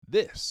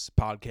This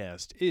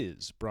podcast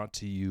is brought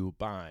to you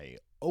by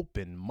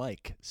Open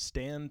Mic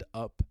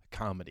Stand-Up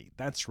Comedy.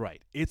 That's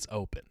right, it's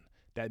open.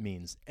 That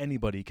means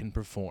anybody can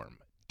perform.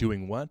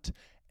 Doing what?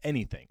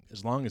 Anything,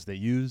 as long as they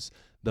use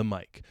the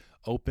mic.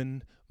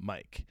 Open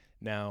mic.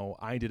 Now,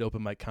 I did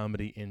open mic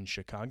comedy in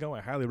Chicago.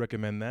 I highly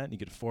recommend that. You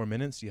get 4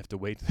 minutes. You have to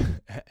wait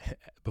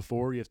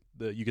before you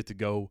get to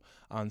go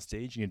on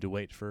stage. You need to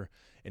wait for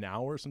an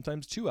hour,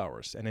 sometimes 2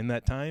 hours. And in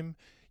that time,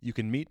 you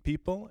can meet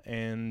people,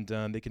 and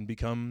they can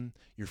become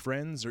your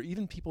friends or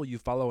even people you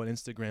follow on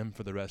Instagram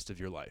for the rest of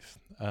your life.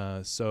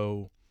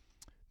 So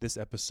this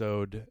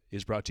episode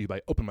is brought to you by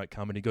Open Mic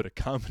Comedy. Go to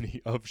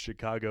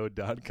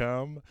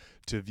comedyofchicago.com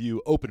to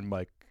view open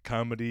mic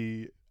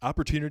comedy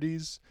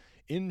opportunities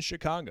in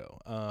Chicago.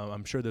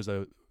 I'm sure there's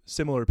a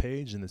similar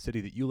page in the city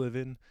that you live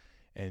in,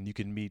 and you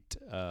can meet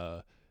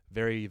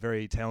very,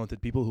 very talented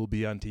people who will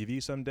be on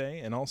TV someday,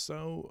 and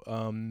also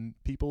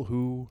people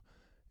who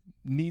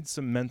need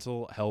some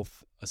mental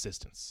health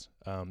assistance.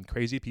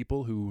 Crazy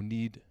people who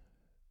need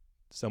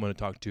someone to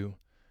talk to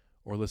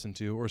or listen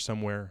to or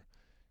somewhere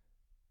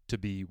to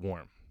be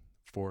warm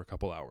for a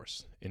couple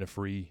hours in a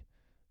free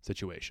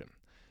situation.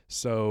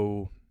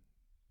 So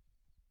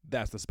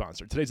that's the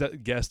sponsor. Today's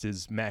guest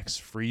is Max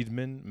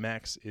Friedman.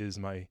 Max is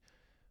my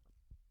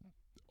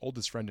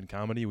oldest friend in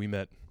comedy. We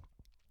met,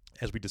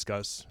 as we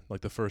discussed,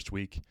 like the first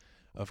week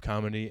of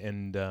comedy,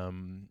 and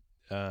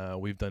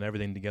we've done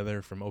everything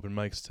together from open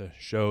mics to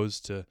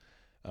shows to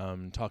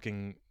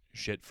talking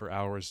shit for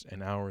hours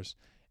and hours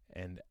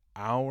and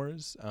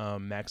hours.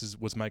 Max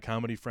was my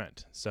comedy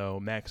friend. So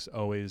Max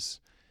always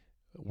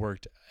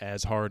worked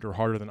as hard or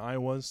harder than I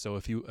was. So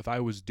if I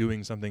was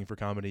doing something for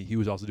comedy, he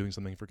was also doing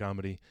something for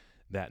comedy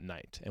that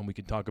night. And we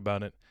could talk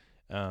about it.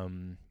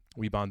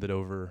 We bonded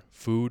over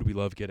food. We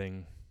love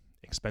getting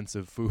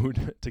expensive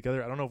food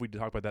together. I don't know if we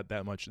talk about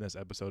that much in this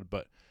episode,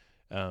 but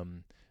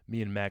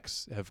me and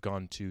Max have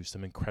gone to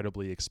some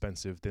incredibly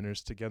expensive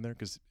dinners together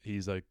because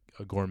he's like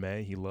a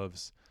gourmet. He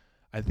loves,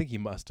 I think he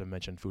must have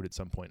mentioned food at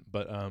some point,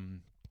 but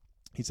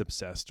he's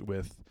obsessed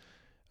with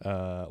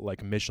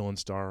like Michelin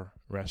star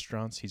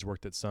restaurants. He's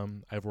worked at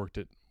some. I've worked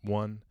at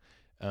one,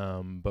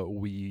 but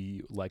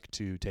we like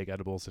to take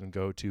edibles and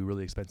go to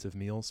really expensive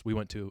meals. We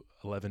went to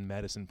 11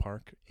 Madison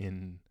Park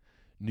in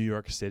New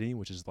York City,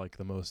 which is like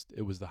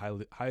it was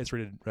the highest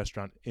rated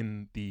restaurant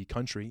in the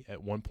country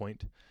at one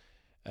point.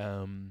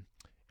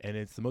 And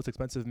it's the most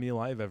expensive meal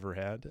I've ever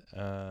had,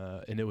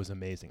 and it was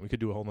amazing. We could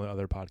do a whole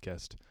other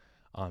podcast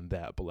on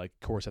that, but like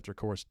course after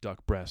course,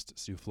 duck breast,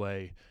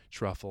 souffle,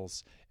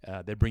 truffles.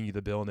 They bring you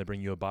the bill, and they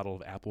bring you a bottle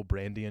of apple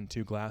brandy and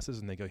 2 glasses,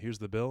 and they go, "Here's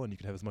the bill, and you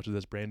can have as much of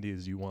this brandy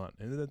as you want."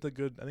 And I think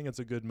it's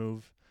a good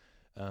move,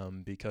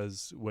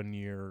 because when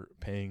you're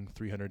paying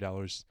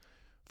 $300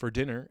 for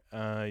dinner,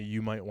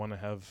 you might want to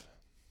have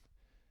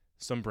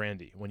some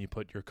brandy when you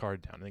put your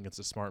card down. I think it's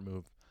a smart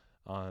move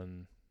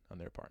on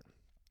their part.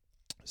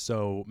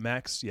 So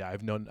Max, yeah,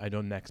 I've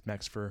known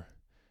Max for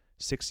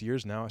 6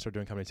 years now. I started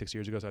doing comedy 6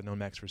 years ago, so I've known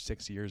Max for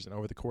 6 years. And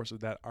over the course of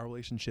that, our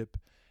relationship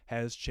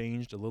has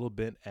changed a little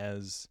bit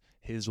as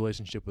his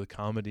relationship with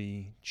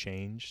comedy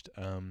changed.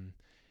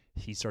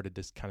 He started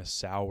to kind of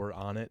sour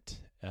on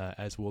it,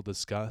 as we'll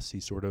discuss. He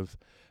sort of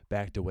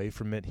backed away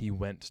from it. He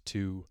went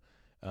to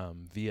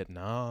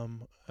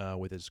Vietnam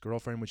with his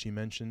girlfriend, which he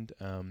mentioned,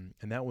 and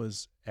that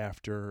was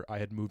after I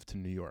had moved to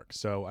New York.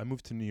 So I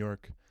moved to New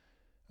York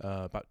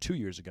about 2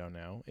 years ago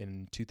now,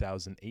 in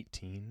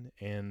 2018,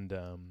 and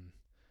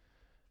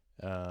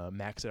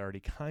Max had already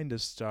kind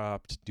of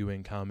stopped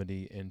doing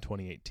comedy in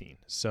 2018.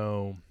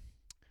 So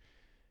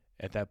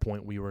at that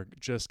point, we were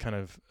just kind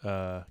of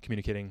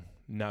communicating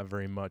not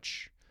very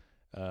much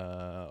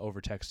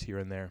over text here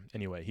and there.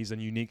 Anyway, he's a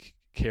unique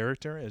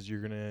character, as you're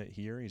going to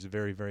hear. He's a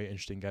very, very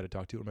interesting guy to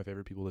talk to, one of my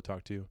favorite people to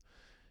talk to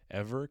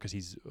ever, because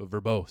he's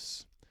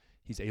verbose.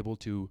 He's able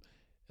to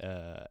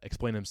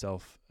explain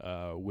himself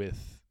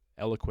with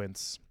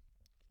eloquence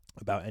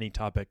about any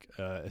topic,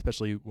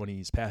 especially when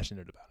he's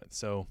passionate about it.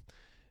 So,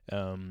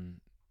 and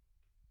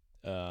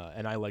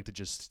I like to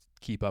just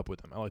keep up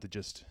with him. I like to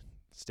just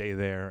stay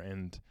there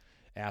and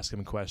ask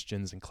him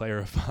questions and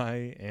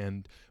clarify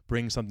and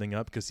bring something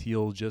up, because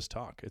he'll just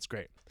talk. It's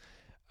great.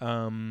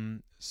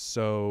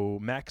 So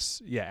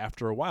Max, yeah,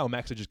 after a while,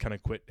 Max had just kind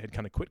of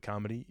quit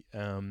comedy.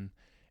 And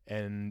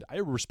I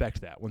respect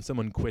that when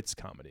someone quits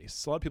comedy.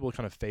 So a lot of people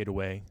kind of fade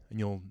away,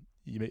 and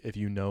if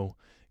you know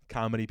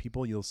comedy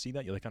people, you'll see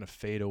that. You'll kind of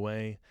fade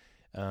away,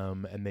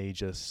 and they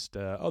just,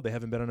 they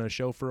haven't been on a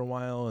show for a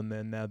while, and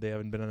then now they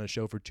haven't been on a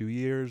show for 2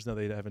 years. Now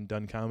they haven't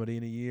done comedy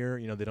in a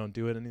year. They don't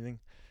do it anything,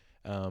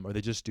 or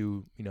they just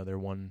do, their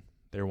one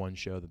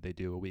show that they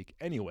do a week.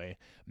 Anyway,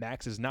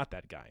 Max is not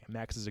that guy.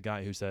 Max is a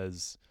guy who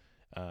says,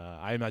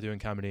 I'm not doing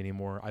comedy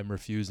anymore. I'm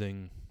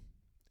refusing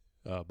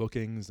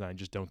bookings, and I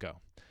just don't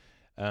go,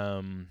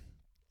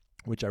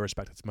 which I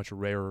respect. It's a much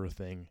rarer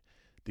thing,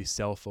 the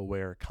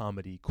self-aware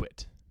comedy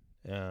quit.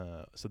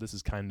 So this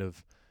is kind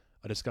of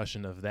a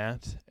discussion of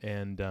that,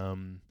 and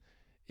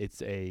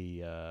it's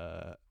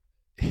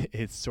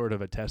sort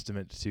of a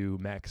testament to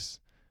Max,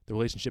 the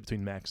relationship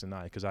between Max and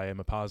I, because I am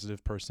a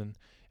positive person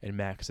and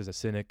Max is a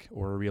cynic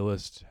or a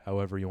realist,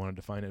 however you want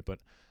to define it. But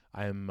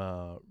I'm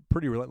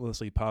pretty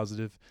relentlessly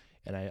positive,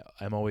 and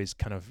I'm always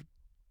kind of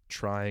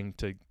trying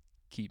to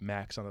keep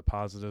Max on the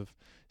positive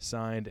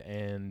side,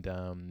 and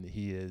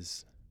he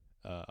is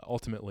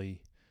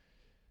ultimately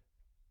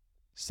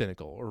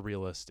cynical or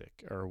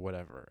realistic or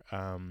whatever,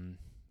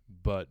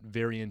 but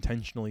very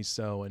intentionally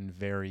so and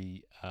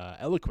very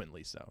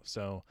eloquently so.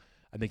 So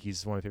I think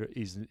he's one of my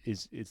favorite.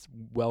 It's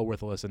well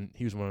worth a listen.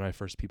 He was one of my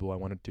first people I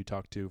wanted to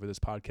talk to for this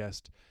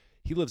podcast.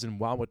 He lives in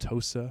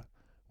Wauwatosa,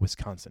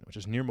 Wisconsin, which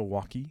is near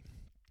Milwaukee,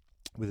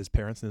 with his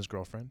parents and his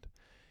girlfriend.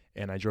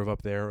 And I drove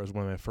up there. It was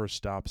one of my first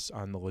stops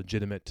on the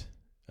legitimate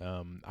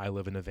I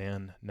Live in a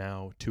Van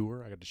Now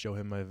tour. I got to show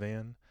him my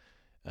van,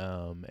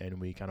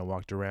 and we kind of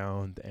walked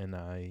around, and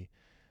I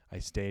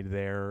stayed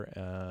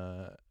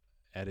there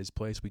at his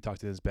place. We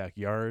talked in his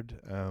backyard,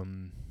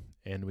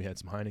 and we had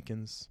some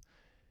Heinekens,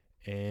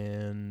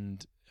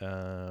 and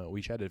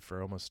we chatted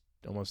for almost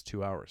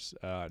 2 hours.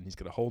 And he's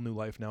got a whole new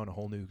life now and a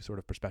whole new sort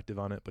of perspective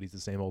on it, but he's the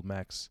same old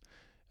Max.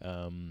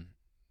 And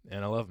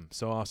I love him.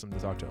 So awesome to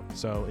talk to him.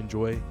 So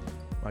enjoy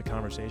my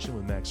conversation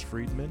with Max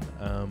Friedman.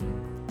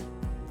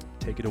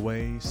 Take it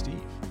away, Steve.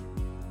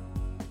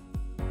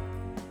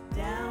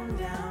 Down,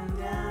 down,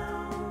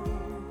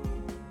 down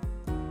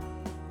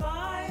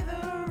by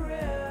the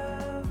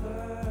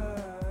river.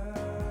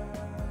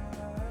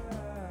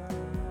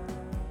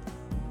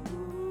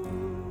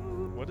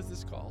 What is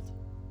this called?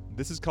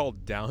 This is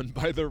called Down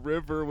by the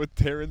River with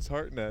Terrence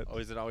Hartnett. Oh,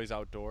 is it always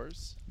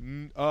outdoors?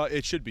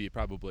 It should be,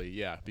 probably,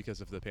 yeah,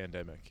 because of the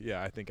pandemic.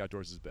 Yeah, I think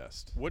outdoors is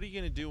best. What are you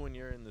going to do when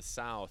you're in the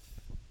South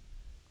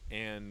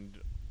and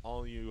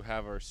all you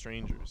have are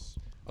strangers?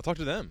 I'll talk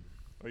to them.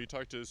 Oh, you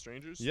talk to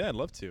strangers? Yeah, I'd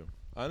love to.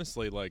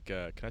 Honestly, like,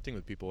 connecting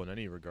with people in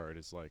any regard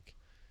is, like,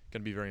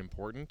 going to be very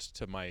important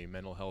to my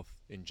mental health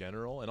in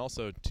general and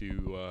also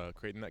to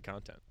creating that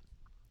content.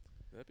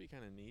 That'd be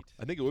kind of neat.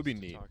 I think it would be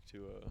just to neat. Talk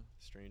to a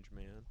strange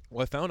man.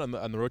 Well, I found on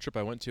the road trip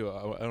I went to,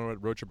 I went on a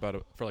road trip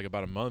for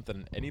about a month,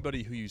 and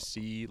anybody who you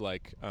see,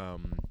 like,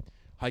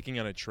 hiking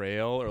on a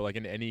trail or, like,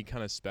 in any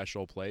kind of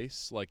special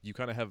place, like, you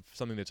kind of have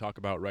something to talk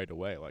about right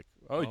away. Like,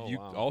 oh you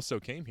wow. also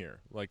came here.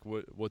 Like,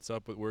 what's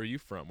up? Where are you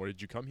from? Where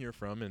did you come here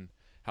from? And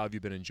how have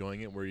you been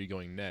enjoying it? Where are you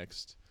going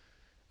next?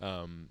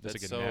 That's like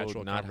a so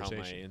natural not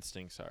conversation. how my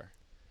instincts are.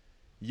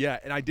 Yeah,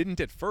 and I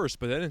didn't at first,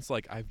 but then it's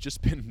like I've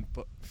just been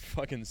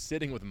fucking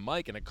sitting with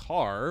Mike in a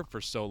car for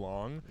so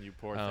long. You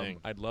poor thing.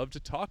 I'd love to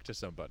talk to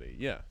somebody.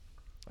 Yeah,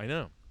 I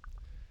know.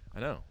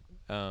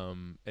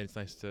 And it's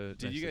nice to.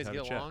 Did nice you to guys have a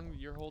get chat. along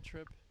your whole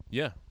trip?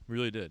 Yeah,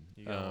 really did.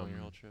 You got along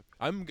your whole trip?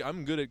 I'm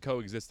good at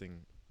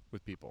coexisting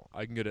with people.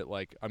 I'm good at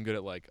like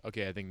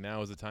okay, I think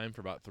now is the time for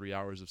about 3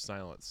 hours of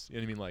silence. You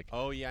know what I mean? Like,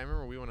 Oh, yeah. I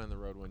remember we went on the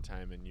road one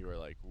time and you were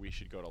like, we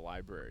should go to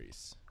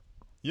libraries.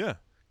 yeah.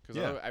 Because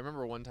Yeah. I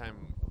remember one time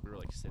we were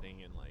like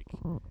sitting in like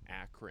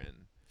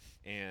Akron,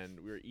 and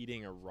we were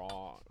eating a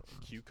raw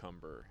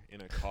cucumber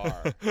in a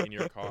car, in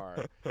your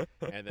car,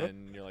 and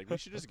then you're like, we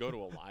should just go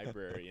to a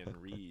library and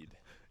read.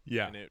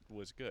 Yeah. And it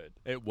was good.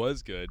 It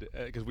was good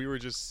because we were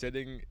just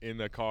sitting in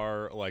the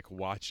car, like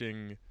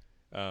watching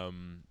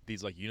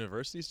these like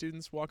university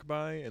students walk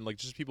by and like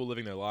just people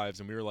living their lives,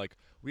 and we were like,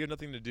 we have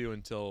nothing to do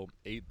until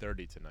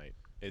 8:30 tonight.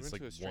 It's we went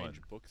like to a strange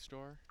 1.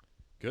 bookstore.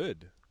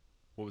 Good.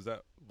 What was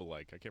that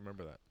like? I can't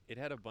remember that. It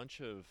had a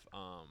bunch of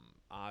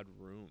odd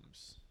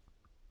rooms.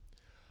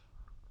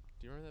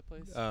 Do you remember that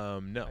place?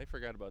 No. I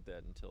forgot about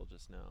that until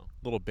just now.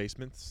 Little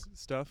basements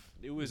stuff.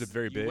 It was it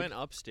very you big? went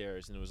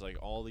upstairs and it was like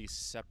all these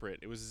separate.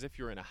 It was as if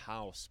you were in a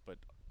house, but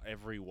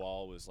every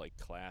wall was like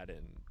clad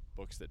in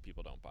books that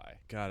people don't buy.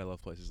 God, I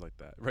love places like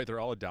that. Right, they're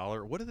all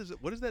 $1. What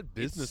is that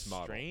business It's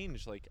model?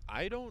 strange. Like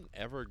I don't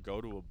ever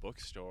go to a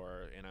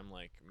bookstore and I'm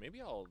like,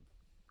 maybe I'll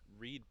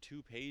read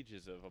 2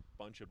 pages of a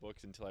bunch of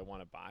books until I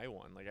want to buy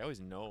one. Like I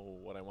always know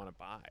what I want to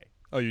buy.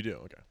 Oh, you do?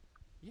 Okay.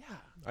 Yeah.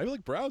 I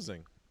like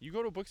browsing. You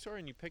go to a bookstore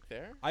and you pick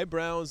there? I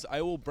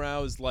will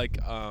browse like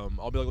I'll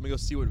be like, let me go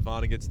see what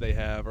Vonnegut's they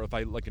have, or if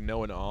I like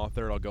know an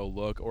author, I'll go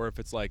look, or if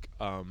it's like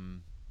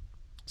something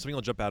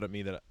will jump out at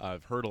me that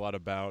I've heard a lot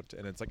about,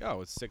 and it's like,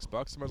 oh, it's $6, I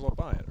might as well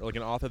buy it. Or like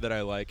an author that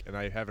I like and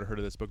I haven't heard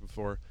of this book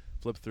before,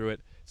 flip through it,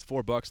 it's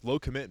 $4, low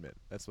commitment.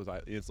 That's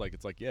what it's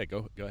like yeah,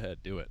 go ahead,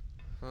 do it.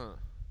 Huh.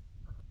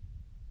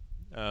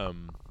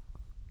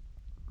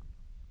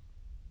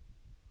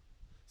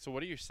 So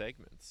what are your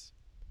segments?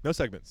 No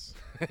segments.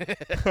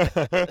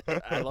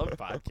 I love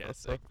podcast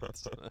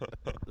segments.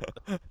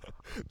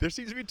 There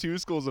seems to be 2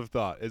 schools of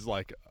thought. Is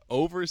like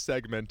over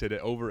segmented,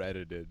 over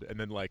edited, and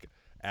then like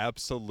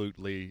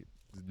absolutely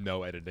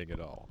no editing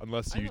at all,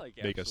 unless you I like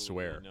make a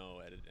absolutely swear. no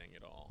editing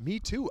at all. Me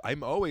too.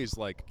 I'm always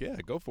like, yeah,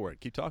 go for it.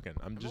 Keep talking.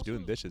 I'm just doing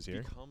also dishes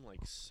here. Become like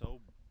so.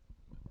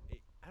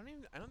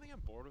 I don't think I'm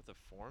bored with the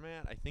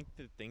format. I think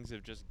that things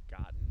have just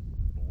gotten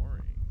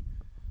boring.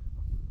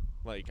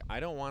 Like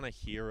I don't want to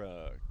hear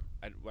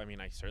I mean,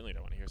 I certainly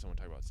don't want to hear someone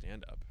talk about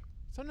stand-up.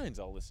 Sometimes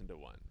I'll listen to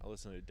one. I'll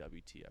listen to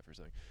WTF or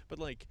something. But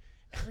like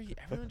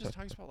everyone just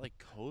talks about like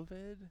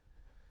COVID.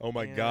 Oh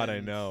my God, I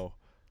and know.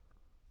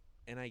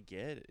 And I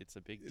get it. It's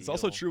a big deal. It's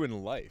also true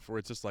in life, where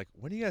it's just like,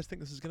 when do you guys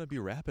think this is gonna be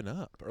wrapping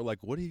up, or like,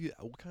 what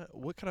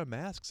kind of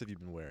masks have you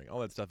been wearing? All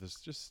that stuff is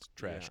just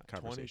trash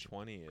conversation.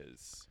 2020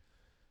 is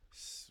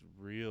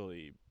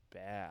really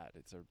bad.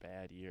 It's a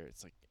bad year.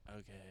 It's like,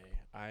 okay,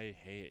 I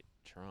hate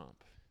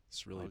Trump.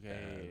 It's really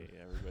okay,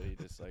 bad. everybody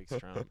dislikes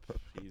Trump.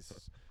 He's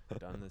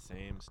done the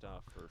same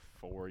stuff for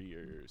 4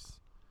 years.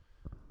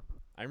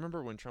 I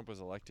remember when Trump was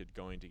elected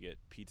going to get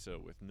pizza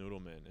with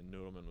Noodleman, and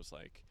Noodleman was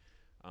like,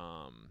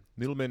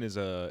 Noodleman is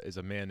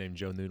a man named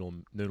Joe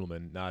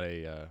Noodleman, not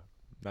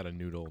a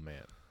noodle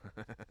man.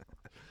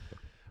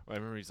 I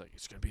remember he's like,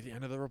 it's going to be the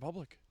end of the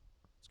Republic.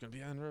 It's going to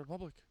be the end of the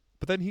Republic.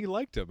 But then he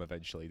liked him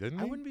eventually, didn't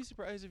he? I wouldn't be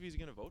surprised if he's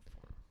going to vote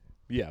for him.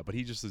 Yeah, but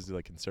he just is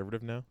like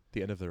conservative now.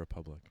 The end of the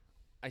Republic.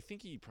 I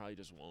think he probably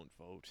just won't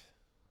vote.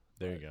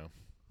 There you But go.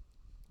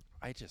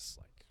 I just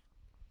like,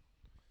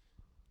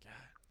 God.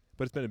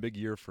 But it's been a big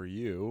year for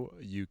you.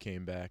 You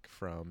came back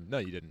from... No,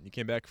 you didn't. You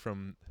came back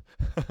from...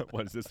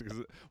 What is this?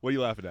 What are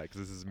you laughing at? Because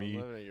this is me.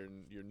 I'm laughing at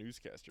your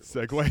newscaster voice.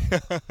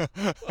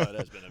 Segue. Oh,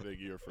 that's been a big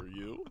year for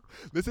you.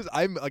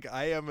 I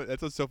am...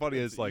 That's what's so funny.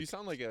 It's like... You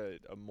sound like a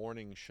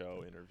morning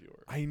show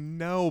interviewer. I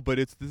know, but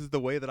this is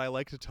the way that I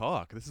like to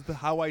talk. This is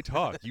how I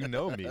talk. You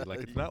know me. Like,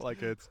 it's not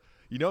like it's...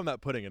 You know I'm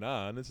not putting it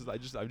on. This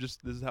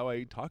is how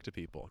I talk to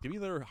people. Give me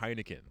their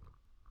Heineken.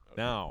 Okay.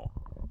 Now.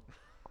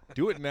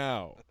 Do it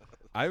now.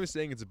 I was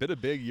saying it's been a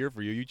big year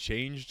for you. You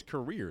changed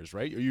careers,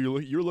 right?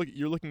 You're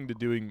looking to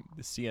doing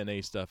the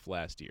CNA stuff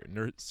last year,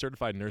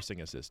 certified nursing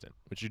assistant,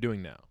 which you're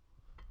doing now.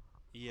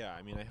 Yeah,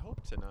 I mean, I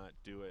hope to not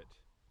do it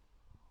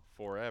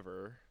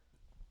forever,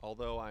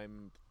 although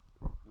I'm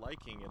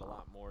liking it a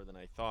lot more than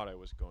I thought I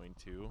was going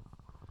to.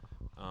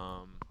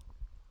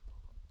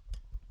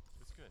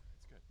 It's good.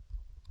 It's good.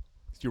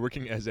 So you're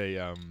working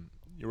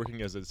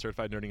as a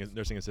certified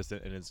nursing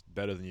assistant, and it's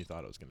better than you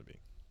thought it was going to be.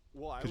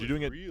 Well, I 'Cause was you're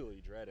doing it- really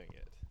dreading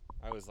it.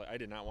 I was like, I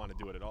did not want to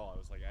do it at all. I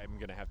was like, I'm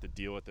gonna have to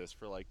deal with this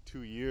for like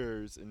 2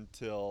 years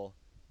until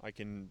I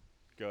can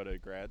go to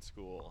grad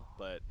school.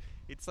 But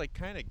it's like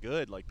kind of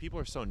good. Like people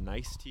are so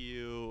nice to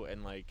you,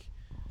 and like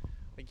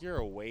you're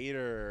a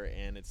waiter,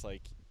 and it's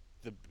like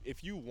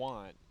if you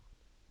want,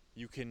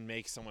 you can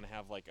make someone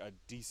have like a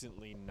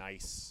decently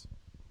nice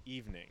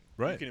evening.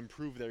 Right. You can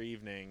improve their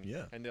evening.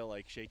 Yeah. And they'll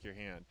like shake your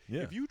hand.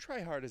 Yeah. If you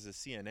try hard as a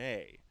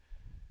CNA,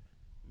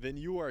 then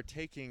you are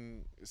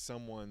taking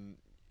someone,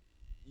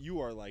 you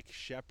are like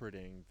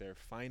shepherding their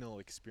final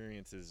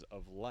experiences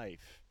of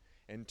life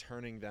and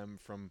turning them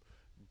from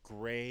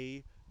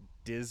gray,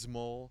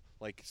 dismal,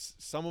 like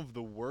some of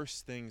the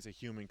worst things a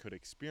human could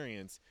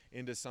experience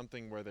into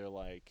something where they're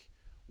like,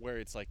 where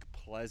it's like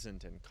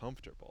pleasant and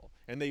comfortable.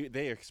 And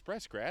they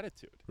express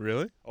gratitude.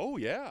 Really? Oh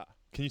yeah.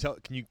 Can you talk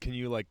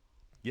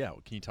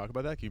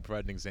about that? Can you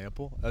provide an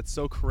example? That's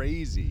so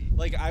crazy.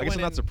 Like I guess went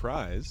I'm not in-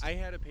 surprised. I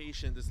had a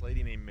patient, this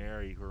lady named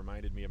Mary, who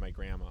reminded me of my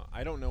grandma.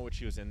 I don't know what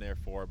she was in there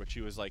for, but she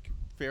was like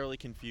fairly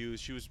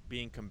confused. She was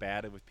being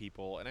combative with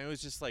people, and I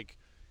was just like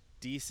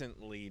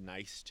decently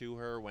nice to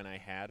her when I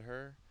had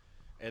her.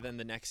 And then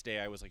the next day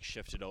I was like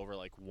shifted over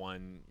like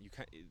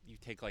you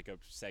take like a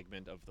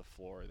segment of the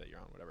floor that you're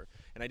on, whatever.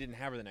 And I didn't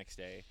have her the next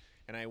day,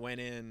 and I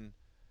went in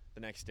the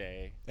next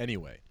day.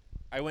 Anyway.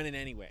 I went in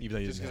anyway, Even though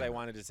you just didn't because I have her.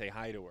 wanted to say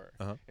hi to her.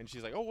 Uh-huh. And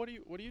she's like, "Oh, what are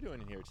you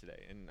doing in here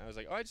today?" And I was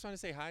like, "Oh, I just want to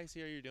say hi,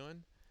 see how you're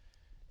doing."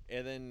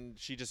 And then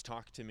she just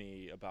talked to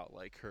me about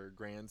like her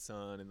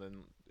grandson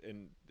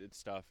and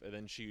stuff. And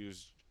then she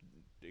was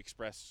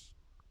expressed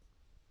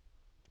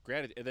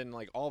gratitude. And then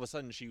like all of a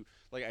sudden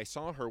I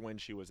saw her when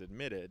she was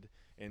admitted,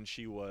 and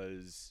she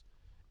was,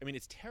 I mean,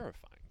 it's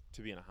terrifying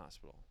to be in a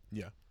hospital.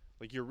 Yeah.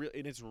 Like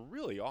and it's a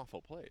really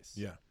awful place.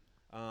 Yeah.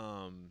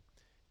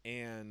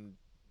 And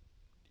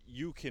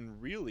you can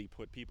really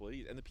put people at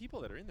ease, and the people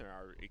that are in there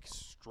are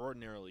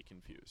extraordinarily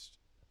confused.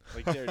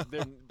 Like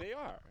they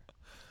are.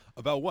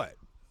 About what?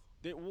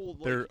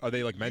 Are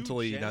they like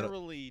mentally You not?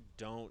 generally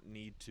don't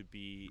need to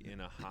be in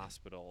a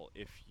hospital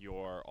if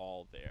you're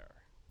all there.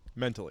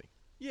 Mentally.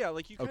 Yeah,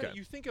 like Okay.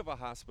 you think of a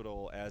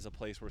hospital as a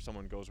place where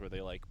someone goes where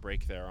they like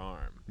break their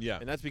arm. Yeah.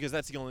 And that's because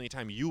that's the only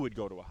time you would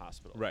go to a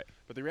hospital. Right.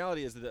 But the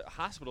reality is that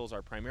hospitals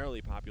are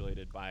primarily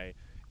populated by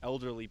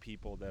elderly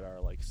people that are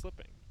like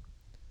slipping.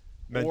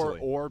 Mentally.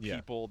 Or Yeah.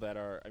 people that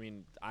are, I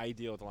mean, I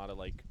deal with a lot of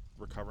like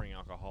recovering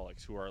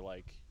alcoholics who are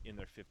like in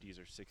their 50s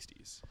or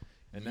 60s.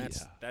 And Yeah.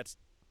 that's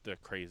the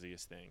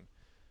craziest thing.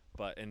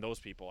 And those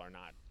people are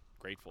not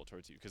grateful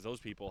towards you, because those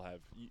people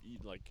have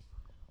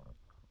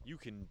you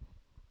can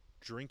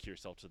drink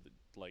yourself to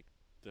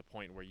the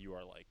point where you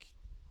are like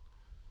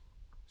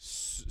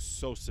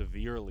so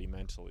severely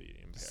mentally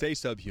impaired. Say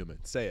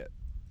subhuman. Say it.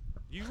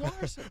 You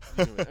are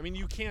subhuman. I mean,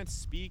 you can't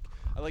speak.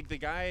 Like the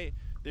guy,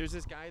 there's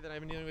this guy that I've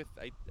been dealing with.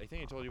 I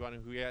think I told you about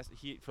him. Who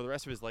for the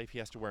rest of his life he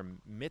has to wear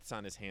mitts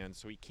on his hands,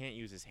 so he can't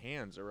use his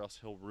hands, or else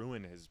he'll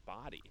ruin his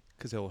body.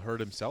 Because he'll hurt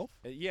himself.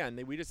 Yeah, and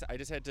I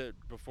just had to,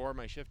 before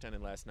my shift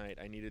ended last night,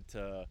 I needed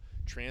to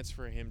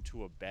transfer him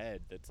to a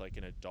bed that's like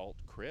an adult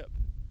crib.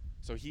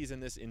 So he's in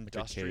this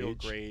industrial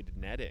cage? grade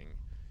netting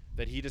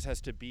that he just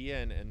has to be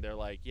in, and they're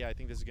like, yeah, I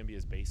think this is gonna be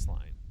his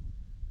baseline.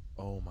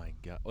 Oh my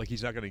god! Like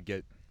he's not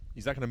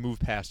gonna move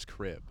past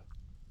crib.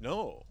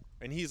 No,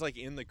 and he's like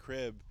in the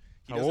crib.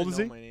 He How doesn't old is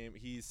know he? my name.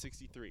 He's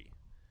 63,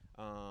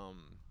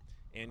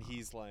 and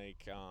he's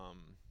like,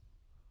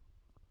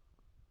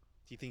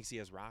 he thinks he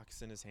has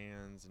rocks in his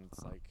hands, and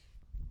it's like,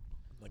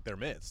 Like they're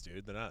mitts,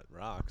 dude. They're not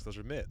rocks. Those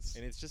are mitts.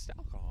 and it's just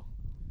alcohol.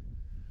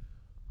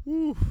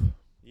 Woo.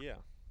 Yeah.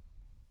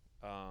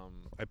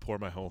 I pour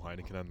my whole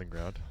Heineken on the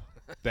ground.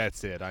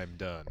 That's it. I'm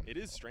done. It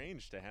is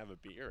strange to have a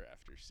beer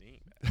after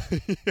seeing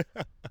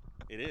that.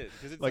 It is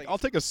because it's like I'll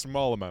take a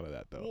small amount of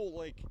that though. well,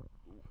 like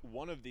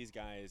one of these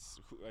guys,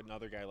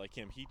 another guy like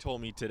him, he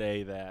told me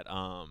today that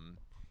on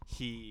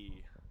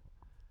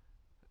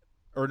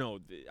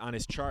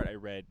his chart I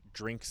read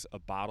drinks a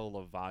bottle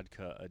of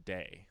vodka a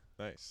day,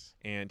 Nice.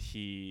 and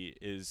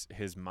his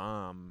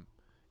mom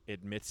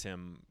admits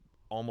him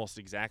almost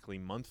exactly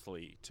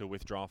monthly to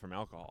withdraw from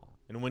alcohol,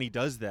 and when he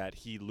does that,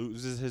 he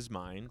loses his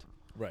mind.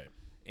 Right.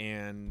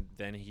 And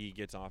then he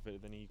gets off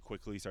it. Then he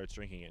quickly starts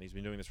drinking it. He's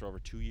been doing this for over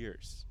 2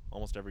 years,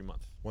 almost every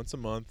month. Once a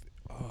month.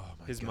 Oh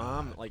my His god.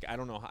 mom, like, I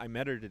don't know. I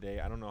met her today.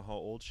 I don't know how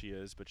old she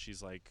is, but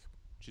she's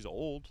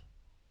old.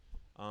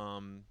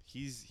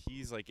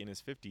 He's like in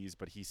his 50s,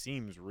 but he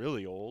seems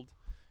really old,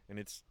 and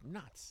it's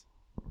nuts.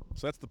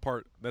 So that's the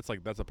part. That's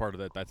a part of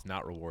that. That's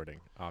not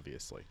rewarding.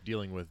 Obviously,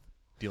 dealing with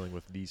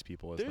these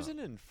people is There's not.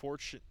 an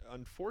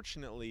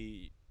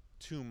unfortunately,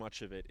 too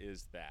much of it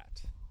is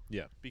that.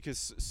 Yeah.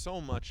 Because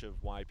so much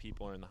of why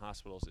people are in the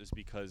hospitals is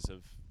because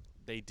of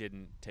they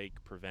didn't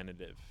take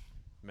preventative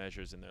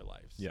measures in their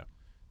lives. Yeah.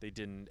 They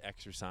didn't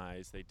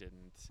exercise. They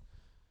didn't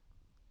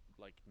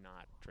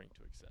not drink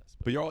to excess.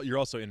 But you're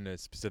also in a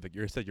specific.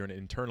 You said you're in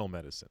internal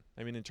medicine.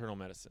 I mean internal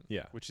medicine.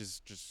 Yeah. Which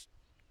is just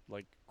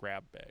like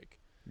grab bag.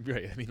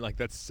 Right. I mean, like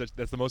that's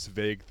the most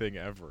vague thing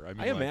ever. I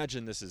mean, I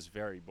imagine this is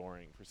very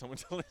boring for someone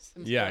to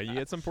listen to. Yeah,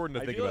 it's important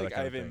to I think feel about like that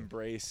kind I've of thing.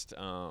 embraced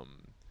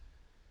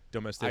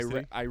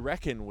Domesticity. I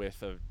reckon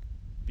with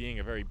being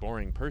a very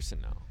boring person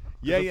now. 'Cause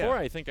Yeah, before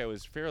yeah. I think I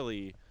was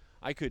fairly.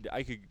 I could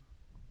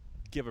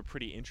give a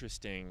pretty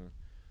interesting,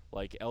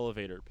 like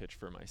elevator pitch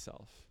for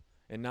myself,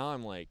 and now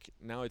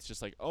now it's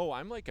just like, oh,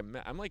 I'm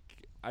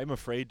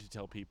afraid to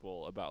tell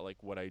people about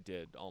like what I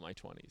did all my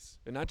 20s,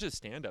 and not just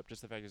stand up,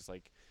 just the fact it's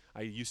like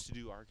I used to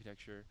do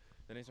architecture,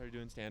 then I started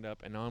doing stand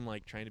up, and now I'm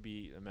like trying to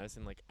be a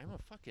medicine. Like I'm a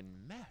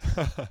fucking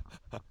mess.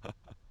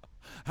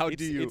 How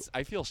do you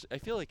I feel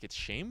like it's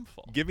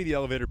shameful. give me the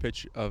elevator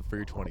pitch for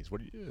your 20s?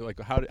 What do you like?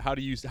 How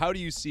do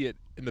you see it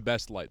in the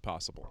best light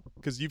possible?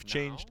 Because you've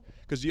changed. Now?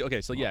 Because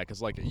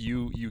because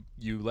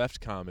you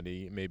left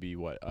comedy maybe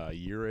what a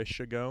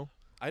year-ish ago.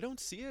 I don't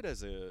see it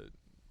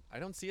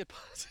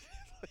positively.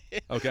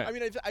 Okay. I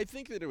mean, I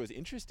think that it was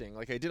interesting.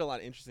 Like I did a lot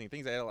of interesting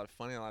things. I had a lot of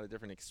fun and a lot of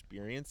different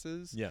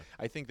experiences. Yeah.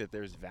 I think that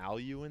there's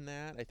value in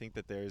that. I think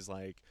that there's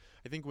I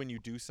think when you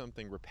do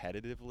something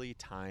repetitively,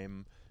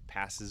 time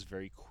passes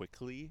very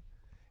quickly.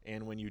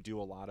 And when you do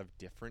a lot of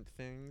different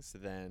things,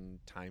 then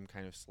time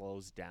kind of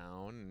slows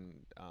down.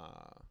 And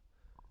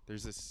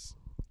there's this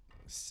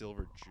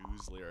Silver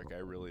Jews lyric I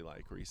really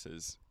like where he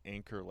says,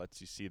 "Anchor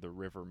lets you see the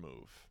river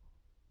move."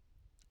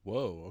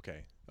 Whoa.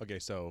 Okay. Okay.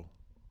 So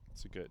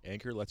It's a good.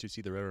 anchor lets you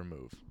see the river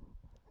move.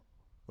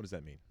 What does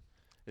that mean?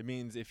 It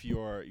means if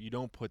you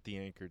don't put the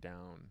anchor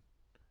down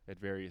at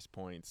various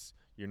points,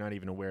 you're not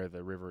even aware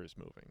the river is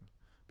moving.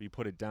 But you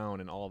put it down,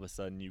 and all of a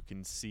sudden you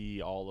can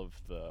see all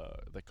of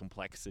the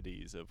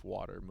complexities of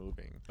water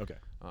moving Okay.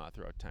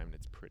 throughout time, and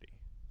it's pretty.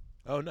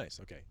 Oh, nice.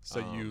 Okay.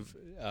 So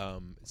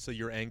so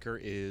your anchor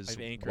is I've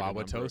anchored a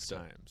number of Wauwatosa.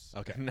 times.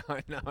 Okay. now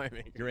I'm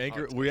anchored. Your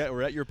anchor.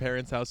 We're at your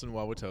parents' house in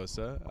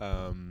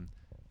Wauwatosa.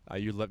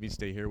 You let me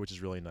stay here, which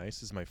is really nice.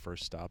 This is my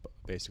first stop,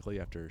 basically,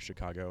 after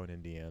Chicago and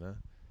Indiana.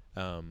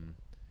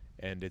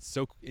 And it's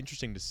so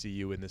interesting to see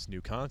you in this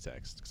new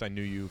context because I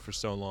knew you for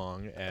so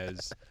long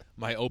as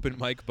my open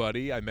mic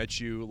buddy. I met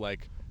you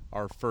like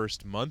our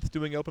first month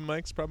doing open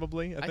mics,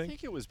 probably. I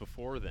think it was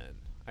before then.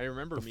 I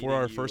remember Before meeting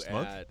our you first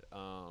month? at,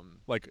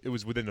 like it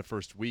was within the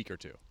first week or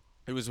two.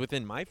 it was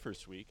within my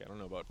first week. I don't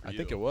know about for I you.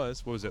 think it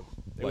was. What was it?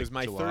 It like was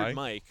my July? third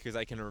mic because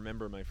I can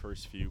remember my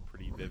first few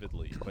pretty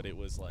vividly. But it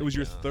was like It was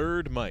your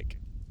third mic.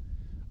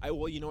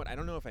 Well, you know what? I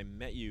don't know if I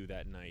met you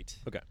that night.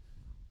 Okay.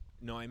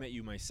 No, I met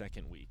you my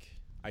second week.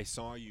 I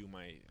saw you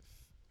my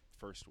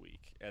first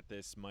week at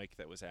this mic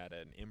that was at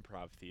an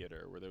improv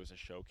theater where there was a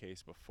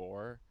showcase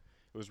before.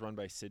 It was run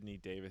by Sidney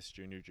Davis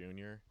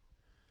Jr.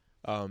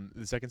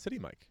 The Second City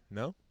mic.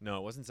 No. No,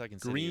 it wasn't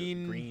Second Green-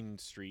 City. Green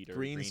Street or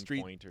Green Green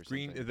Street. Point or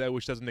Green something. that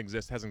which hasn't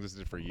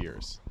existed for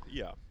years.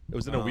 Yeah. It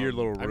was in a weird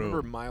little room. I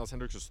remember Miles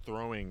Hendricks was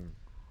throwing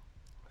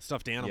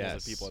stuffed animals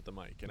Yes. at people at the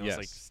mic, and I was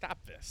like, Yes. "Stop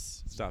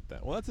this!" Stop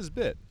that. Well, that's his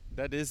bit.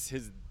 That is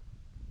his.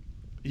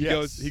 He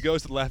Yes.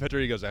 goes to the laugh after.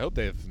 He goes, I hope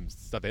they have some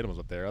stuffed animals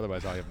up there.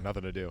 Otherwise, I'll have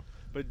nothing to do.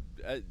 But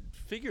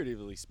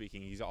figuratively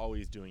speaking, he's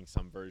always doing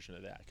some version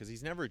of that because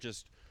he's never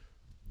just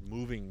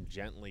moving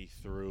gently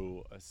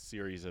through a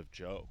series of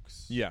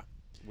jokes. Yeah.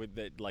 with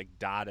that like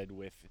dotted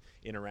with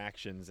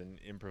interactions and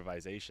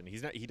improvisation. He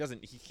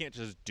can't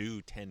just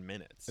do 10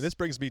 minutes. And this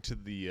brings me to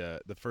the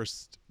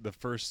first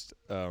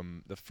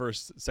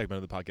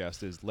segment of the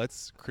podcast is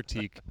let's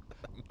critique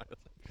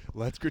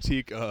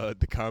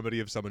the comedy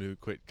of someone who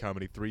quit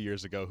comedy 3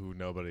 years ago who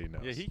nobody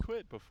knows. Yeah, he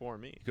quit before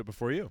me, He quit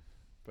before you.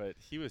 but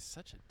he was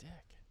such a dick.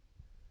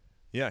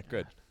 Yeah,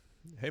 good.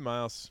 Hey,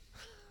 Miles.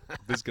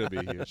 This is gonna be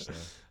huge. So.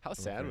 How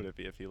sad Okay. would it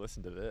be if he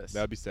listened to this?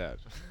 That'd be sad.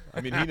 I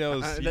mean, he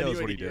knows. And He then knows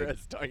would what he hear did.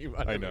 us talking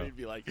about I him, know. and he'd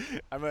be like,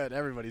 "I bet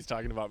everybody's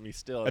talking about me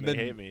still, and, And they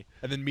then- hate me."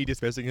 And then me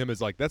dismissing him is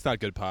like, that's not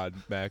good pod,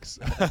 Max.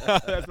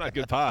 That's not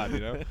good pod. You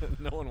know.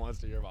 No one wants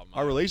to hear about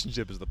Our mine.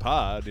 relationship is the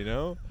pod, you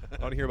know.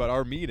 I want to hear about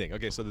our meeting.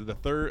 Okay, so the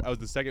third, it was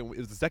the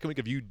second week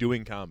of you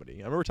doing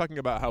comedy. I remember talking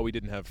about how we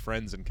didn't have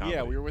friends in comedy.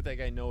 Yeah, we were with that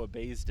guy Noah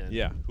Baisden.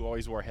 Yeah. who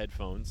always wore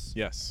headphones.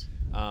 Yes,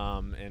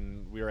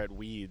 And we were at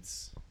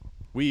Weeds.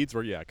 Weeds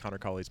were Connor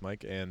Colley's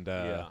mic, and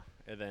Yeah,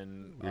 and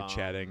then we were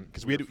chatting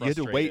because we you were had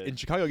to wait frustrated. in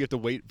Chicago. You have to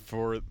wait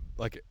for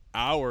like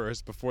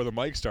hours before the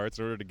mic starts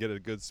in order to get a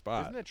good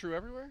spot. Isn't that true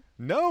everywhere?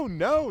 No.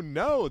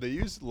 They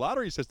use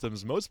lottery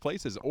systems most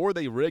places, or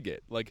they rig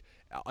it. Like,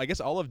 I guess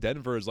all of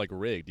Denver is like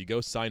rigged. You go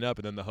sign up,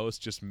 and then the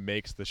host just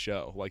makes the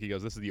show. Like, he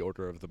goes, "This is the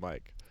order of the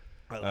mic."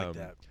 I like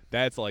that.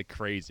 That's like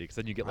crazy because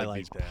then you get I like like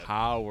these that.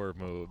 power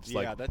moves. Yeah,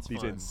 like that's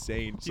these fun.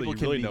 insane. People so you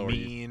can really be know where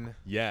mean,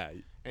 yeah,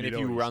 and know if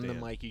you where run the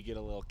stand. mic, you get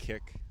a little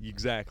kick.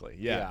 Exactly.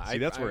 Yeah. See,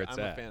 that's where it's I'm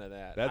at. a fan of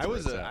that. That's where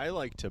it's at. I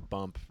like to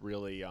bump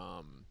really.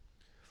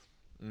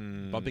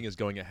 Bumping is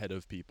going ahead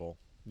of people.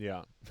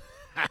 Yeah.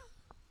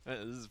 This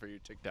is for your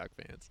TikTok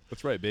fans.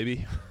 That's right,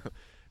 baby.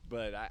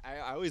 But I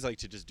always like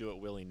to just do it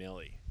willy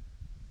nilly.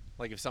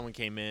 Like if someone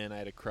came in, I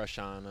had a crush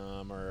on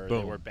them, or they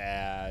Boom. were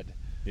bad.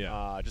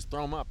 Yeah. Just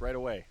throw them up right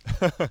away.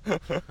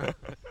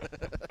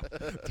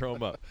 Throw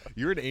them up.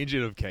 You're an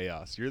agent of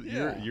chaos.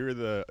 Yeah. You're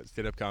the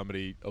stand-up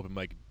comedy open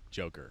mic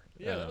joker.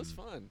 Yeah, that was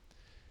fun.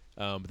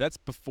 But that's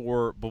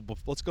before.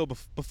 Let's go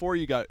before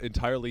you got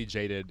entirely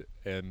jaded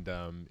and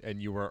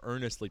you were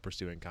earnestly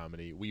pursuing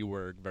comedy. We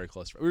were very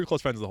close. We were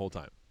close friends the whole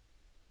time.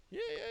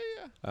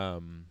 Yeah.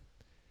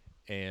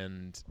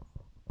 And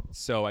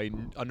so I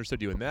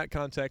understood you in that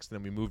context. And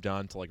then we moved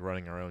on to like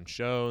running our own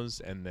shows,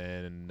 and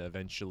then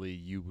eventually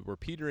you were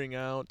petering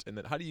out. And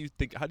then how do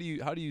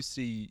you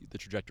see the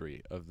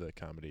trajectory of the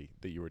comedy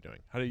that you were doing?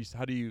 How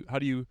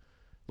do you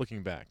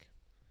looking back?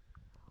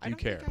 Do you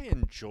care? I don't think I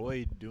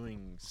enjoyed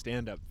doing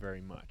stand-up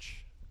very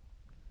much.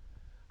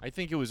 I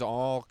think it was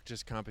all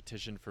just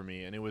competition for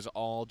me, and it was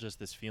all just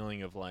this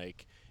feeling of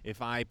like,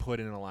 if I put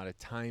in a lot of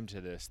time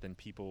to this, then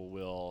people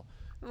will,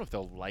 I don't know if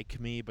they'll like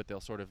me, but they'll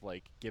sort of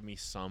like give me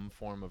some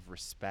form of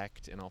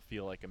respect, and I'll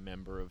feel like a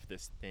member of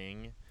this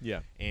thing.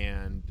 Yeah.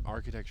 And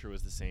architecture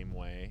was the same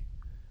way,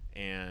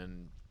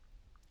 and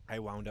I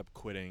wound up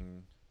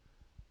quitting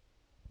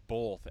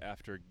both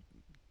after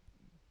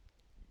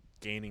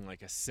gaining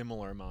like a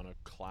similar amount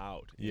of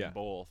clout Yeah. in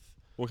both.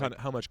 What kind of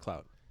how much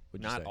clout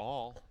would you Not say?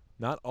 all,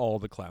 Not all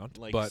the clout,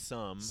 like but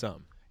some,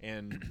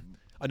 and and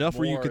enough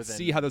where you more could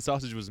see than- how the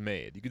sausage was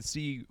made. You could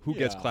see who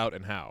gets Yeah. clout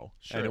and how,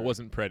 and it Sure.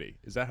 wasn't pretty.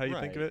 Is that how you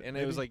think of Right. it? And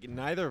it was maybe? like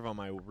neither of them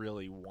I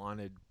really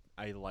wanted.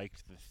 I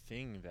liked the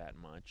thing that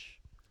much.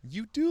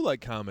 You do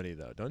like comedy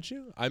though, don't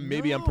you?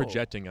 Maybe I'm No.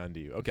 projecting onto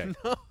you. Okay.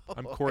 No,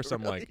 Of course I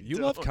I'm like, really you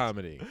love don't.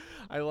 comedy.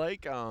 I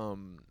like a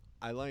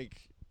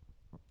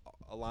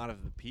lot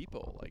of the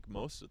people, like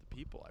most of the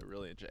people I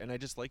really enjoy, and I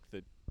just like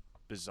the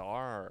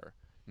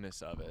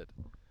bizarreness of it.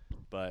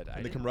 But I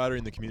And the didn't- camaraderie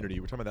in the community.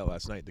 We were talking about that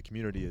last night. The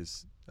community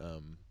is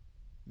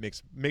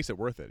makes it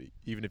worth it,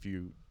 even if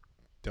you're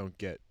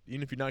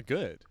not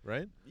good,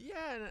 right?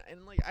 Yeah,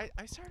 and like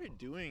I started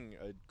doing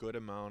a good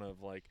amount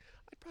of like,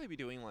 I'd probably be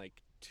doing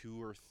like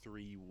 2 or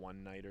 3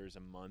 one-nighters a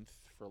month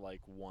for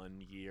like 1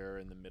 year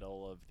in the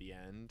middle of the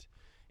end,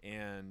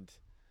 and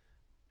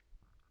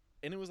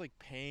it was like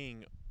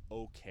paying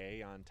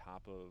okay on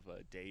top of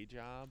a day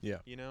job. Yeah.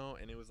 You know,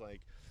 and it was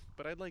like,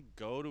 but I'd like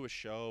go to a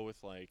show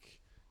with like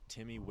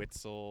Timmy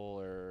Witzel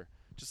or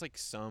just like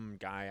some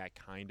guy I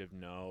kind of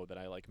know that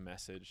I like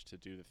message to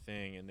do the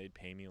thing, and they'd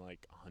pay me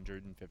like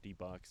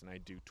 $150 and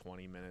I'd do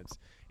 20 minutes,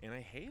 and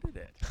I hated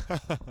it.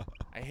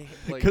 I hate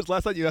like, Because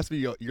last night you asked me,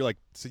 you're like,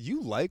 so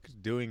you like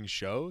doing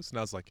shows? And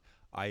I was like,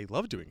 I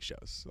love doing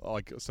shows.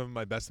 Like some of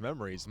my best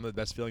memories, some of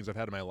the best feelings I've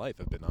had in my life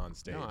have been on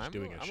stage no, I'm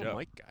doing I'm show. a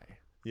mic guy.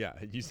 Yeah,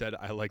 and you said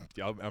I'm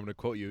going to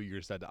quote you.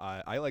 You said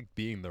I like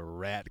being the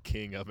rat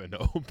king of an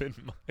open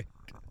mic.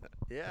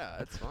 Yeah,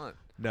 it's fun.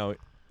 Now,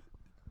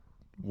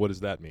 what does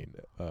that mean?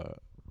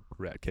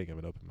 Rat king of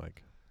an open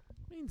mic.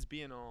 It means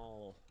being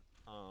all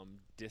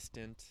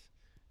distant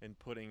and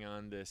putting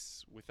on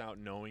this without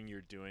knowing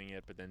you're doing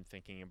it, but then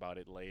thinking about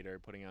it later,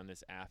 putting on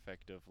this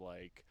affect of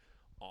like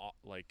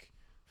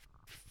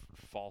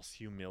false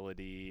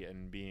humility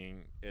and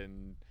being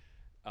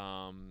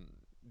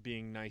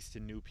nice to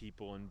new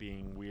people and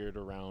being weird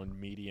around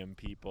medium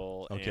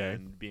people, Okay.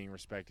 and being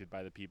respected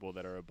by the people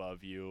that are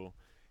above you.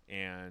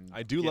 And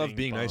I do love getting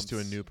being nice to a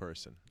bumps. new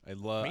person. I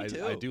love. Me I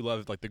too. do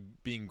love like the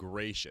being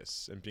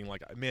gracious and being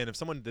like, man, if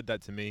someone did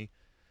that to me,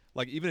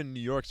 like even in New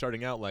York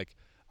starting out, like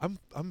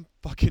I'm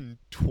fucking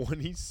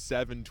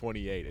 27,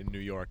 28 in New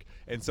York,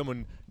 and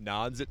someone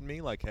nods at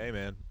me like, "Hey,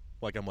 man,"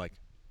 like I'm like,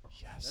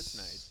 "Yes, That's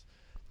nice.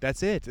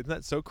 That's it. Isn't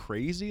that so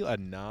crazy? A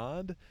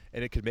nod,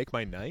 and it could make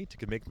my night. It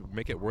could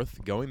make it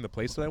worth going the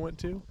place that I went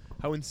to.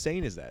 How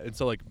insane is that? And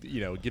so, like,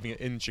 giving it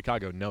in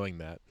Chicago, knowing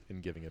that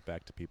and giving it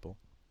back to people,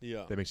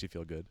 Yeah. that makes you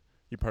feel good.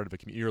 You're part of a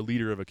community. You're a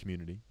leader of a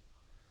community.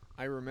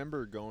 I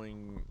remember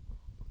going.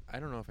 I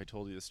don't know if I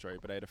told you this story,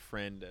 but I had a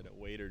friend at a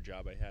waiter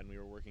job I had, and we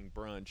were working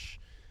brunch,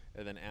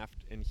 and then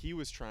and he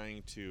was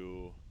trying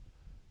to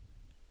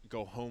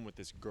go home with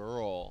this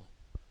girl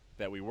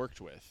that we worked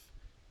with,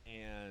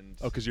 and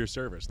Oh, because you're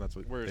servers, and that's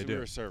what they do. we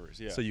were servers,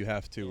 yeah. So you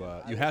have to Yeah,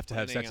 I you was have to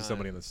have planning sex with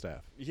somebody on- on the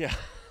staff. Yeah,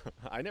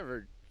 I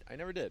never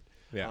did.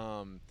 Yeah.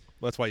 Well,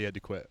 that's why you had to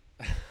quit.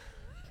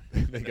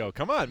 They go,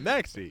 "Come on,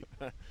 Maxie."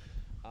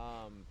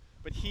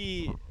 But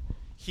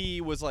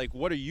he was like,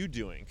 "What are you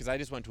doing?" Because I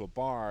just went to a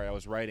bar. I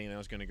was writing, and I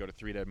was going to go to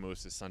Three Dead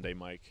Moose's Sunday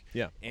mic.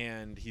 Yeah.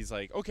 And he's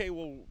like, "Okay,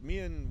 well, me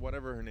and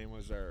whatever her name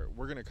was,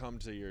 we're going to come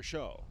to your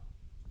show."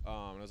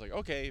 And I was like,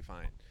 "Okay,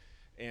 fine."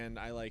 And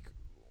I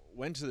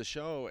went to the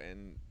show,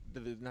 and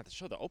not the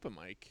show, the open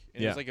mic.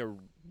 And it Yeah. was like a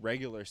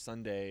regular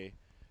Sunday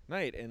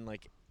night, and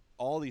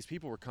all these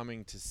people were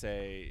coming to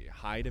say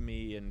hi to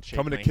me and shake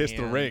Coming to my kiss the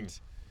hand. ring.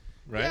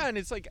 Right? Yeah, and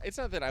it's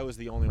not that I was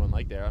the only one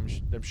like there.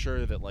 I'm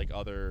sure that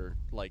other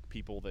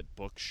people that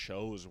book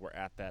shows were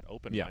at that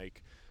open Yeah.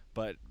 mic,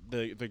 but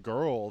the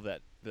girl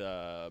that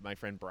my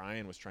friend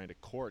Brian was trying to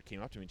court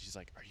came up to me and she's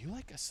like, "Are you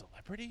like a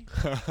celebrity?"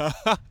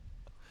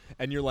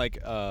 And you're like,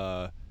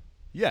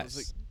 yes.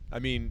 like- I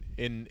mean,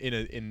 in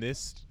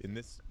this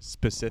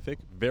specific,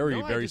 very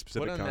No, I very just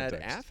specific put on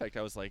context. that affect.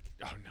 I was like,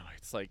 "Oh no,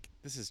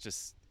 it's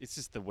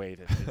just the way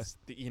that it's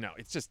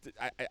it's just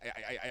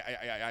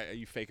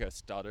you fake a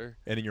stutter."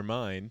 And in your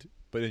mind,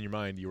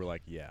 you were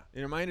like, yeah. In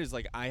your mind is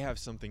like, I have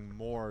something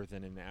more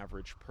than an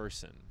average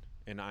person,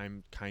 and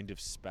I'm kind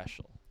of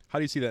special. How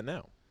do you see that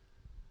now?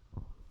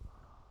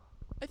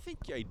 I think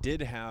I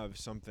did have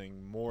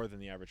something more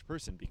than the average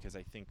person because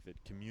I think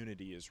that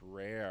community is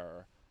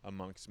rare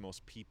amongst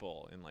most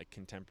people in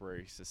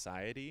contemporary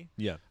society.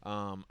 Yeah.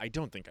 I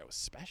don't think I was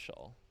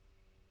special.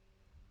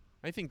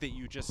 I think that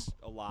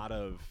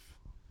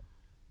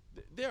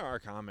there are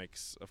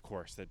comics, of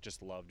course, that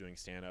just love doing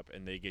stand-up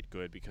and they get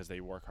good because they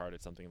work hard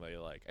at something they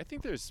like. I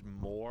think there's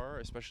more,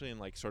 especially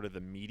in sort of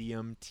the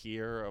medium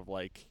tier of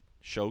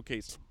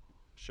showcasers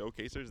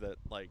that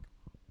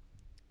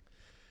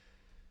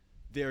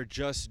they're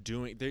just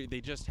doing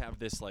they just have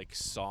this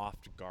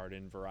soft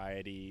garden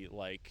variety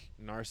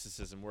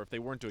narcissism where if they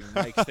weren't doing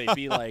mics they'd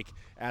be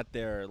at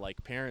their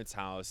some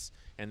house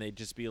and they'd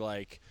just be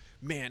like,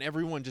 "Man,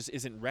 everyone just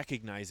isn't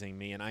recognizing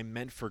me and I'm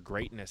meant for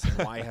greatness and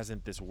why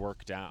hasn't this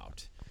worked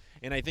out?"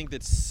 And I think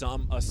that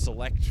a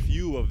select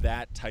few of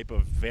that type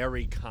of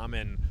very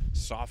common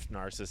soft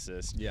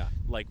narcissist Yeah.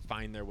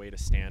 find their way to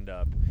stand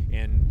up,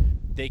 and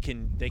they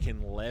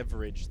can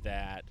leverage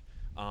that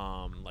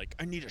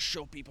I need to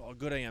show people how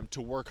good I am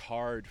to work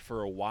hard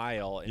for a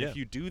while, and Yeah. if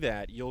you do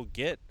that, you'll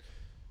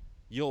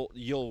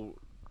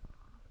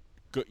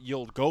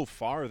go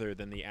farther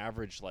than the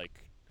average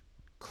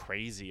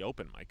crazy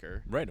open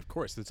micer. Right, of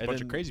course. It's a And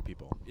bunch of then- crazy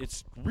people.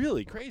 It's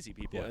really crazy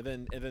people, Yeah.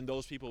 and then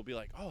those people will be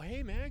like, "Oh,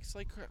 hey Max,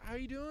 how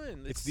you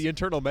doing? It's the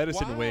internal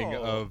medicine wing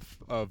wow.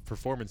 of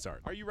performance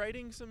art. Are you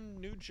writing some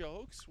new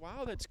jokes?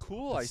 Wow, that's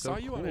cool. That's I saw so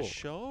you on a cool.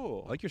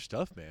 show." I like your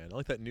stuff, man. I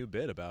like that new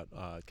bit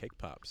about cake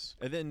pops.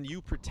 And then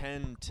you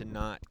pretend to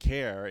not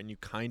care, and you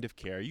kind of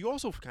care. You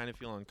also kind of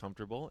feel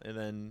uncomfortable, and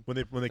then When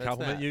they That's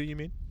compliment that. you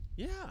mean?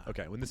 yeah.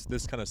 Okay, when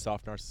this kind of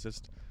soft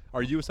narcissist.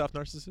 Are you a soft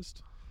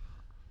narcissist?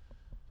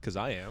 Because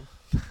I am.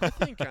 I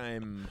think I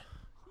am.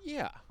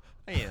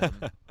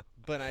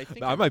 But I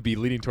think I might be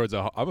leaning towards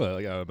I'm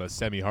a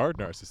semi-hard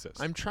narcissist.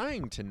 I'm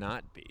trying to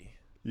not be.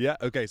 Yeah.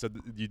 Okay. So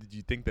you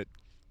think that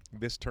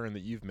this turn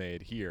that you've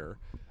made here,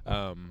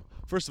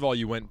 first of all,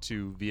 you went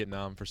to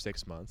Vietnam for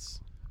 6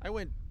 months. I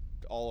went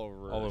all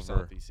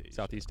over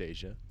Southeast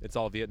Asia. It's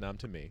all Vietnam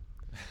to me.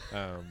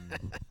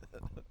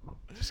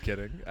 Just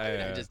kidding.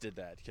 I just did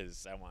that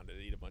because I wanted to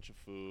eat a bunch of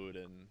food,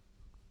 and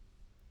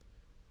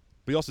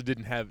But you also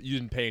didn't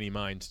pay any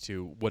mind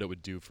to what it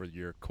would do for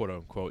your quote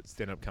unquote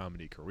stand-up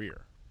comedy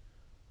career.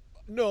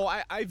 no,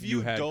 I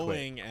viewed had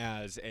going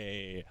as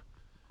a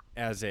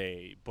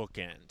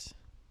bookend.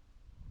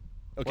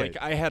 Okay.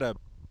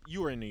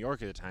 You were in New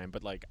York at the time,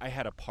 but I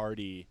had a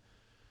party.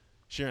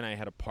 Shira and I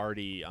had a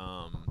party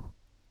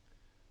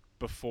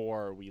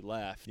before we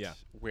left, Yeah.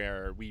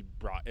 where we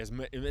brought as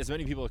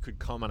many people as could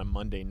come on a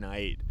Monday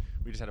night.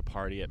 We just had a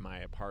party at my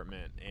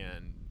apartment,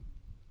 and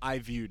I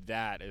viewed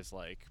that as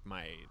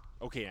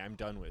I'm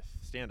done with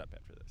stand-up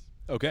after this.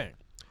 Okay.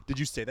 Did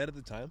you say that at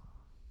the time?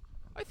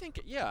 I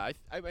think, yeah.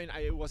 I mean,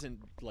 it wasn't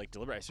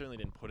deliberate. I certainly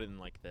didn't put it in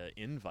the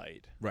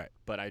invite. Right.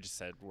 But I just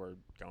said we're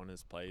going to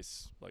this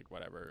place,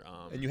 whatever.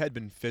 And you had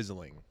been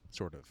fizzling,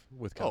 sort of,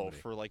 with comedy.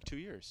 for 2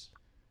 years.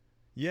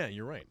 Yeah,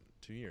 you're right.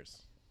 2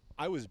 years.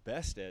 I was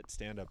best at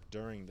stand-up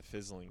during the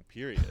fizzling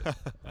period.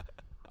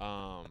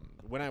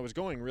 When I was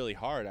going really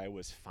hard, I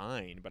was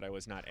fine, but I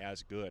was not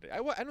as good.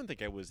 I don't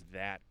think I was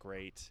that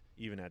great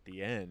even at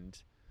the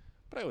end,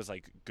 but I was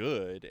like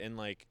good. And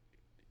like,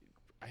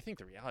 I think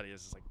the reality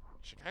is like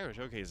Chicago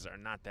showcases are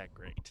not that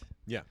great.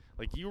 Yeah.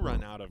 Like you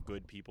run out of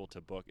good people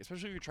to book,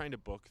 especially if you're trying to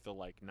book the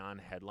like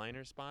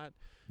non-headliner spot.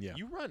 Yeah.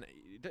 You run.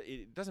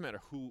 It doesn't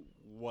matter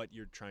what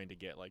you're trying to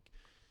get. Like,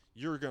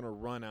 you're gonna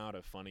run out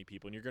of funny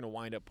people, and you're gonna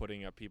wind up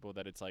putting up people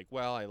that it's like,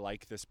 well, I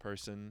like this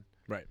person.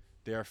 Right.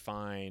 They're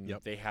fine.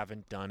 Yep. They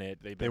haven't done it.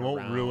 They won't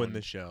around. ruin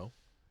the show.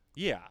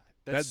 Yeah.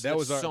 That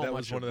was so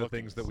much one of the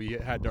bookings. things that we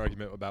had an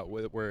argument about,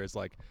 where it's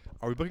like,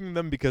 are we booking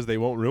them because they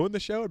won't ruin the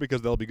show or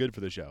because they'll be good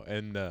for the show?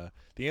 And the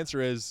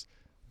answer is,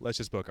 let's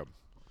just book them.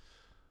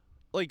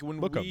 Like when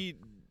Book 'em.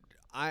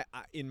 I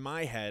in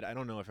my head, I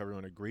don't know if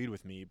everyone agreed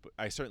with me, but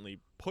I certainly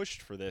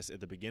pushed for this at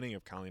the beginning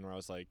of Colleen, where I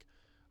was like,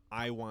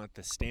 I want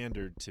the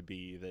standard to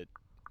be that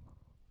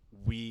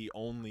we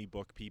only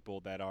book people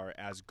that are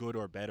as good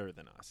or better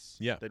than us.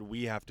 Yeah. That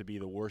we have to be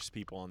the worst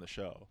people on the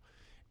show.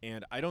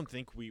 And I don't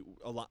think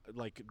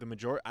the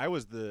majority. I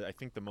was I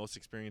think the most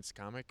experienced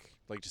comic,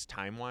 like just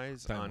time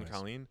wise on Time-wise.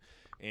 Colleen.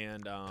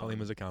 And Colleen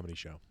was a comedy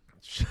show.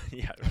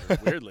 yeah,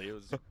 weirdly, it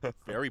was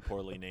very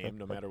poorly named.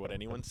 No matter what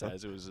anyone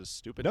says, it was a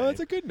stupid No, name. that's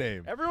a good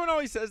name. Everyone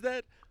always says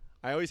that.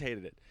 I always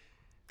hated it.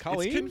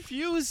 Colleen? It's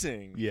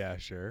confusing. Yeah,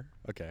 sure.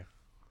 Okay.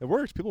 It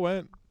worked. People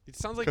went It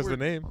sounds like because we're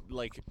the name.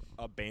 like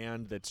a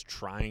band that's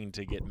trying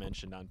to get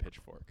mentioned on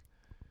Pitchfork.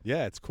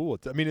 Yeah, it's cool.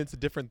 I mean, it's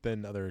different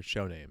than other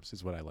show names,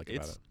 is what I like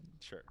about It's it.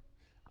 sure.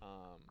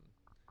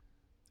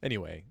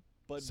 Anyway.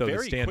 But So the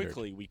very standard.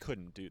 quickly we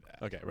couldn't do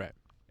that. Okay, right.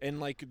 And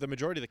like the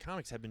majority of the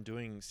comics have been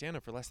doing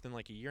stand-up for less than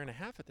like a year and a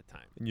half at the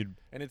time.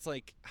 And It's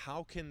like,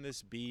 how can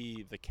this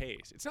be the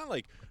case? It's not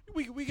like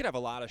we could have a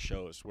lot of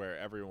shows where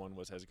everyone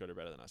was as good or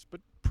better than us,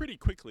 but pretty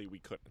quickly we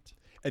couldn't.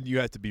 you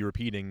have to be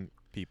repeating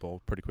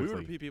people pretty We quickly.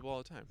 would repeat people all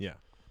the time. Yeah.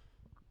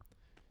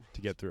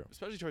 To get through.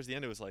 Especially towards the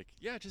end, it was like,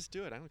 yeah, just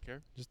do it. I don't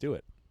care. Just do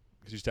it.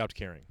 Because you stopped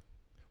caring.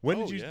 When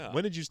Oh, did you yeah.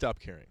 When did you stop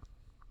caring?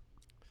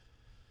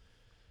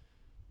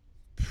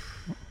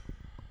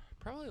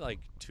 Probably like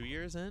 2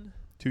 years in.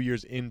 2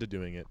 years into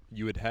doing it,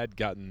 you had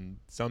gotten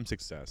some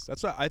success.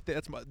 That's what I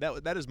think.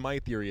 That is my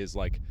theory. Is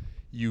like,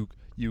 you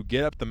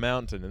get up the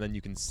mountain and then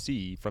you can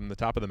see from the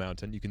top of the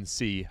mountain. You can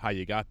see how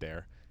you got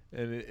there,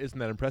 and it isn't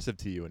that impressive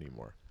to you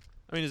anymore.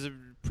 I mean, it's a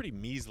pretty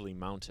measly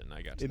mountain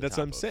I got to the That's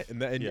top what I'm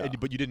saying. of. Yeah.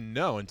 But you didn't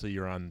know until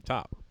you're on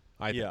top.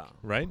 I think, Yeah.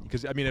 right?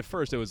 Because I mean, at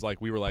first it was like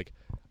we were like,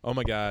 oh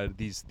my God,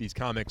 these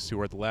comics who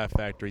were at the Laugh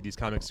Factory, these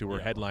comics who were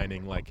Yeah.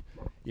 headlining, like,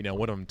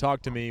 one of them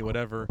talked to me,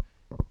 whatever.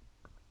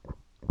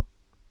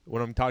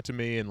 One of them talked to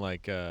me, and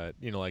like,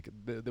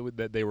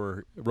 they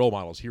were role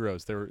models,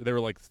 heroes. They were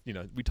like,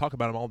 we talk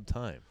about them all the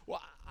time.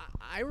 Well,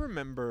 I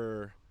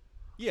remember,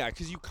 yeah,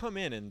 because you come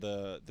in and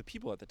the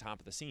people at the top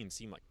of the scene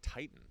seem like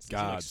titans. They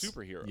seem like Gods.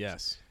 superheroes.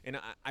 Yes. And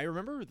I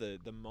remember the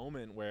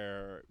moment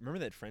where, remember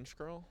that French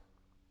girl?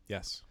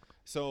 Yes.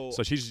 So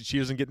she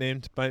doesn't get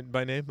named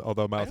by name,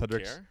 although Miles don't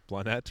Hendricks, care.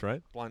 Blondet,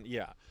 right? blonde,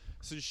 yeah.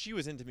 So she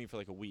was into me for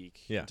like a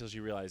week Yeah. until she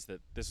realized that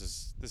this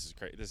is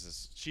great.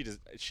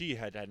 She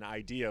had an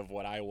idea of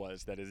what I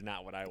was that is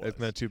not what I was.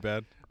 Isn't that too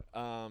bad?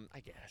 I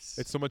guess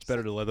It's so much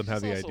better to let them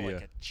have She's the also idea.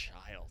 like a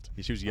child.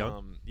 She was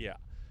young, Yeah.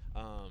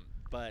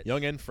 But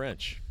young and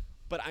French.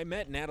 But I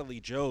met Natalie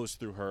Joes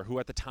through her, who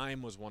at the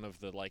time was one of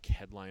the like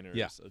headliners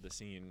Yeah. of the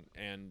scene,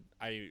 and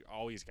I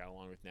always got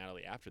along with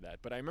Natalie after that.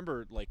 But I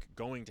remember like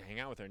going to hang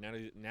out with her.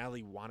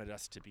 Natalie wanted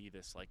us to be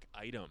this like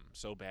item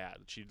so bad.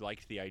 She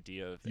liked the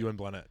idea of You and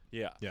Blondet.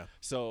 yeah. Yeah.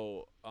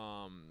 So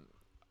I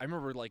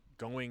remember like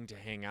going to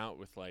hang out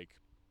with like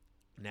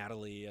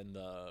Natalie and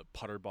the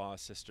Putterbaugh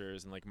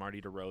sisters and like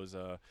Marty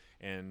DeRosa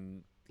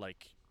and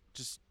like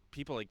just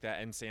people like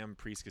that, and Sam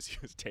Priest because he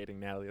was dating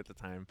Natalie at the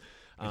time.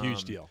 A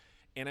huge deal.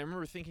 And I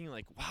remember thinking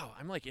like, wow,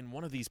 I'm like in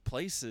one of these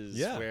places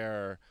Yeah.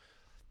 where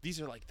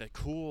these are like the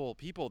cool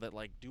people that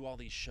like do all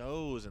these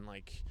shows and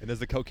like, And there's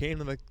the cocaine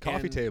on the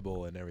coffee And-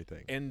 table and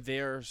everything. and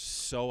they're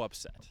so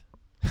upset.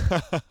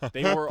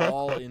 They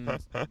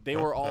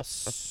were all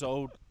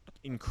so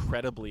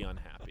incredibly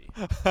unhappy.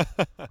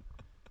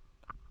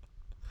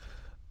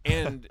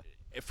 And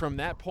from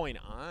that point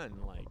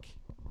on, like,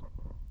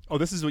 Oh,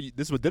 this is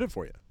what did it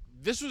for you.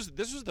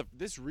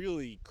 this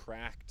really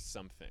cracked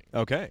something.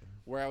 Okay.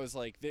 Where I was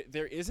like,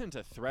 there isn't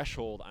a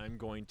threshold I'm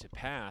going to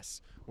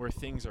pass where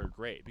things are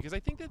great. Because I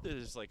think that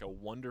there's like a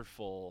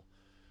wonderful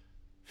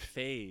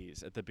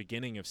phase at the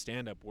beginning of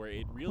stand-up where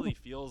it really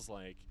feels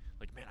like,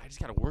 man, I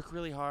just got to work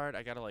really hard.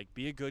 I got to like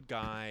be a good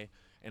guy.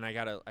 And I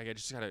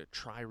just gotta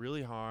try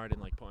really hard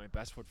and like put my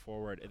best foot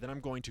forward. And then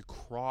I'm going to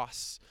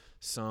cross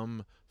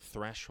some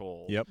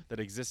threshold Yep. that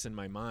exists in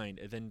my mind.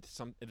 And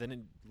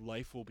then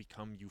life will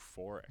become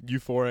euphoric.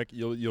 Euphoric.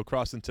 You'll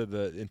cross into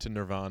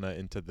Nirvana,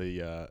 into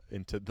the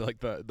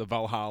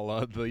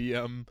Valhalla,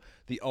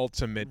 the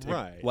ultimate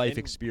Right. life And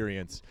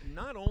experience.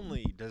 Not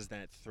only does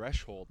that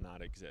threshold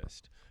not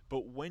exist,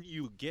 but when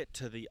you get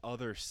to the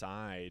other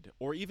side,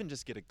 or even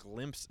just get a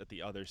glimpse at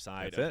the of That's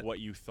what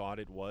it. you thought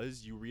it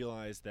was, you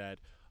realize that,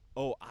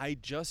 oh, I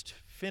just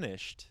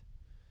finished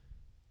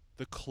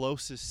the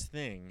closest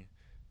thing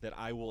that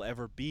I will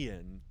ever be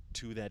in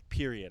to that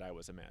period I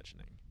was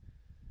imagining.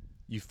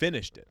 You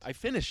finished it. I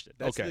finished it.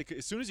 That's Okay.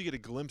 as soon as you get a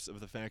glimpse of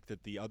the fact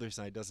that the other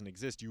side doesn't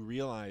exist, you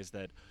realize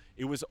that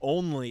it was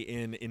only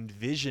in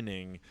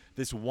envisioning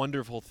this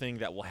wonderful thing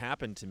that will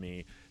happen to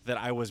me that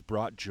I was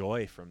brought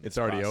joy from this It's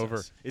already process.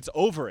 over. It's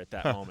over at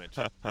that moment.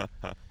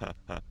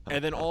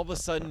 And then all of a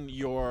sudden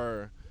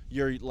you're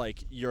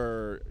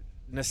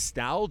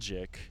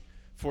nostalgic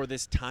for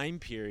this time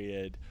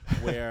period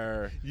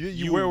where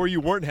where you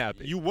weren't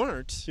happy. you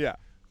weren't. Yeah.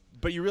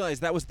 But you realize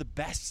that was the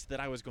best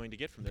that I was going to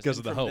get from this. Because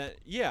And of the from hope.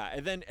 Yeah,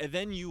 and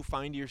then you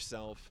find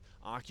yourself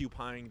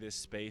occupying this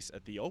space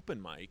at the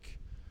open mic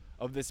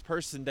of this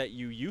person that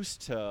you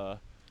used to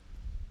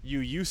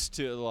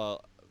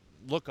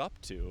look up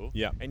to.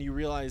 Yeah. And you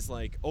realize,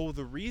 like, oh,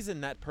 the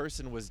reason that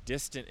person was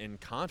distant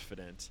and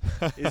confident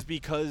is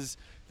because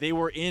they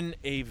were in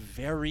a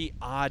very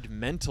odd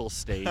mental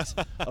state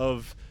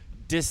of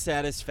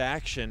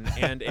dissatisfaction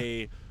and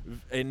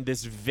in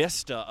this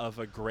vista of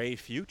a gray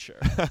future.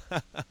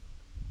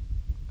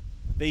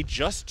 They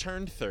just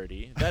turned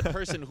 30. That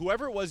person,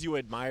 whoever it was you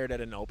admired at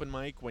an open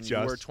mic when you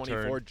were Just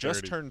 24, turned just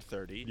 30. turned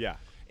 30. Yeah.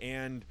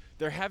 And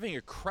they're having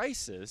a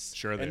crisis.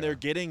 Sure they and they're are.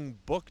 getting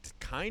booked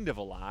kind of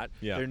a lot.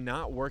 Yeah. They're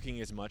not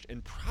working as much,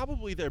 and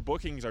probably their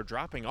bookings are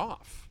dropping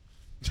off.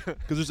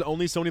 Because there's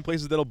only so many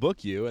places that'll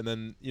book you, and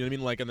then you know what I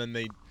mean. Like, and then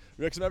they,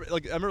 I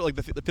remember like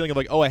the feeling of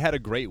like, oh, I had a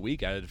great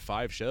week. I had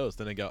 5 shows.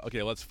 Then they go, okay,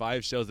 well, that's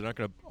 5 shows.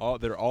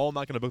 They're all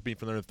not gonna book me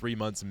for another 3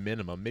 months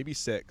minimum, maybe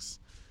 6.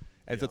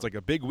 And so Yeah. it's like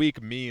a big week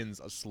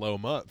means a slow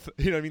month.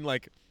 You know what I mean?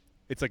 Like,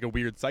 it's like a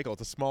weird cycle.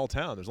 It's a small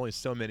town. There's only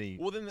so many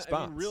Well, then, spots.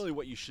 I mean, really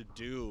what you should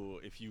do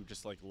if you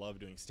just, like, love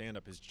doing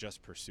stand-up is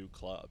just pursue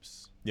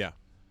clubs. Yeah.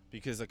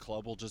 Because a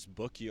club will just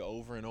book you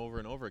over and over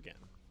and over again,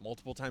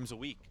 multiple times a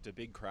week to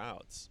big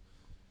crowds.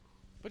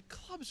 But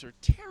clubs are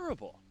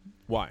terrible.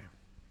 Why?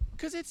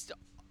 Because it's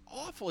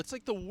awful. It's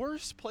like the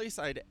worst place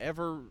I'd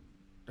ever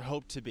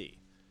hope to be.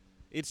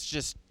 It's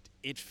just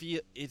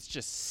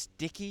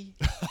sticky.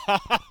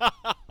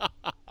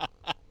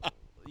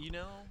 You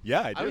know?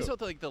 Yeah, I I do. always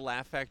felt like the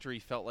Laugh Factory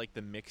felt like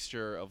the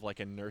mixture of like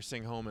a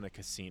nursing home and a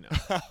casino.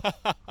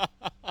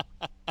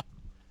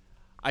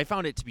 I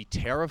found it to be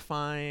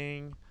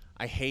terrifying.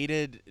 I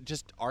hated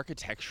just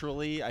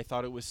architecturally. I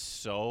thought it was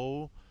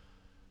so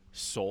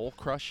soul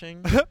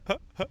crushing.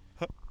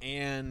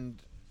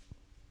 And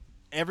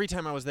every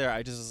time I was there,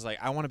 I just was like,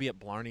 I want to be at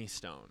Blarney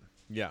Stone.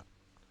 Yeah.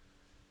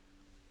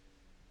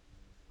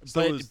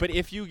 But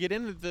if you get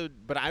into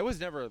but I was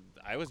never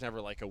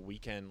like a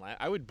weekend.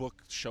 I would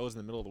book shows in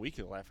the middle of the week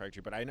at the Laugh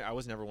Factory, but I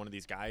was never one of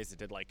these guys that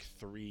did like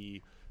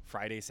 3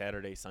 Friday,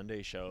 Saturday,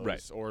 Sunday shows,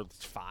 Right. or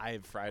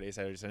 5 Friday,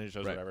 Saturday, Sunday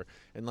shows, Right. whatever.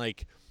 And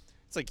like,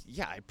 it's like,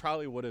 yeah, I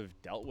probably would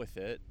have dealt with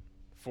it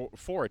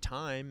for a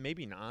time,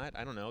 maybe not.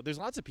 I don't know. There's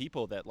lots of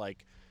people that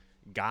like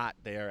got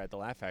there at the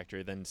Laugh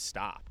Factory, then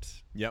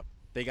stopped. Yep.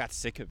 They got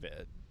sick of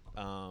it.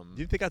 Do you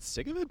think they got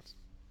sick of it?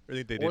 Or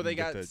think they Or didn't they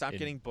get stopped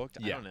getting booked.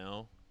 I Yeah. don't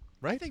know.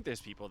 I Right? think there's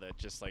people that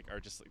just like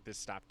are just like this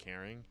stop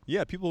caring.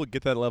 Yeah, people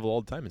get that level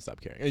all the time and stop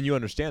caring. And you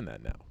understand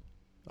that now.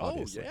 Oh,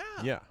 Obviously.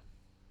 yeah. Yeah.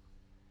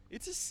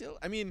 It's a silly.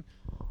 I mean,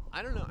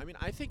 I don't know. I mean,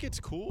 I think it's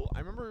cool. I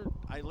remember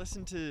I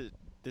listened to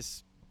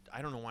this.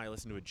 I don't know why I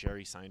listened to a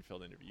Jerry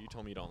Seinfeld interview. You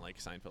told me you don't like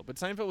Seinfeld, but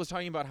Seinfeld was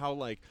talking about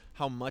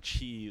how much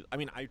he. I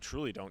mean, I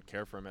truly don't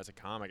care for him as a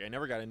comic. I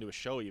never got into a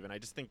show even. I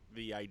just think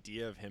the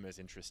idea of him is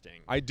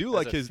interesting. I do as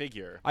like a his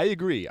figure. I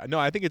agree. No,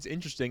 I think it's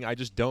interesting. I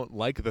just don't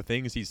like the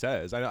things he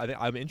says.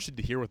 I'm interested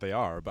to hear what they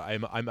are, but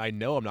I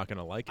know I'm not going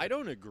to like it. I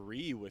don't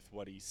agree with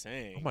what he's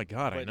saying. Oh my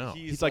god, I but know.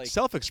 He's like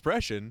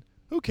self-expression.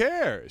 Who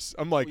cares?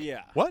 I'm like,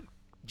 yeah. what?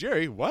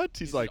 Jerry, what?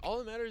 He's like, all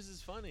that matters is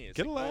funny. It's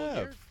get a like, well,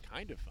 you're laugh.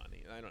 kind of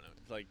funny. I don't know.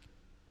 Like,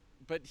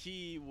 but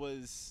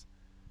he's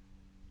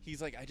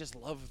like, I just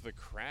love the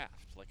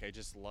craft. Like, I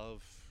just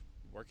love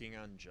working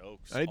on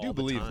jokes. I do all the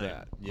believe time.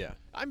 that. Yeah.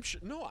 I'm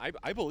sure. No,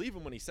 I believe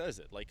him when he says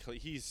it. Like,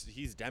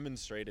 he's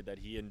demonstrated that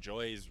he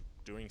enjoys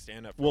doing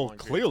stand-up. For a Well, long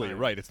period of clearly, time.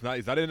 right.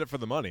 He's not in it for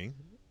the money.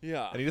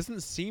 Yeah. And he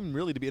doesn't seem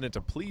really to be in it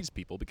to please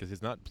people because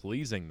he's not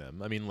pleasing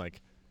them. I mean,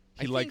 like,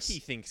 I think he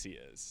thinks he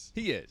is.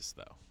 He is,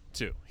 though,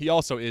 too. He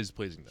also is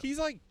pleasing them. He's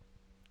like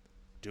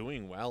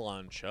doing well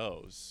on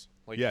shows.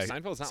 Like, yeah,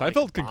 Seinfeld's not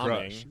Seinfeld like can bombing.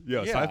 crush.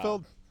 Yeah,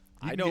 Seinfeld.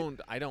 I don't.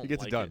 He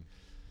gets like it done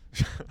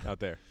it. out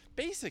there.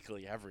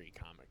 Basically, every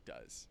comic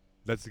does.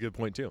 That's a good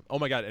point too. Oh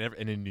my god!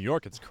 And in New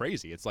York, it's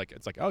crazy. It's like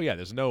oh yeah,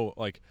 there's no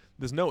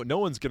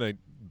one's gonna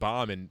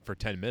bomb for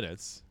 10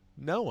 minutes.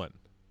 No one.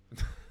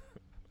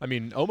 I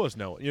mean, almost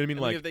no one. You know what I mean?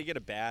 I Like, mean, if they get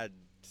a bad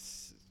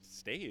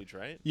stage,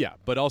 right? yeah,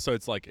 but also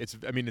it's like it's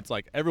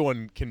like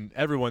everyone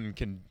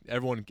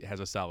has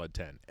a solid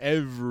 10.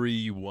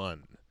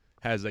 Everyone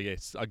has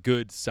a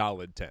good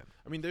solid 10.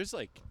 I mean, there's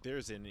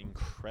an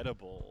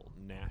incredible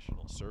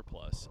national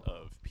surplus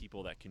of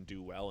people that can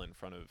do well in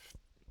front of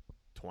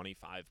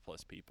 25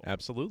 plus people.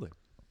 Absolutely.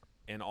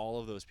 And all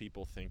of those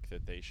people think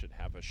that they should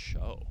have a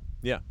show.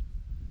 Yeah.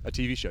 A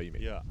TV show, you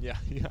mean? Yeah. Yeah.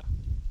 Yeah.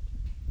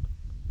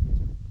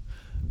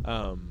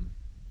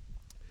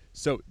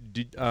 So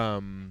did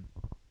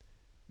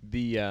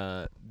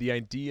the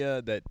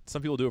idea that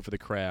some people do it for the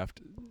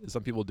craft,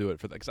 some people do it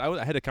for because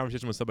I had a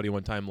conversation with somebody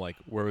one time like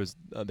where it was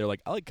they're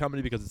like, I like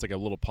comedy because it's like a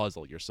little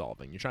puzzle you're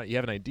solving. You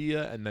have an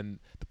idea, and then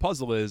the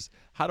puzzle is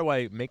how do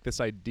I make this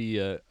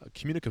idea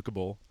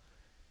communicable,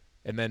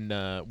 and then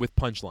with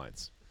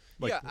punchlines.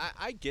 Like, yeah,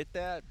 I get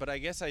that, but I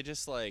guess I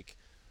just like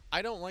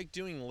I don't like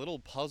doing little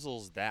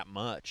puzzles that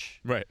much.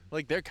 right.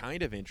 Like they're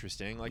kind of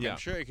interesting. Like Yeah. I'm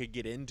sure I could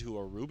get into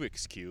a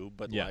Rubik's cube,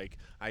 but Yeah. like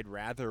I'd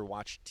rather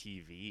watch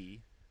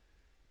TV.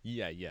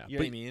 Yeah. You know But-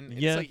 what I mean?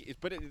 yeah. It's like,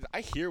 but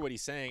I hear what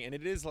he's saying, and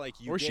it is like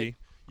you Or get, she.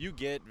 You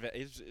get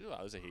it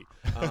was a he.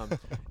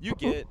 You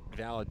get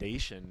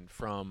validation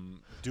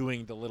from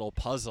doing the little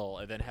puzzle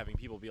and then having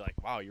people be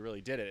like, "Wow, you really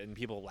did it," and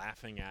people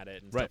laughing at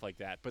it and Right. stuff like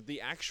that. But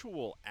the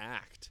actual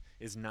act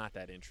is not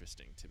that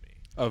interesting to me.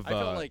 Of I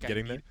felt like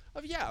getting I there.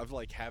 need, of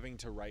like having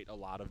to write a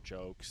lot of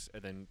jokes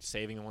and then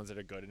saving the ones that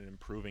are good and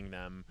improving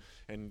them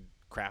and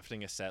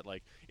crafting a set.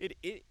 Like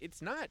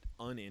it's not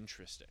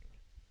uninteresting.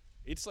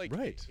 It's like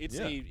Right, It's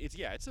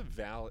yeah. it's a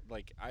valid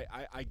like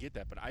I get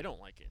that, but I don't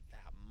like it that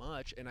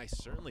much, and I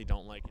certainly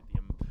don't like the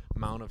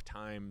amount of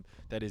time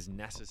that is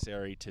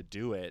necessary to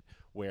do it,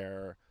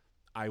 where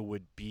I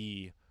would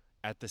be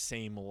at the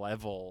same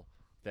level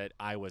that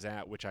I was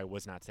at, which I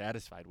was not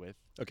satisfied with.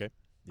 Okay.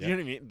 You know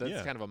what I mean? That's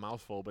Yeah. kind of a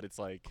mouthful, but it's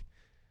like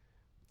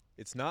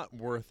It's not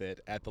worth it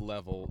at the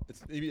level.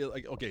 It's maybe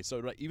like okay, so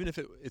right, even if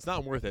it's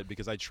not worth it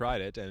because I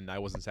tried it and I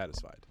wasn't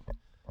satisfied.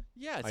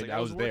 yeah, it's I- like I I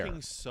was was there.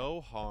 working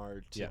so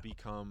hard to Yeah.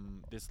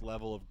 become this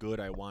level of good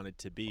I wanted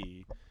to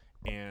be,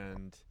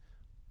 and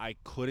I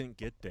couldn't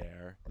get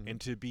there. Mhm.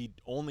 And to be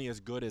only as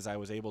good as I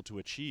was able to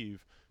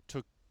achieve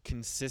took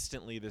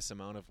consistently this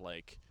amount of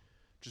like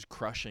just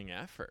crushing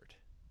effort.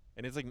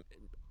 And it's like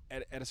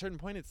at a certain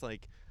point, it's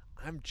like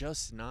I'm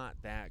just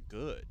not that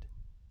good.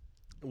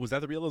 Was that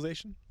the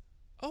realization?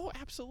 Oh,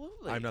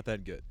 absolutely. I'm not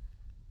that good.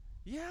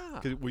 Yeah.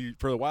 Because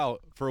for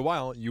a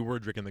while, you were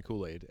drinking the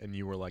Kool-Aid, and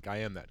you were like, "I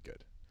am that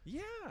good."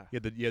 Yeah. You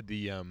had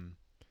the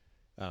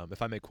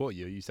if I may quote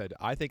you, you said,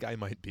 "I think I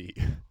might be."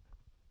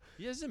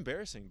 Yeah, it's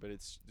embarrassing, but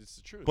it's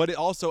the truth. But it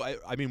also,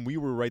 I mean, we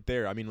were right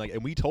there. I mean, like,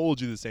 and we told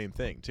you the same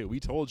thing too.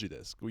 We told you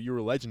this. You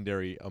were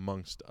legendary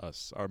amongst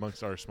us, or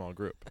amongst our small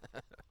group.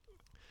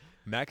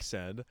 Max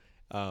said,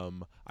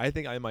 "I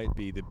think I might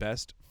be the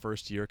best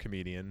first-year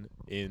comedian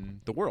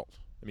in the world.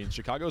 I mean,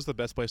 Chicago's the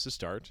best place to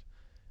start.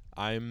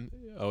 I'm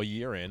a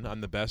year in.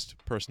 I'm the best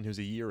person who's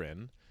a year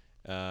in,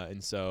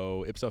 and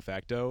so ipso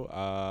facto,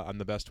 I'm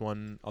the best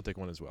one. I'll take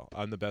one as well.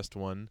 I'm the best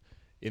one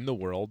in the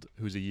world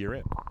who's a year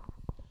in."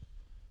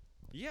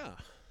 yeah.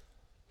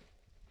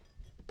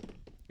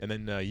 And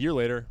then a year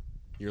later,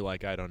 you're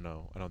like, I don't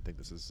know. I don't think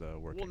this is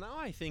working. Well, now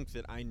I think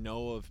that I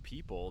know of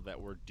people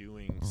that were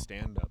doing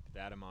stand-up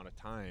that amount of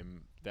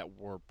time that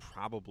were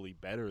probably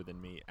better than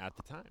me at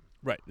the time.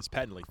 Right. It's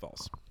patently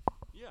false.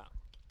 Yeah.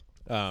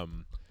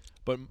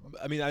 But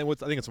I mean, I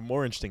think it's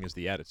more interesting is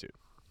the attitude.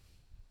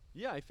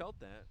 Yeah, I felt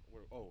that.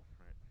 Oh,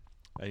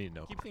 right. I need to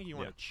know. I keep thinking you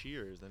want Yeah. to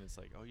cheers, then it's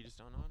like, oh, you just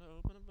don't know how to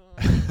open a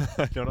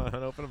bottle. I don't know how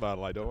to open a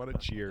bottle. I don't want to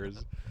cheers.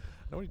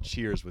 I don't want to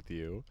cheers with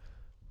you.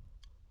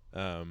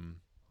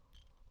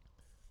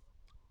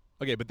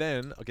 Okay, but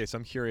then so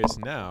I'm curious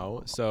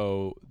now.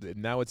 So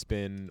now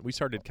we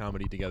started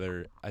comedy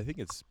together. I think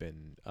it's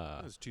been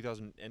It was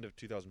end of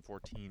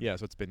 2014. yeah.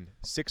 So it's been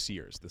 6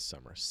 years this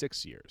summer.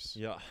 6 years.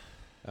 Yeah.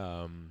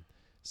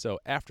 So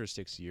after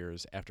 6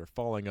 years, after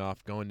falling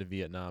off, going to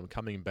Vietnam,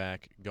 coming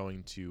back,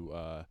 going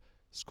to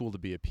school to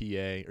be a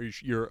PA, or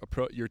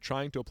you're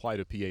trying to apply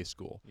to PA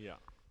school, Yeah.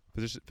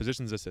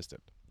 physician's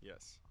assistant,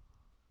 Yes.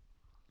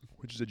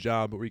 which is a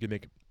job where you can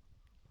make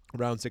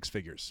around 6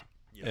 figures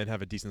Yeah. and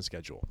have a decent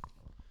schedule,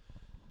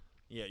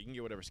 Yeah, you can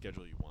get whatever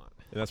schedule you want,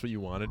 and that's what you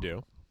want to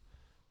do.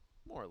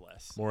 more or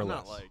less. More or I'm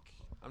less.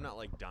 I'm not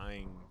like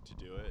dying to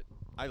do it.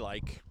 I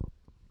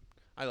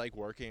like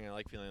working. I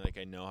like feeling like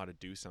I know how to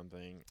do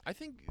something. I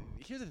think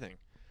here's the thing.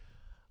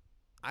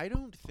 I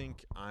don't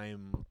think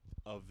I'm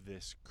of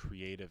this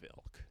creative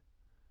ilk.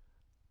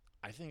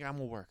 I think I'm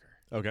a worker.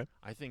 Okay.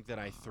 I think that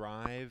I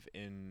thrive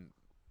in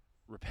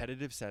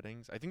repetitive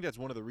settings. I think that's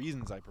one of the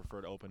reasons I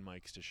preferred open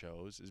mics to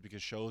shows, is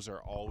because shows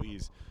are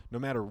always, no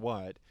matter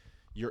what,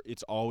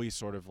 it's always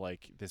sort of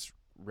like this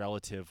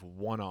relative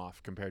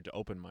one-off compared to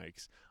open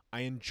mics.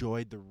 I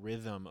enjoyed the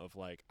rhythm of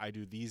like I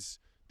do these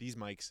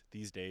mics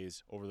these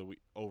days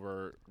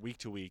over week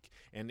to week,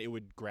 and it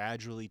would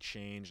gradually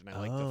change, and I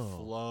like the Oh.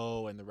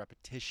 flow and the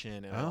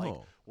repetition, and I like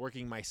Oh.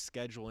 working my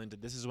schedule into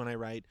this is when I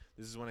write,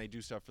 this is when I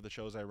do stuff for the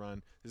shows I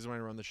run, this is when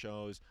I run the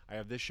shows, I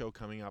have this show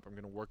coming up, I'm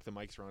going to work the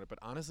mics around it. But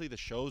honestly, the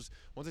shows,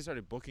 once I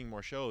started booking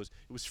more shows,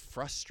 it was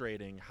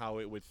frustrating how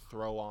it would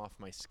throw off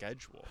my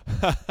schedule.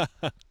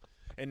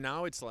 And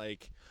now it's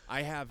like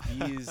I have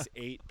these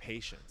 8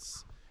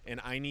 patients, and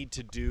I need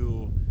to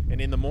do, and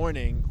in the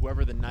morning,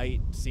 whoever the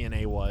night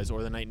CNA was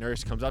or the night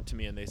nurse comes up to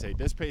me and they say,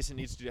 this patient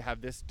needs to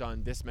have this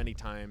done this many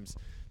times,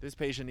 this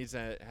patient needs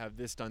to have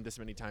this done this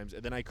many times,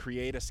 and then I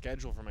create a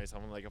schedule for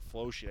myself, like a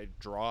flow sheet, I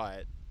draw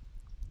it,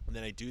 And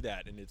then I do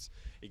that, and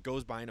it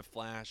goes by in a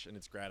flash, and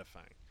it's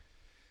gratifying.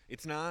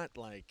 It's not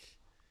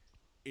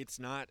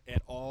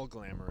at all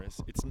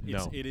glamorous.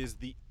 It is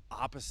the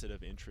opposite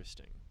of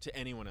interesting to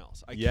anyone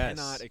else. I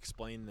cannot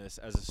explain this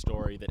as a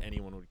story that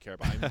anyone would care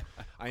about.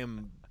 I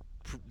am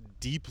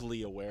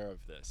deeply aware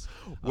of this.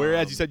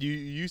 Whereas you said you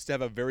used to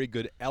have a very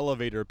good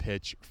elevator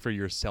pitch for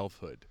your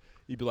selfhood.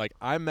 You'd be like,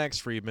 I'm Max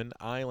Friedman.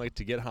 I like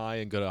to get high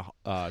and go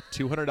to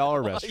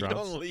 $200 restaurants. You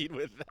don't lead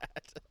with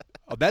that.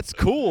 Oh, that's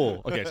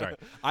cool. Okay, sorry.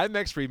 I'm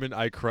Max Friedman.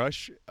 I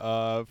crush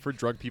for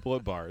drunk people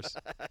at bars.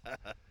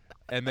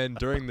 And then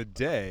during the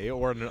day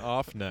or on an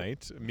off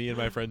night, me and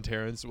my friend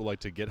Terrence will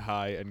like to get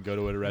high and go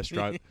to a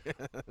restaurant,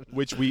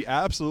 which we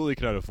absolutely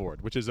cannot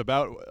afford, which is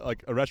about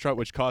like a restaurant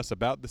which costs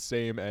about the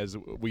same as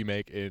we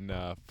make in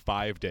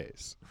 5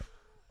 days.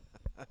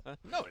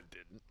 No, it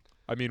didn't.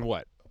 I mean,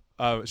 what?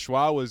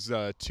 Schwa was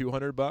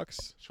 $200.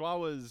 Schwa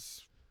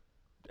was,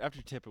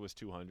 after tip, it was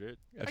 $200.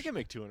 I can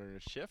make $200 in a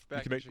shift.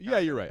 Yeah,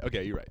 you're right.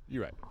 Okay, you're right.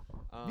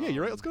 Yeah,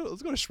 you're right. Let's go to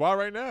Schwa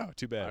right now.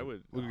 Too bad. We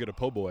could get a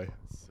po' boy.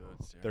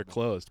 They're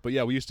closed. But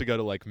yeah, we used to go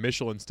to like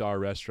Michelin star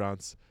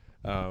restaurants.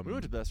 We went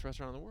to the best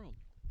restaurant in the world.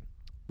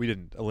 We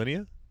didn't.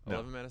 Alinea? No.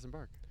 11 Madison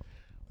Park.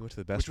 We went to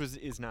the best. Which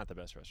is not the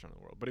best restaurant in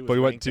the world, but it was. But we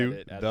went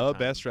ranked to at the time.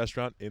 best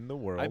restaurant in the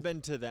world. I've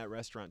been to that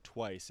restaurant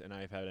twice, and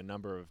I've had a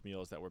number of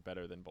meals that were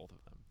better than both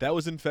of them. That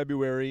was in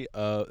February.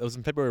 It was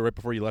in February right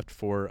before you left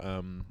for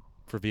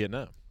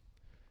Vietnam.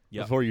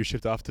 Yeah. Before you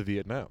shipped off to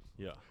Vietnam.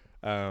 Yeah.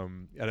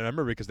 And I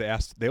remember because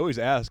they always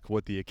ask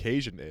what the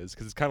occasion is,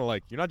 because it's kind of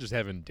like you're not just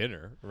having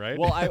dinner, right?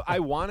 Well, I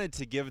wanted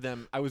to give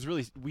them.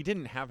 We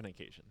didn't have an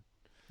occasion.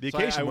 The So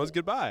occasion was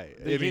goodbye.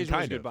 The occasion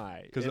was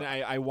goodbye. Because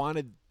I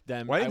wanted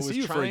them. Well, I didn't see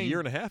you for a year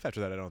and a half after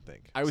that, I don't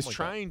think. I was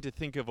trying to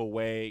think of a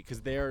way,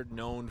 because they're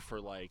known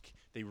for like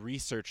they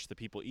research the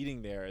people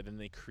eating there, and then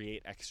they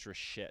create extra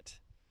shit.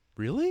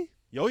 Really?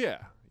 Oh yeah.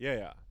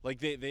 Like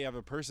they have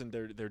a person.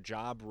 Their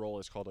job role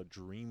is called a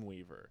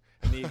dreamweaver.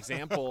 And the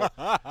example,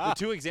 the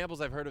two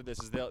examples I've heard of this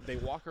is they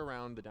walk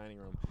around the dining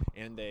room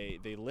and they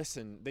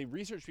listen. They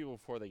research people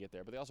before they get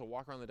there, but they also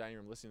walk around the dining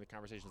room listening to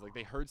conversations. Like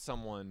they heard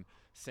someone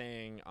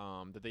saying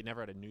that they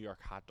never had a New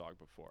York hot dog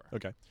before.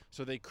 Okay.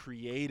 So they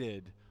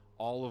created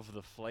all of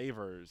the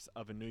flavors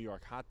of a New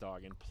York hot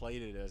dog and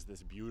played it as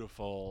this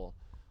beautiful.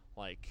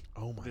 Like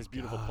this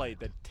beautiful plate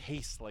that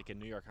tastes like a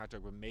New York hot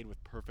dog, but made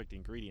with perfect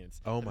ingredients.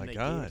 Oh and my they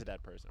God! Gave it to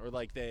that person, or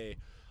like they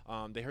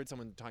heard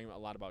someone talking a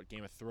lot about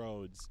Game of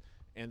Thrones,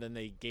 and then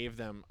they gave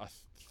them a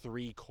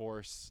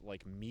 3-course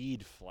like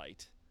mead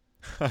flight,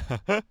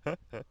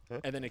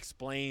 and then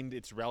explained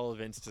its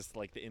relevance to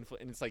like the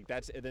influence. And it's like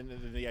and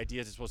then the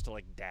idea is it's supposed to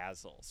like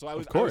dazzle. So I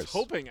was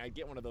hoping I'd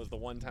get one of those the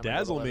one time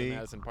dazzle I go to me.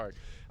 Madison Park.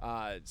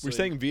 We're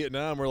saying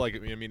Vietnam. We're like,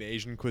 I mean,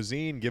 Asian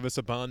cuisine. Give us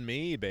a banh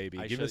mi, baby.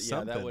 Give us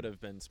something. Yeah, that would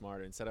have been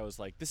smarter. Instead, I was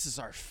like, "This is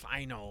our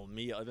final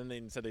meal." And then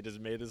they said they just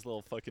made this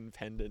little fucking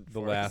pendant. The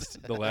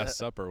Last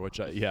Supper, which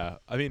I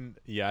think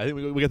we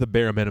got the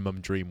bare minimum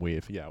dream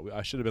weave. Yeah,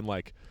 I should have been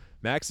like,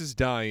 Max is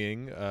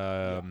dying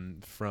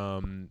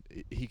from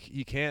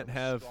he can't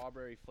have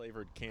strawberry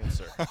flavored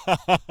cancer.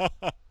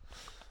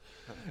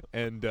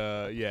 And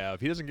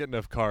if he doesn't get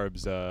enough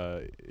carbs,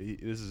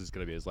 this is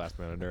going to be his last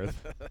man on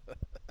earth.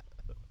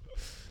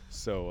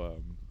 So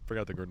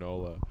forgot the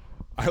granola.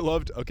 I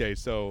loved. Okay,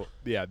 so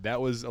that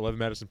was 11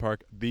 Madison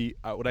Park. The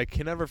what I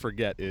can never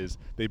forget is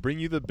they bring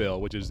you the bill,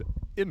 which is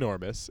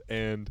enormous,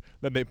 and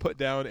then they put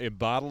down a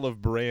bottle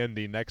of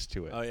brandy next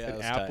to it. Oh yeah,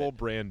 an apple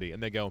brandy,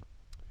 and they go.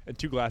 And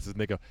 2 glasses,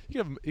 and they go,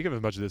 you can have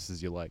as much of this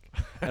as you like.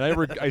 And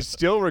I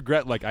still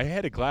regret, like, I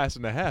had a glass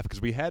and a half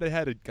because we had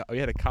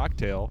a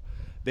cocktail.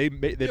 They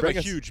bring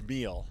a huge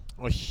meal.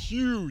 A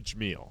huge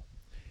meal.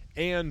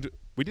 And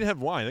we didn't have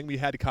wine. I think we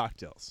had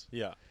cocktails.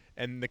 Yeah.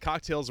 And the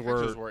cocktails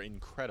were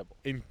incredible.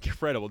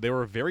 Incredible. They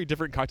were very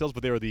different cocktails,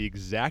 but they were the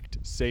exact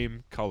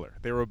same color.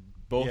 They were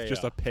both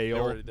just a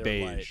pale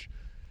beige. Light.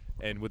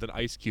 And with an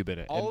ice cube in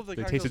it. All of the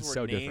cocktails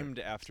were different. named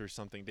after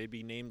something. They'd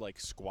be named like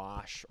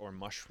squash or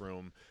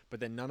mushroom, but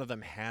then none of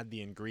them had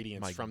the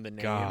ingredients from the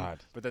name.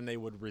 God. But then they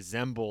would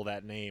resemble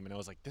that name, and I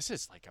was like, "This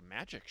is like a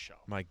magic show."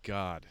 My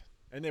God.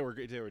 And they were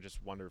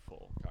just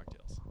wonderful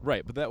cocktails.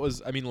 Right, but that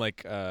was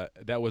like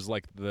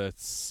the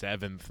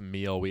 7th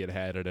meal we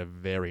had at a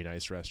very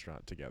nice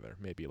restaurant together.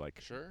 Maybe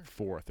like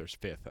 4th or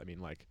 5th. I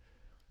mean, like.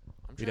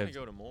 I'm trying to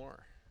go to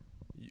more.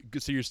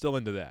 So you're still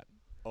into that?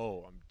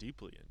 Oh, I'm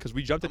deeply into it. Because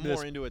we jumped into this.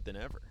 I'm more into it than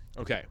ever.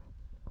 Okay.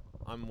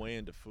 I'm way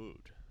into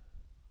food.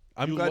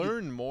 You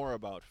learn more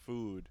about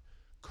food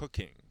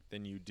cooking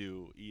than you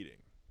do eating.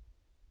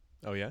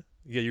 Oh, yeah?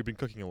 Yeah, you've been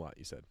cooking a lot,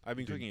 you said. I've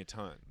been cooking a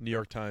ton. New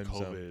York Times.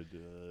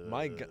 COVID.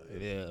 My God.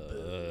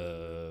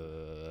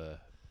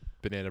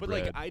 Banana but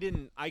bread.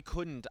 like I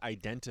couldn't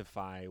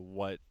identify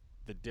what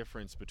the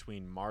difference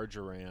between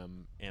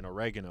marjoram and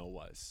oregano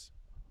was,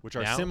 which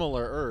are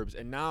similar herbs.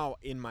 And now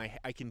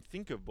I can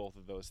think of both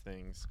of those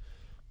things.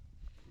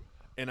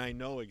 And I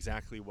know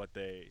exactly what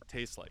they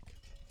taste like.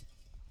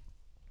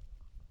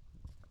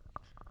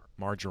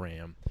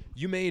 Marjoram.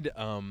 You made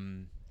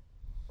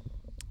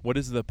What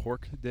is the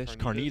pork dish?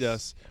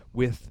 Carnitas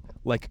with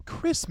like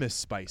Christmas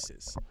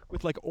spices,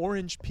 with like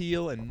orange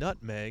peel and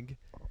nutmeg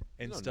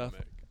and No stuff.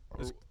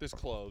 nutmeg. There's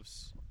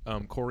cloves.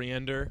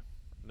 Coriander.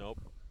 Nope.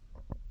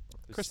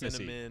 There's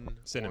Christmassy.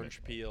 cinnamon,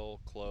 orange peel,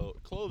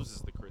 cloves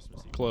is the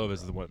Christmassy. Clove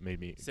is the what made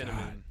me.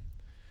 Cinnamon.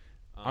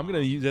 God. I'm gonna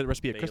use that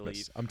recipe at bay Christmas.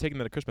 leaf. I'm taking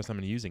that at Christmas. I'm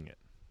gonna using it.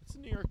 It's a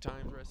New York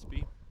Times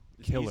recipe.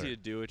 It's Killer. easy to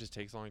do. It just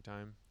takes a long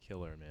time.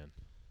 Killer, man.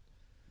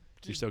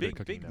 You're Just so good big, at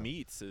cooking big now.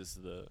 meats is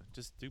the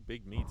just do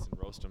big meats and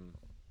roast them.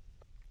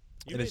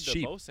 You And made it's the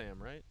cheap. Bosam,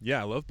 right?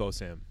 Yeah, I love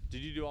Bosam.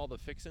 Did you do all the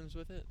fixins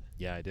with it?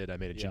 Yeah, I did. I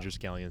made a Yeah. ginger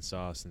scallion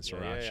sauce and Yeah,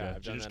 sriracha. yeah,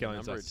 I've done Ginger that a scallion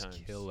number of sauce is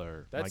times.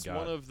 killer. That's My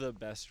God. one of the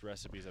best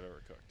recipes I've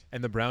ever cooked.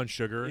 And the brown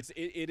sugar.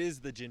 It is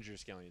the ginger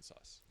scallion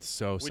sauce,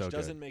 so which good.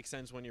 doesn't make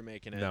sense when you're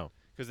making it. No.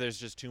 because there's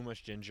just too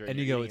much ginger. And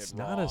you're you go, eating it's it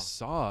not raw. a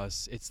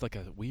sauce. It's like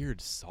a weird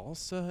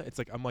salsa. It's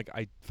like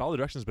I follow the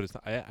directions, but it's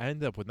not, I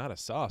end up with not a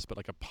sauce, but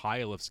like a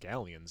pile of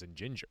scallions and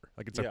ginger.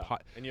 Like it's a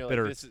pot and you're that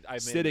like, are this is, I've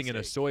made sitting in a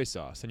mistake. soy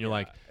sauce, and you're Yeah.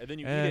 like, and then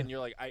you eat eh. it, and you're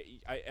like,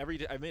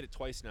 I've made it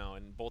twice now,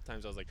 and both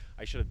times I was like,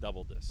 I should have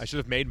doubled this. I should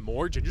have made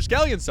more ginger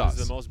scallion This sauce.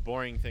 is the most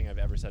boring thing I've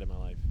ever said in my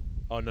life.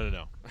 Oh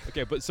no.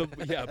 Okay, but so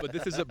yeah, but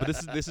this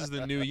is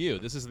the new you.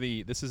 This is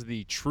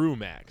the true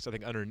Max. I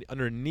think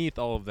underneath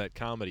all of that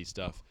comedy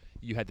stuff,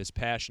 you had this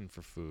passion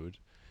for food,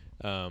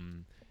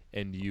 and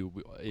you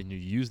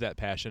use that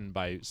passion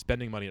by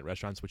spending money at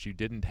restaurants which you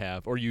didn't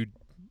have, or you.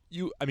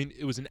 I mean,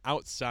 it was an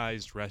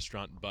outsized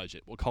restaurant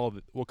budget. We'll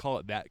call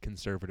it that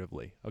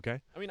conservatively. Okay.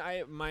 I mean,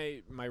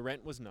 my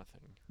rent was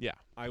nothing. Yeah.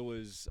 I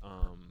was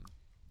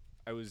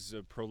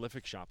a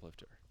prolific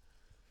shoplifter.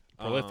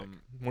 Prolific.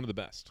 One of the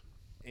best.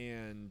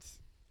 And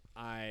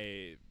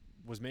I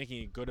was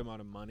making a good amount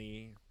of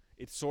money.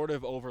 It sort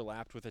of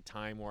overlapped with a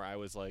time where I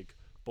was like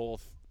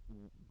both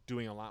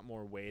doing a lot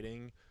more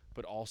waiting,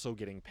 but also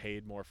getting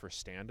paid more for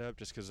stand-up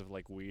just because of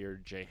like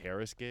weird Jay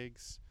Harris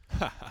gigs.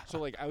 So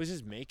like I was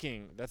just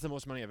that's the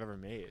most money I've ever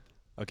made.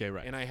 Okay,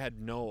 right. And I had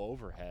no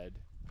overhead.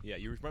 Yeah,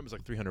 you remember it was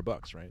like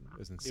 $300, right? It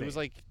was insane. It was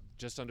like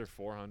just under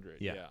 400.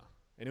 Yeah.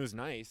 And it was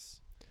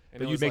nice. And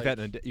But it you was make like,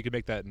 that you could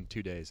make that in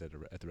 2 days at the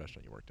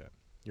restaurant you worked at.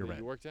 Your that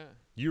rent. you worked at?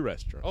 Your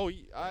restaurant. Oh,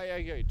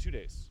 I got 2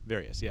 days.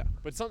 Various, yeah.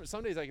 But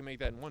some days I can make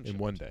that in one In shift.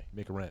 one day,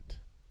 make a rent.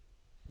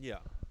 Yeah.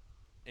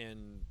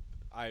 And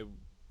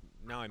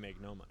now I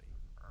make no money.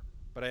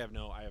 But I have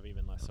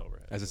even less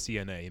overhead. As a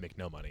CNA, you make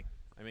no money.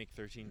 I make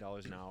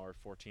 $13 an hour,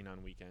 14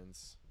 on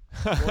weekends.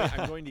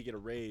 I'm going to get a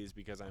raise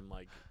because I'm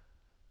like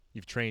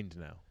You've trained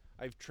now.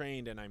 I've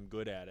trained and I'm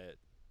good at it.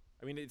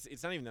 I mean,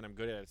 it's not even that I'm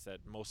good at it, it's that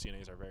most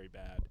CNAs are very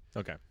bad.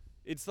 Okay.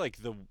 It's like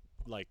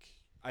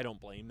I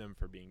don't blame them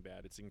for being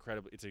bad. It's an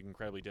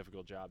incredibly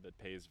difficult job that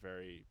pays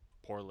very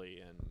poorly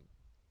and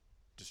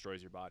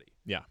destroys your body.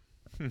 Yeah.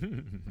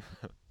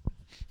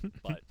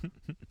 But I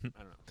don't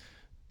know.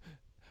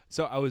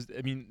 So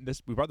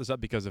we brought this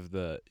up because of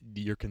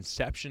your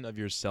conception of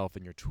yourself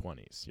in your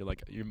 20s. You're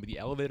like, the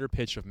elevator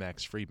pitch of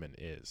Max Friedman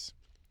is,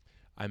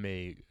 I'm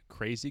a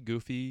crazy,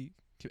 goofy,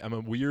 I'm a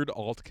weird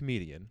alt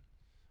comedian.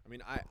 I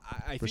mean, I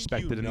think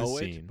Respected you in the know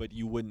scene. it, but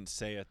you wouldn't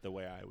say it the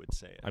way I would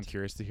say it. I'm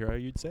curious to hear how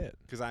you'd say it.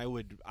 Because I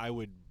would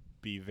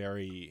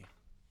be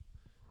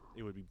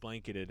it would be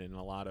blanketed in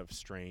a lot of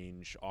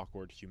strange,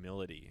 awkward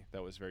humility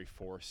that was very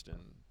forced and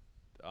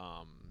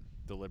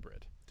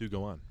deliberate. Do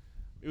go on.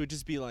 It would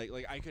just be like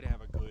I could have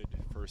a good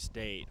first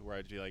date where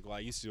I'd be like, well, I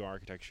used to do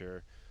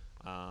architecture.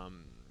 I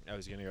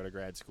was going to go to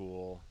grad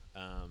school.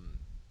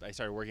 I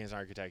started working as an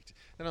architect.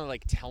 Then I'd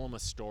like tell them a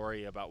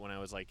story about when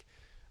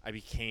I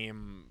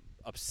became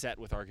upset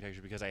with architecture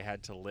because I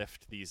had to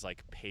lift these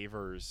like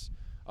pavers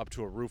up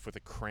to a roof with a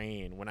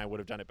crane when I would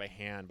have done it by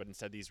hand, but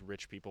instead these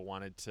rich people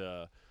wanted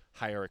to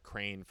hire a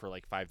crane for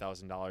like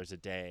 $5,000 a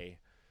day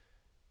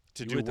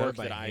to do work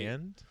by that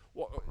hand?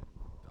 Well,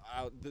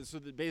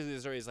 basically the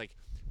story is like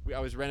I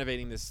was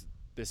renovating this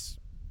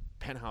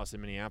penthouse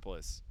in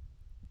Minneapolis.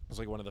 It was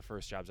like one of the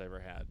first jobs I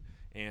ever had,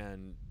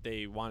 and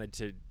they wanted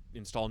to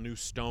install new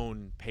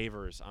stone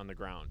pavers on the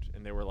ground,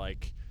 and they were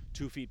like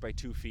 2 feet by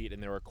 2 feet,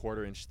 and they were a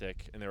quarter-inch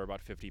thick, and they were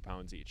about 50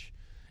 pounds each,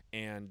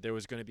 and there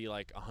was going to be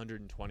like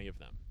 120 of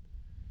them,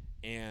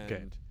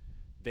 and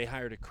they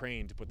hired a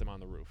crane to put them on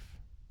the roof.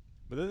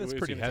 But that's it was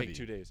pretty gonna heavy. Take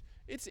 2 days.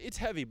 It's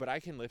heavy, but I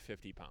can lift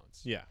 50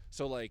 pounds. Yeah.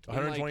 So like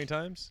 120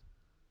 times?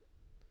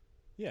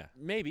 Yeah.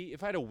 maybe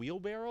if I had a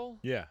wheelbarrow,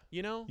 Yeah.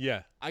 you know,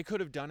 Yeah. I could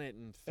have done it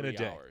in 3 In a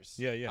day. hours.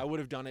 Yeah. I would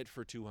have done it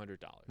for $200.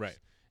 Right.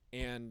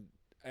 And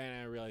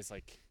I realized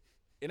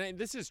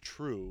this is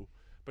true,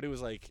 but it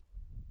was like,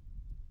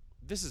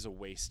 this is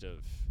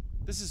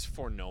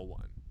for no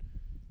one.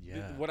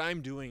 Yeah. What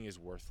I'm doing is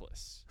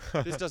worthless.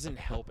 This doesn't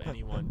help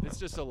anyone. This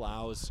just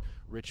allows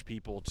rich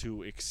people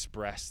to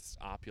express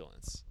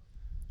opulence.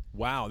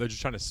 Wow, they're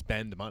just trying to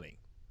spend money.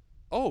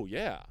 Oh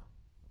yeah.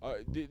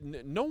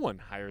 No one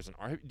hires an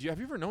architect. Have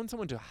you ever known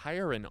someone to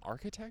hire an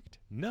architect?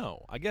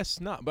 No, I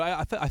guess not.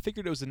 But I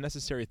figured it was a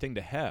necessary thing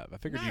to have. I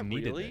figured you Not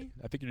needed really. it.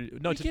 I figured You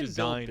to can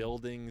design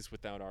build buildings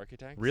without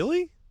architects.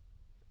 Really?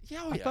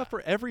 Yeah, I thought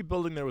for every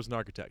building there was an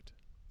architect.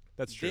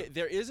 That's true.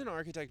 There is an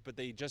architect, but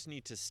they just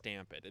need to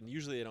stamp it, and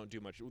usually they don't do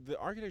much. The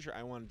architecture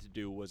I wanted to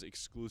do was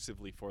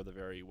exclusively for the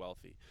very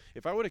wealthy.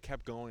 If I would have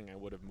kept going, I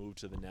would have moved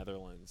to the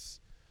Netherlands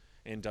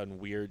and done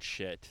weird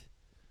shit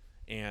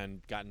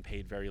and gotten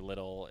paid very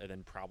little, and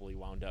then probably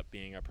wound up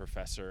being a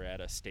professor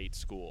at a state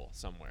school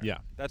somewhere. Yeah.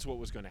 That's what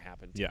was going to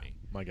happen to me.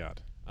 My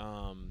God.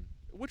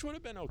 Which would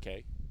have been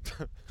okay.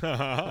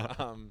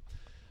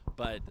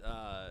 But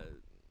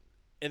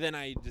and then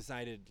I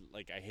decided,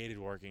 like, I hated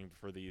working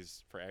for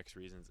X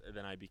reasons. And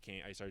then I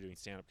started doing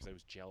stand-up because I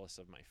was jealous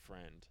of my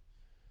friend.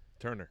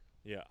 Turner.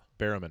 Yeah.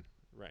 Barrowman,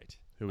 Right.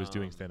 who was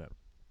doing stand-up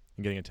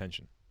and getting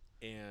attention.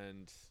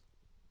 And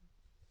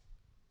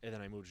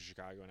then I moved to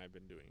Chicago, and I've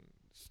been doing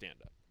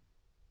stand-up.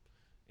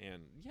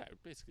 And yeah,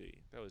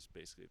 that was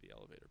basically the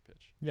elevator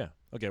pitch. Yeah.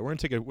 Okay, we're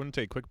gonna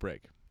take a quick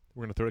break.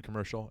 We're gonna throw a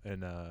commercial,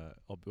 and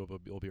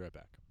we'll be right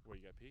back. What,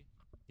 you got pee?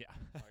 Yeah.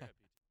 Oh, I got pee.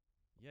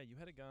 Yeah, you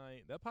had a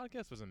guy. That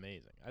podcast was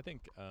amazing. I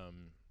think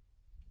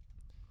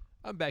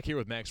I'm back here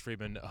with Max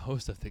Friedman,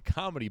 host of the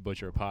Comedy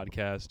Butcher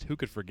podcast. Who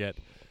could forget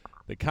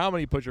the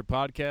Comedy Butcher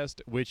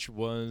podcast, which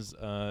was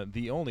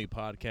the only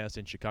podcast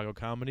in Chicago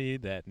comedy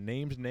that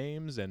named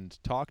names and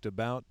talked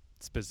about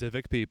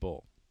specific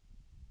people.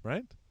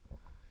 Right?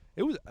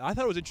 I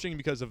thought it was interesting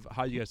because of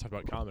how you guys talk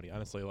about comedy.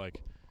 Honestly,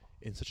 like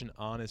in such an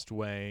honest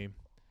way,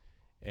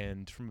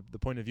 and from the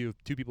point of view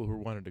of two people who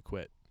wanted to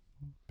quit,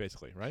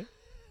 basically. Right?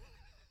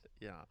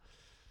 Yeah.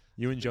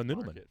 You and Joe Big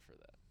Nittleman. market for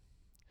that.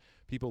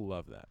 People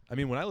love that. I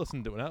mean, when I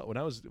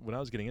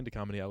was getting into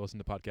comedy, I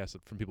listened to podcasts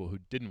from people who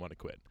didn't want to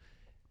quit,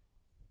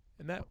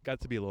 and that got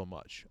to be a little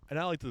much. And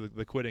I like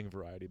the quitting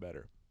variety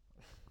better.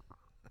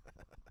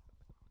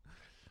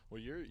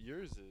 Well,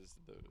 yours is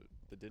the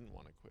didn't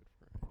want to quit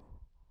variety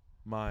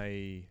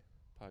My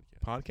podcast.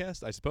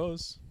 podcast, I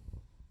suppose.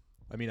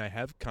 I mean, I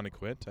have kind of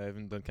quit. I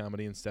haven't done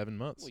comedy in 7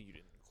 months. Well, you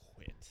didn't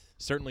quit.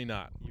 Certainly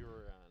not. You're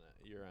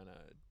on a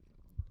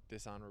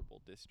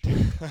dishonorable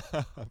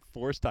discharge.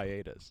 Forced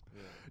hiatus.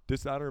 Yeah.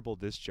 Dishonorable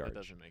discharge. That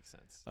doesn't make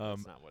sense.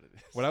 That's not what it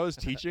is. When I was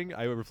teaching,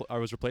 I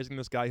was replacing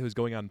this guy who's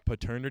going on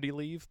paternity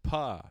leave.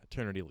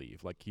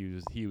 Like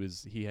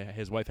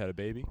his wife had a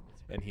baby,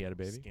 and he had a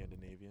baby.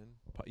 Scandinavian.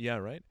 Yeah,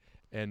 right.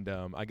 And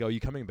I go,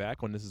 "You coming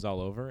back when this is all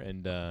over?"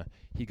 And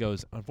he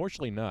goes,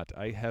 "Unfortunately not.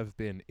 I have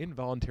been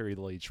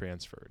involuntarily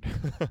transferred."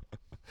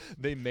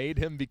 They made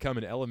him become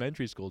an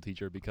elementary school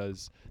teacher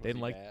because they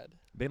didn't like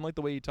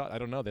the way he taught. I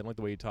don't know. They didn't like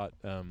the way he taught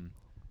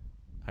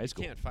high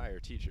school. You can't fire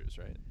teachers,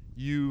 right?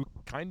 You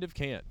kind of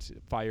can't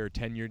fire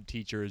tenured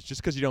teachers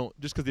just because they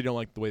don't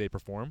like the way they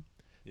perform.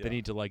 Yeah. They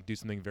need to like do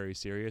something very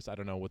serious. I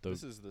don't know what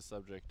those. This is the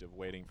subject of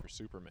Waiting for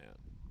Superman.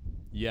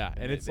 Yeah,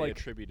 and it's they like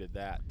attributed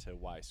that to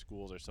why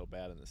schools are so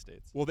bad in the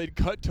States. well, they'd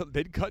cut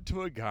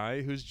to a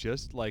guy who's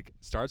just like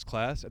starts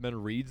class and then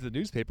reads the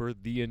newspaper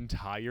the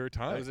entire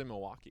time. That was in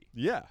Milwaukee.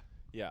 Yeah.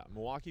 Yeah,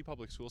 Milwaukee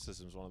public school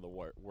system is one of the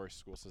worst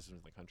school systems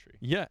in the country.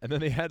 Yeah, and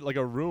then they had like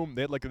a room.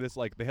 They had like this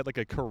they had like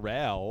a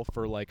corral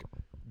for like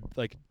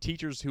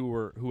teachers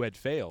who had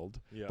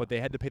failed, Yeah. but they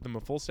had to pay them a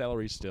full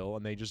salary still,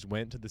 and they just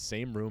went to the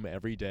same room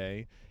every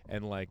day,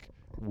 and like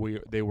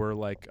they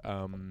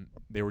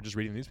were just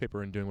reading the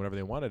newspaper and doing whatever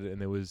they wanted,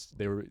 and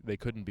they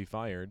couldn't be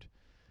fired.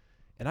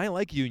 And I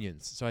like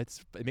unions, so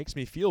it makes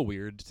me feel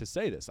weird to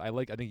say this. I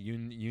think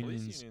unions.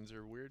 Police unions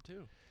are weird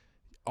too.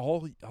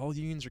 All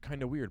unions are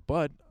kind of weird,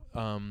 but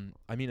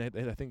I mean,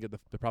 I think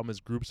the problem is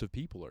groups of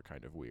people are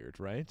kind of weird,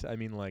 right? I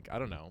mean, like, I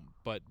don't know,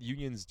 but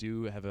unions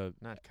do have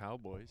Not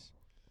cowboys,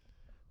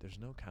 there's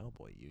no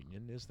cowboy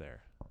union, is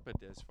there? but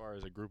as far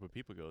as a group of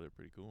people go, they're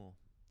pretty cool.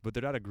 But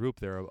they're not a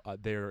group.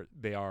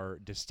 They are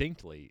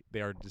distinctly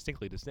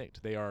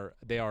distinct. They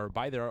are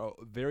by their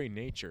very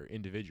nature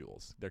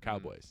individuals. They're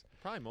cowboys.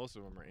 Probably most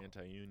of them are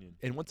anti-union.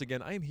 And once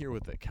again, I am here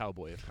with the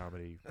cowboy of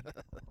comedy,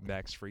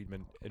 Max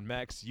Friedman. And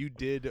Max, you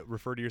did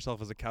refer to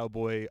yourself as a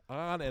cowboy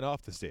on and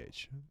off the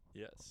stage.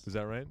 Yes, Is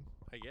that right?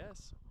 I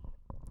guess.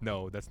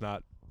 No, that's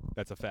not.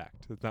 That's a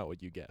fact. That's not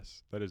what you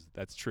guess.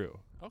 That's true.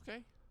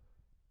 Okay.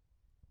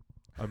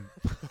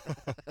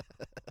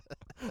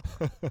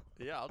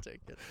 Yeah, I'll take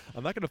it.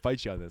 I'm not going to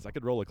fight you on this. I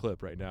could roll a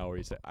clip right now where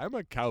you say, "I'm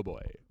a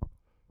cowboy."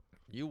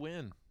 You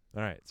win.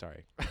 All right,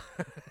 sorry.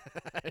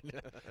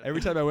 Every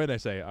time I win, I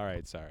say, "All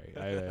right, sorry.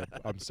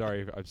 I'm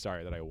sorry. I'm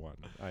sorry that I won.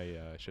 I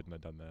shouldn't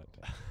have done that.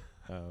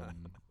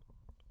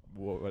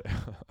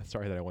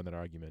 Sorry that I won that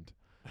argument."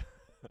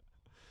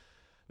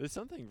 There's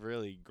something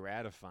really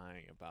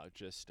gratifying about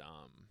just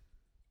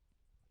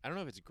I don't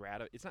know if it's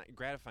it's not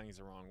gratifying is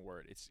the wrong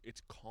word.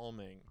 It's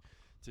calming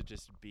to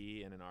just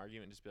be in an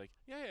argument and just be like,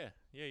 yeah,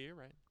 you're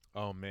right.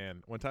 Oh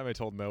man, one time I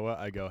told Noah,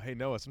 I go, "Hey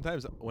Noah,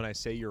 sometimes when I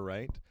say you're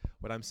right,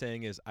 what I'm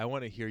saying is I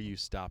want to hear you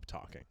stop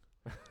talking."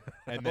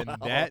 And then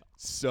that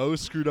so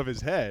screwed up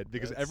his head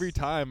because every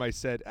time I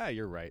said,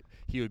 "you're right,"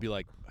 he would be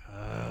like,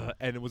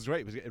 and it was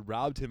right. It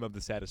robbed him of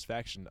the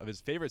satisfaction of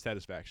his favorite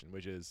satisfaction,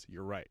 which is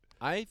you're right.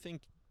 I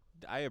think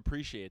I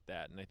appreciate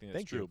that, and I think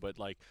that's Thank true. you. But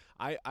like,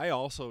 I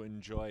also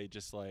enjoy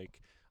just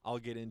like I'll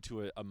get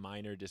into a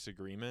minor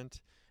disagreement,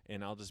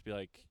 and I'll just be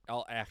like,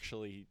 I'll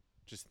actually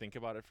just think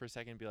about it for a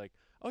second and be like,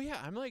 Oh yeah,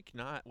 I'm like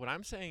not. What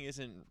I'm saying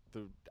isn't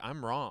the.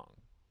 I'm wrong.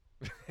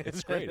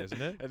 It's great, isn't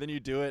it? And then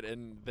you do it,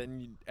 and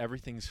then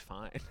everything's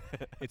fine.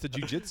 It's a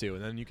jujitsu,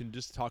 and then you can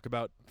just talk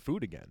about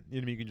food again.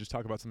 You know, you can just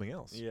talk about something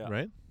else. Yeah.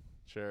 Right.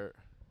 Sure.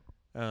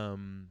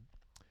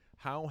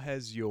 How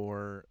has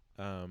your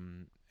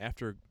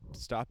after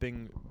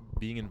stopping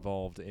being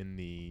involved in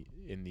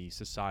the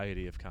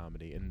society of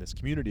comedy, in this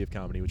community of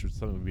comedy, which was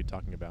something we've been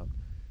talking about,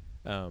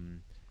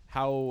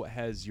 how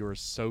has your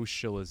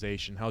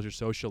socialization, how's your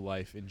social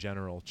life in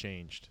general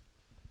changed?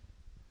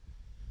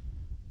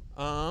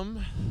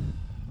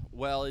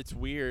 Well, it's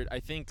weird. I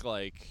think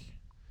like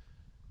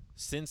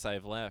since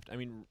I've left, I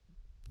mean,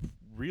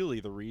 really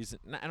the reason,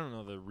 I don't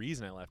know the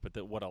reason I left, but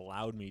what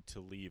allowed me to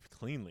leave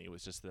cleanly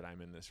was just that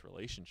I'm in this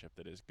relationship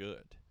that is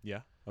good. Yeah.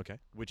 Okay.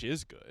 Which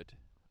is good.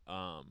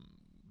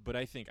 But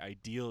I think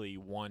ideally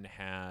one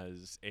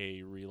has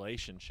a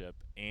relationship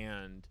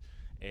and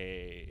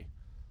a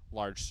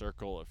large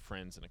circle of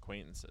friends and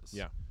acquaintances.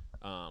 Yeah.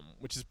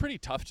 Which is pretty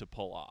tough to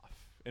pull off.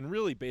 And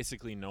really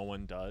basically no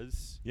one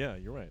does. Yeah,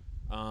 you're right.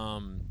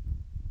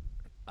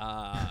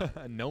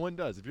 No one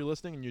does. If you're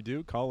listening and you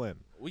do, call in.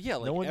 Well, yeah,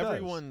 like No one does.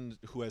 everyone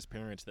who has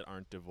parents that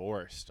aren't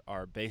divorced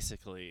are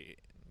basically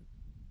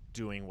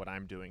doing what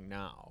I'm doing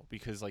now,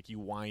 because like you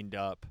wind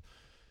up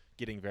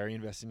getting very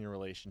invested in your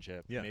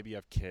relationship. Yeah. Maybe you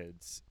have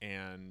kids,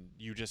 and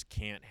you just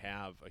can't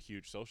have a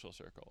huge social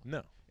circle.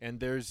 No. And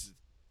there's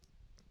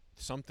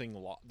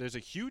there's a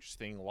huge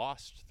thing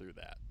lost through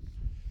that.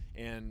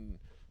 And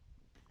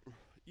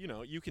you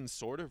know, you can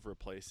sort of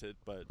replace it,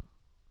 but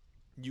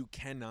you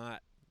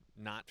cannot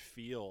not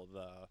feel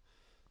the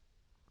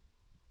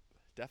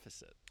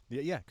deficit.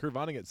 Yeah. Kurt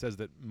Vonnegut says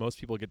that most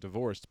people get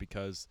divorced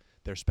because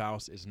their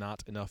spouse is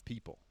not enough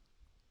people.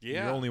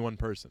 Yeah. You're only one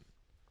person.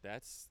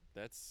 That's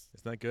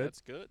Isn't that good?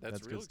 That's good.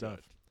 That's good real stuff.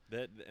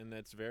 And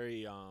that's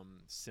very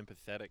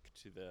sympathetic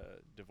to the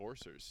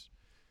divorcers.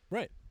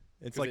 Right.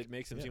 It's 'Cause like it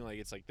makes them seem like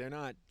it's like they're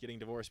not getting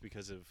divorced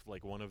because of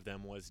like one of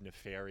them was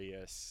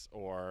nefarious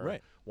or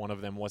Right. one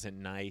of them wasn't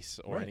nice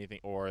or Right.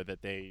 anything, or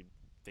that they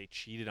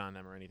cheated on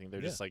them or anything.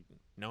 They're Yeah. just like,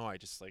 no, I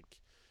just like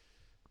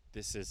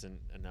this isn't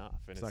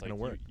enough, and It's it's, not like gonna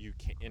work. You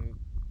can't. And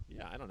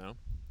yeah, I don't know.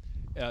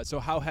 So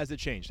how has it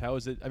changed? How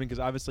is it? I mean, because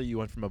obviously you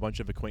went from a bunch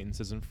of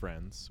acquaintances and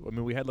friends. I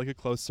mean, we had like a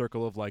close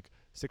circle of like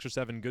 6 or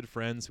 7 good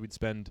friends. We'd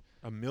spend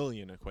A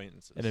million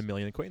acquaintances. and a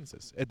million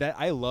acquaintances. That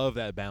I love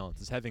that balance.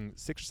 Is having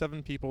 6 or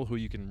 7 people who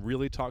you can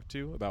really talk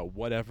to about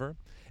whatever,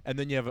 and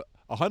then you have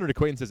 100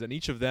 acquaintances, and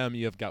each of them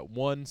you have got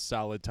one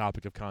solid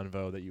topic of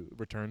convo that you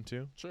return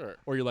to. Sure.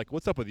 Or you're like,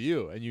 "What's up with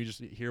you?" And you just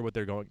hear what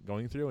they're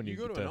going through, and You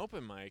go get to an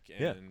open mic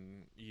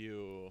and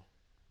Yeah.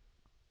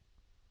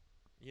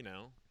 you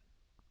know,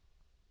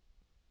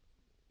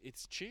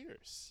 it's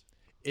cheers.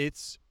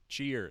 It's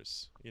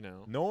cheers. You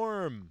know.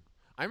 Norm.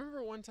 I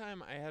remember one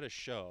time I had a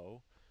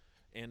show,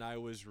 and I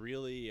was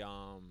really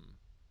I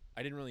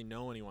didn't really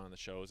know anyone on the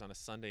show. It was on a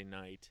Sunday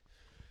night,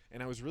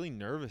 and I was really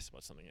nervous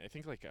about something. I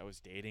think like I was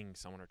dating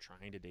someone or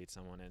trying to date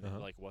someone, and Uh-huh.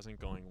 it like wasn't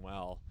going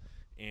well.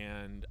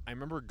 And I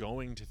remember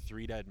going to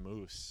Three Dead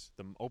Moose,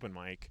 the open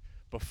mic,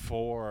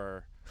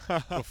 before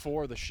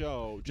the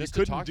show, just to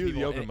couldn't talk do to the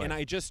people. open and mic.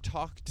 I just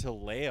talked to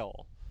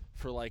Lael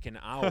for like an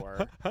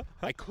hour.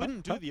 I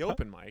couldn't do the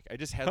open mic. I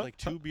just had like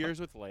 2 beers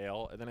with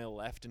Lael, and then I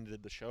left and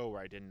did the show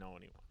where I didn't know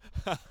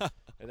anyone.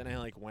 And then I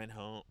like went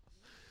home.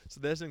 So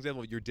there's an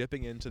example. You're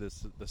dipping into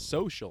the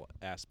social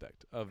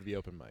aspect of the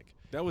open mic,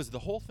 That was the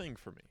whole thing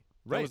for me.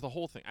 Right. That was the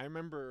whole thing. I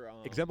remember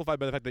exemplified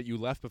by the fact that you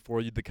left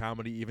before the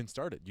comedy even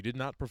started. You did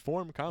not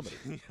perform comedy.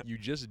 You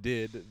just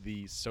did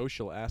the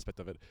social aspect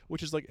of it,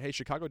 which is like, hey,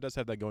 Chicago does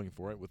have that going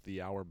for it. With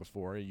the hour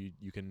before, you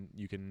can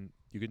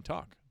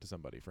talk to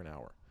somebody for an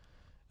hour,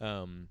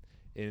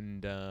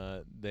 and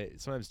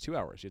sometimes 2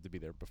 hours you have to be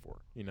there before,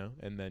 you know,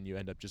 and then you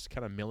end up just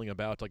kind of milling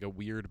about like a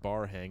weird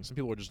bar hang. Some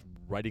people are just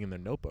writing in their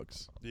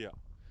notebooks. Yeah.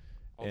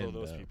 Although And,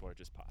 those people are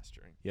just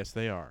posturing. Yes,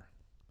 they are.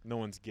 No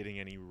one's getting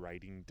any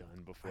writing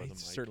done before the mic.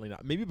 Certainly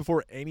not. Maybe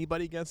before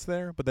anybody gets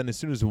there, but then as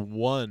soon as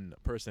one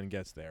person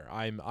gets there,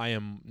 I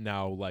am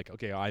now like,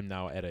 okay, I'm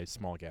now at a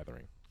small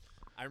gathering.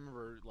 I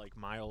remember like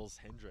Miles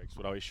Hendricks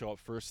would always show up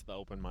first at the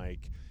open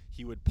mic.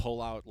 He would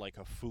pull out like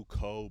a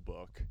Foucault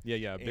book.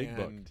 Yeah, a big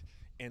book.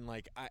 And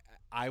like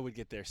I would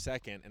get there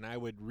second, and I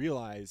would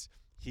realize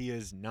he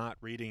is not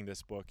reading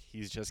this book.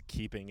 He's just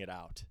keeping it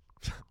out.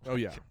 Oh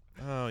yeah.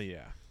 Oh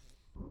yeah.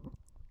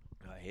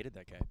 I hated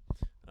that guy.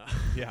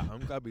 Yeah,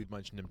 I'm glad we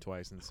mentioned him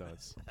twice, and so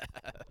it's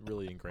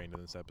really ingrained in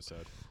this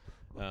episode.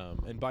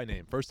 And by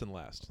name, first and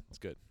last. It's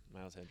good.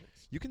 Miles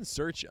Hendricks. You can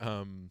search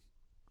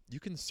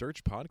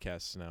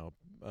podcasts now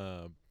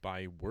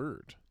by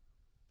word,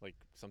 Like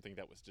something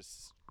that was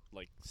just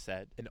like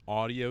said. an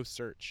audio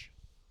search.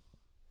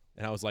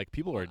 And I was like,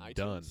 people are On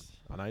done iTunes.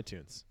 on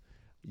iTunes.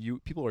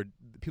 People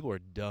are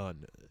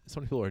done.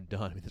 Some people are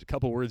done. I mean, there's a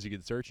couple words you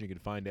can search and you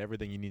can find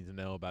everything you need to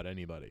know about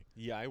anybody.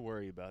 Yeah, I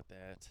worry about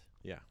that.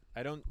 Yeah.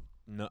 I don't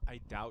know. I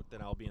doubt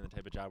that I'll be in the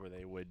type of job where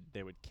they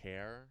would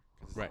care,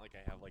 because it's Right. not like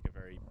I have like a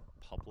very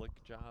public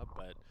job,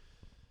 but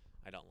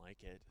I don't like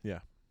it. Yeah.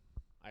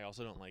 I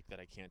also don't like that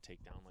I can't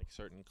take down like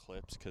certain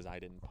clips because I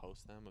didn't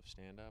post them of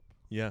stand-up.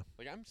 Yeah.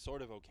 Like I'm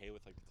sort of okay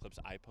with like the clips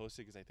I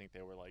posted because I think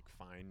they were like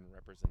fine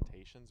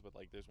representations. But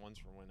like there's ones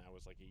from when I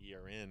was like a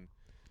year in.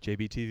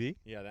 JBTV.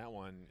 Yeah, that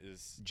one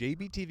is.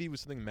 JBTV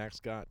was something Max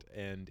got,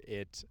 and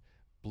it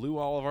blew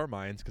all of our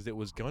minds because it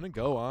was going to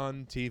go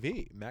on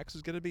TV. Max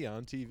was going to be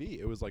on TV.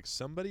 It was like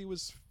somebody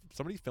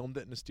filmed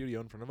it in a studio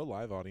in front of a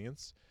live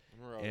audience. I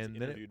remember I was And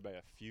then it- interviewed by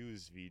a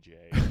Fuse VJ.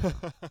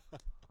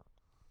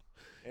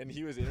 And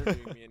he was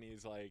interviewing me, and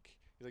he's like,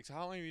 so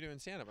how long have you been doing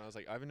stand-up? And I was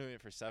like, I've been doing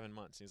it for 7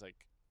 months. And he's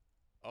like,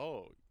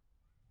 oh,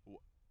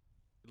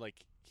 like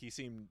he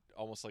seemed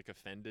almost like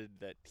offended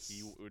that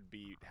he would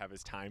have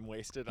his time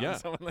wasted Yeah. on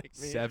someone like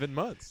me. 7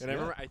 months. And I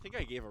remember, I think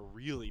I gave a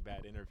really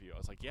bad interview. I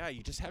was like, yeah,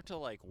 you just have to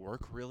like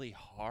work really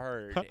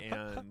hard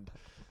and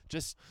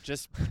just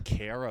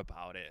care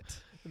about it.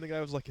 And the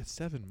guy was like, "It's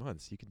 7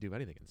 months. You can do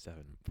anything in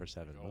 7 months."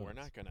 Oh, we're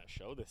not gonna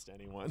show this to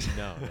anyone.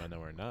 No,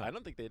 we're not. I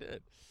don't think they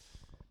did.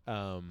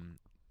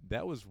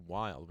 That was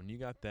wild. When you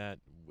got that,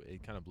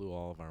 it kind of blew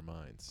all of our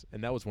minds.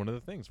 And that was one of the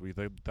things. We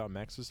thought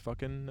Max was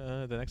fucking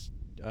the next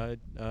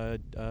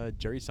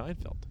Jerry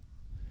Seinfeld.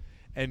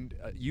 And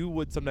you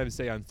would sometimes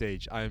say on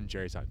stage, "I'm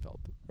Jerry Seinfeld."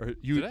 Or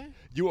you, Did I?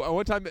 you.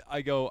 One time,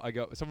 I go.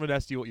 Someone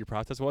asked you what your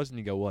process was, and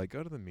you go, "Well, I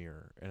go to the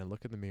mirror and I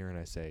look in the mirror and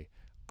I say,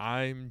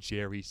 I'm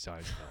Jerry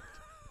Seinfeld.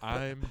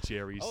 I'm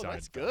Jerry Seinfeld." Oh,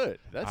 that's good.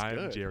 That's I'm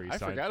good. Jerry I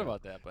forgot Seinfeld.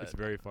 about that, but It's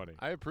very funny.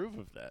 I approve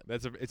of that.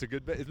 It's a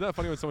good bit. Isn't that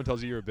funny when someone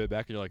tells you you're a bit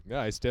back and you're like, "Yeah,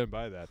 I stand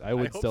by that." I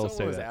would hope still someone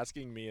say was that.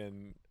 asking me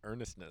in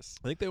earnestness.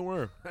 I think they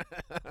were.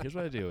 Here's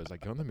what I do: is I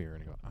go in the mirror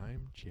and I go,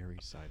 "I'm Jerry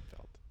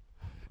Seinfeld."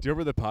 Do you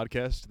remember the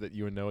podcast that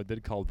you and Noah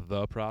did called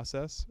The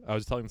Process? I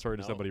was telling the story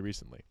to No. somebody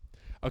recently.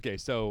 Okay,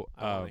 so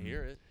I want to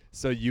hear it.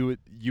 So you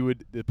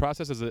would the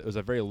process was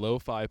a very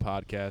lo-fi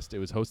podcast. It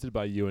was hosted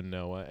by you and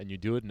Noah, and you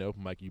do it in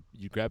open mic.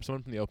 You grab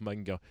someone from the open mic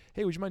and go,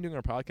 "Hey, would you mind doing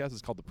our podcast?"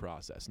 It's called The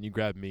Process. And you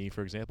grab me,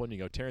 for example, and you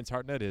go, "Terrence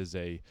Hartnett is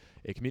a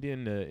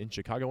comedian in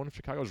Chicago, one of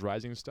Chicago's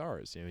rising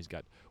stars. You know, he's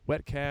got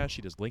Wet Cash,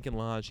 he does Lincoln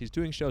Lodge, he's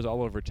doing shows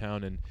all over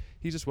town, and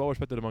he's just well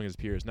respected among his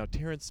peers. Now,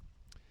 Terrence,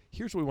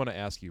 here's what we want to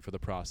ask you for The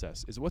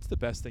Process: is what's the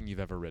best thing you've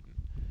ever written?"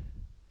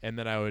 And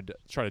then I would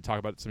try to talk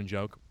about some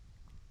joke.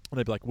 And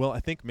they'd be like, "Well, I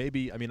think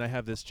maybe, I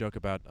have this joke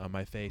about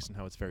my face and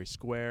how it's very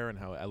square and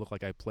how I look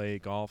like I play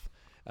golf."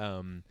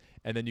 And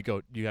then you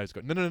guys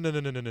go,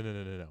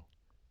 no.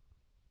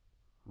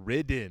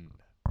 Ridden.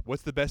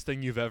 What's the best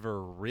thing you've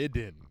ever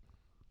ridden?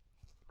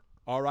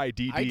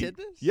 R-I-D-D. I did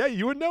this? Yeah,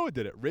 you and Noah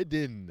did it.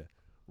 Ridden.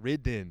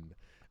 And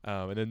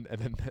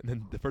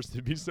then the person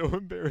would be so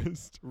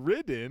embarrassed.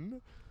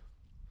 Ridden.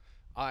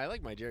 Oh, I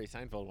like my Jerry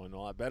Seinfeld one a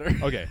lot better.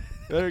 Okay,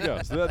 there you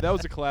go. So that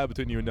was a collab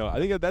between you and Noah. I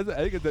think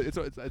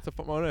it's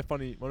one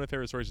of my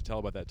favorite stories to tell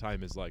about that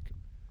time is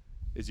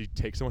you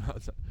take someone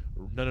else,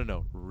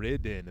 no,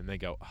 ridden, and they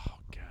go, "Oh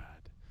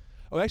God."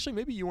 Oh, actually,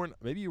 maybe you weren't.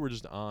 Maybe you were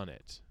just on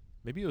it.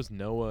 Maybe it was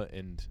Noah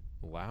and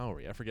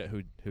Lowry. I forget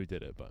who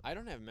did it, but I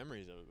don't have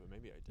memories of it, but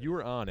maybe I did. you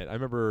were on it. I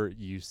remember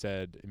you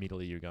said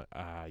immediately, you go,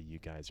 "You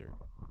guys are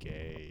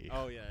gay."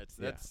 Oh yeah,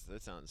 that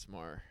sounds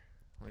more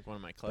like one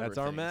of my clever That's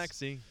our things.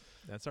 maxi.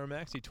 That's our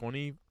maxi.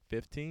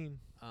 2015.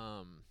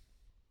 What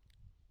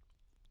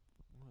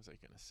was I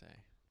gonna say?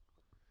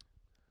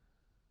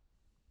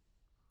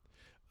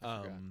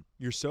 I forgot.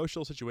 Your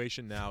social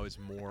situation now is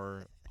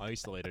more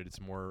isolated. It's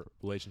more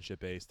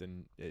relationship based,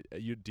 and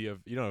you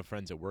don't have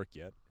friends at work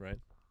yet, right?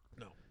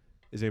 No.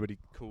 Is anybody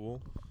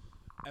cool?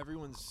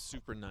 Everyone's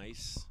super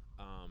nice.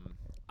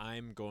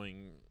 I'm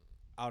going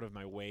out of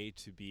my way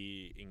to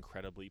be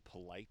incredibly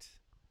polite,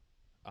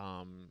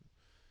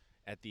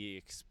 at the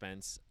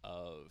expense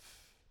of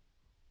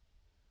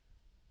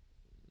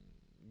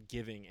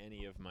giving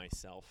any of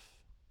myself.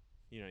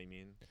 You know what I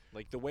mean?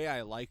 Like the way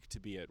I like to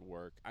be at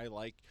work.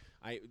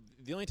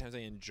 The only times I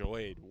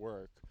enjoyed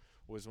work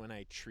was when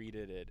I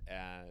treated it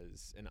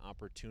as an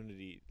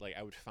opportunity. Like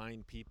I would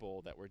find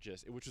people that were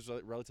which was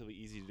relatively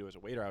easy to do as a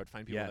waiter. I would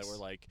find people that were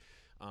like,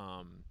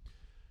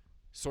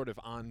 sort of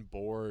on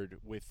board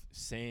with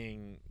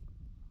saying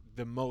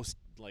the most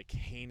like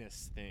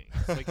heinous things,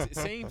 like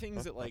saying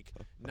things that like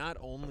not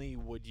only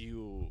would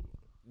you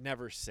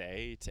never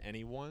say to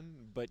anyone,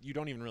 but you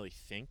don't even really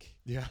think.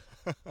 Yeah.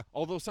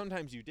 Although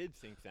sometimes you did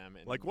think them.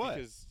 And Like what?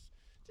 Because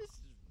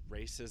just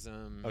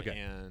racism Okay.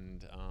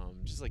 and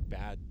just like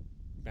bad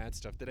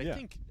stuff that Yeah.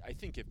 I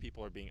think if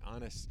people are being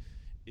honest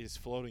is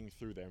floating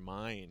through their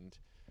mind,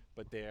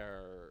 but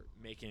they're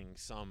making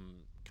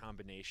some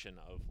combination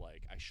of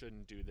like, I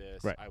shouldn't do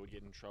this. Right. I would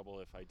get in trouble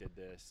if I did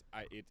this.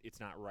 It's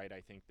not right.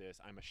 I think this.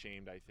 I'm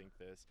ashamed. I think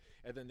this.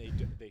 And then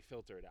they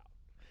filter it out.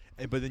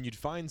 But then you'd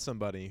find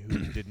somebody who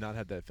did not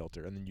have that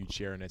filter, and then you'd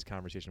share a nice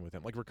conversation with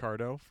him, like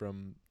Ricardo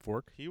from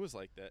Fork. He was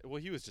like that. Well,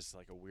 he was just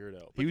like a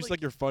weirdo. He But, was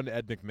like your fun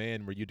Ed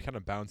McMahon, where you'd kind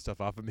of bounce stuff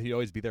off him. He'd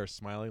always be there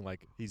smiling,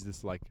 like he's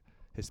this like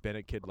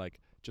Hispanic kid,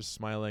 like just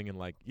smiling and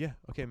like, "Yeah,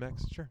 okay,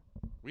 Max, sure."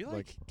 we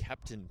like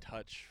kept in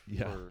touch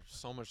Yeah. for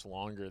so much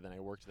longer than I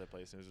worked at that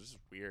place. And it was just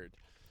weird.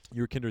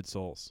 You were kindred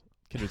souls,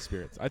 kindred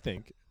spirits. I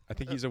think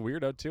he's a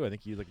weirdo too. I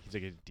think he's like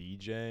a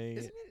DJ.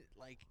 Isn't it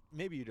like like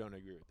maybe you don't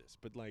agree with this,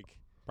 but like,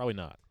 Probably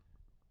not.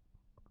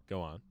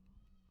 Go on.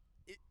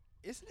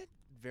 isn't it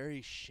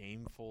very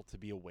shameful to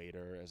be a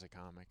waiter as a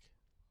comic?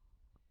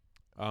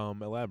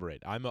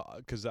 Elaborate. I'm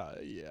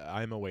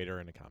a waiter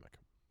and a comic.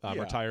 I'm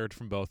Yeah. retired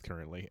from both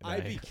currently. And I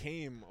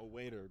became a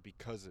waiter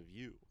because of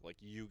you. Like,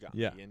 you got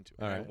Yeah. me into it.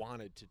 All And I right.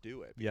 wanted to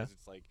do it Yeah. because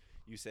it's like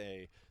you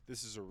say,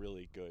 this is a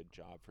really good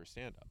job for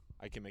stand-up.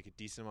 I can make a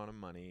decent amount of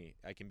money.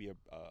 I can be a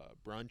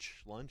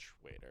brunch lunch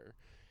waiter,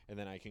 and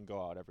then I can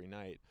go out every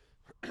night.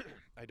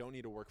 I don't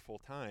need to work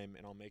full-time,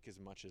 and I'll make as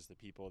much as the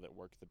people that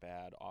work the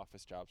bad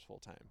office jobs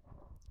full-time.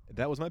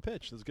 that was my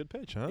pitch. That was a good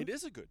pitch, huh? It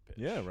is a good pitch.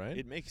 Yeah, right.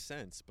 It makes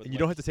sense. But And you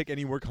don't have to take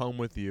any work home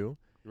with you.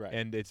 Right.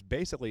 And it's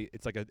basically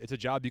it's a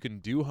job you can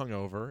do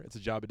hungover. It's a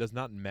job. It does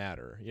not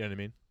matter. You know what I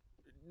mean?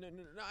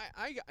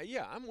 No,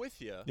 yeah, I'm with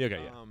you. Yeah,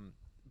 okay, yeah.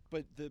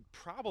 But the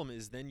problem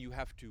is then you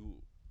have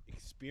to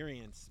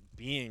experience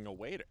being a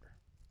waiter.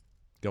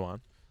 Go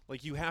on.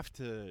 Like, you have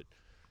to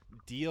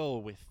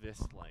deal with this,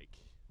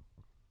 like,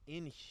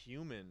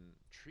 inhuman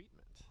treatment.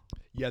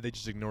 Yeah, they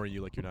just ignore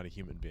you like you're not a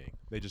human being.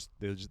 They'll just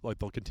like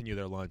they'll continue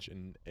their lunch,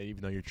 and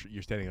even though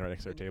you're standing right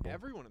next to their And table.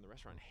 everyone in the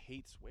restaurant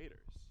hates waiters.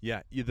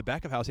 Yeah, the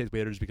back of house hates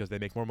waiters because they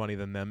make more money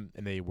than them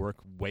and they work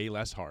way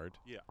less hard.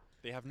 Yeah.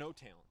 They have no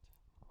talent.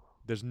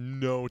 There's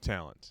no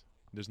talent.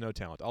 There's no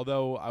talent.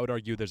 Although I would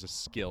argue there's a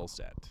skill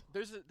set.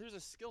 There's a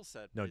skill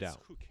set. No but it's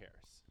doubt. Who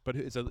cares? But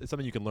it's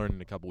something you can learn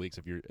in a couple weeks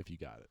if you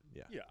got it.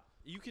 Yeah. Yeah.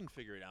 You can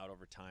figure it out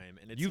over time,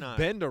 and it's You've not.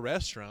 been to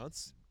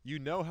restaurants. You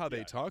know how they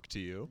Yeah. talk to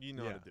you. You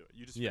know yeah. how to do it.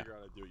 You just Yeah. figure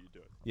out how to do it. You do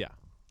it. Yeah.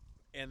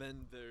 And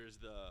then there's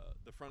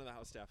the front of the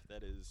house staff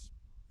that is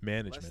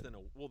Management. less than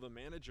the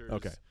managers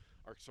Okay.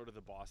 are sort of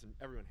the boss, and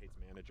everyone hates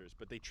managers,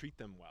 but they treat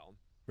them well.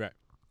 Right.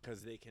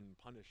 Because they can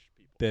punish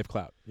people. They have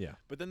clout. Yeah.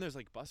 But then there's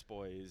like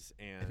busboys,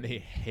 and And they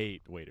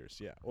hate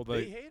waiters. Yeah. Well,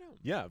 they hate them.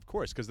 yeah, of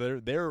course, because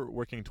they're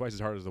working twice as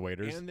hard as the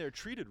waiters, And they're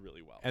treated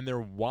really well. and they're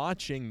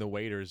watching the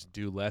waiters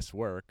do less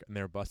work, and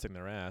they're busting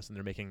their ass, and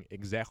they're making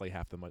exactly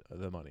half the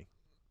money.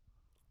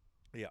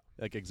 Yeah.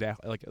 Like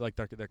exactly like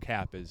their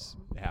cap is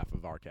half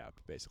of our cap,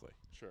 basically.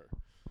 Sure.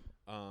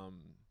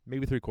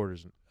 Maybe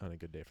 3/4 on a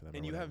good day for them.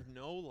 And or you whatever. have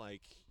no,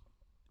 like,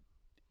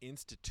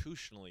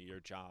 institutionally, your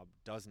job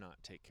does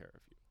not take care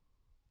of you.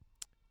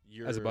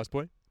 You're as a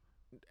busboy,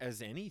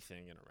 as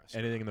anything in a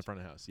restaurant. anything in the front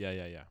of house. Yeah,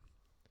 yeah, yeah.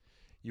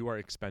 You are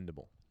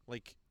expendable.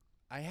 Like,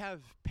 I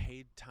have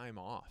paid time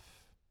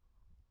off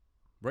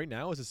Right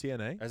now as a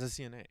CNA? as a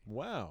CNA.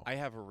 Wow. I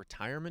have a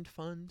retirement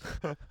fund.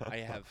 I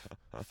have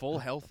full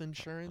health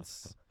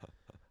insurance.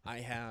 I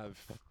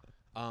have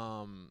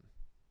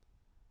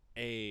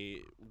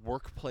a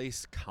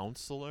workplace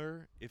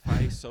counselor if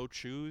I so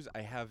choose.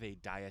 I have a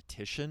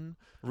dietitian.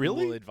 who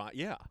Really? will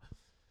yeah.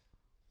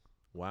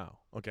 Wow.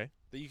 Okay.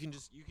 That you can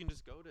just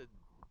go to.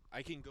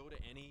 I can go to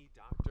any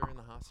doctor in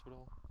the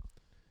hospital,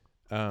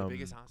 the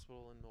biggest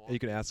hospital in Milwaukee. You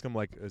can ask them,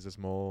 like, is this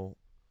mole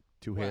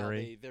too well,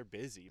 hairy? they're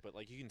busy, but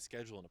like you can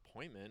schedule an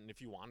appointment, and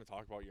if you want to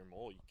talk about your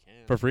mole, you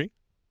can. For free?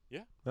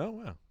 Yeah. Oh,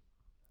 wow.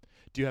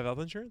 Do you have health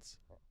insurance?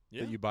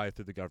 Yeah. That you buy it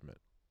through the government?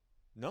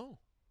 No.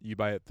 You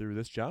buy it through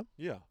this job?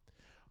 Yeah.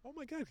 Oh,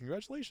 my God.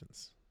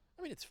 Congratulations.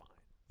 I mean, it's fine.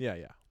 Yeah,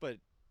 yeah. But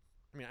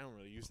I mean, I don't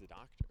really use the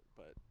doctor,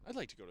 but I'd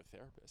like to go to a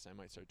therapist. I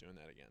might start doing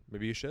that again.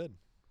 Maybe you should.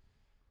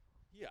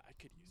 Yeah, I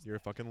could use You're a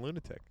that. fucking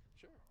lunatic.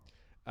 Sure.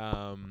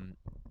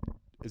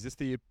 Is this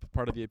the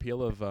part of the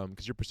appeal of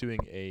because you're pursuing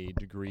a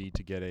degree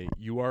to get a?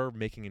 You are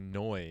making a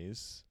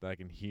noise that I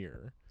can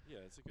hear Yeah,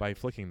 it's a good by noise.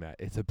 flicking that.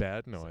 It's a bad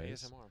It's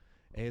noise.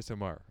 ASMR.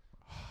 ASMR.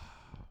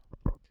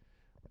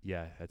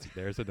 Yeah,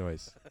 there's the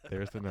noise.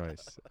 There's the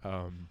noise.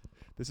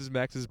 This is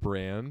Max's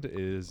brand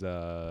is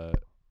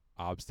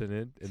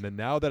obstinate, and then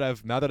now that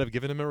I've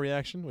given him a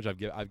reaction, which I've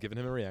given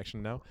him a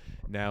reaction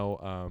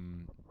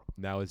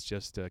now it's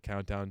just a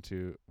countdown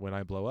to when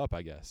I blow up,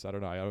 I guess. I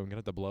don't know. I'm gonna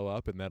have to blow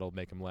up, and that'll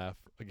make him laugh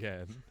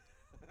again.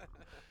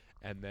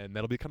 And then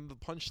that'll become the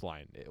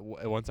punchline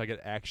once I get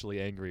actually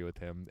angry with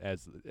him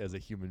as a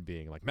human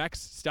being. Like, Max,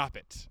 stop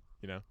it.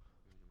 You know.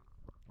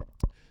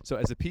 So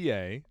as a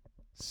PA,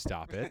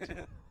 stop it.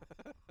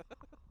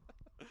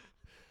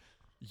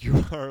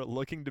 You are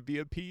looking to be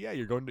a PA.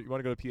 You want to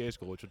go to PA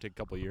school, which will take a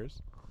couple of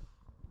years.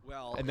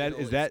 Well, And that- is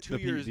it's that 2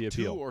 the years, the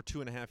appeal? 2 or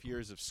 2.5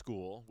 years of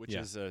school, which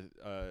Yeah. is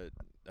a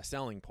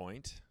selling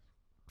point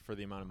for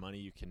the amount of money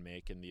you can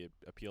make and the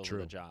appeal of True.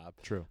 the job.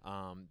 True.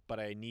 But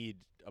I need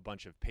a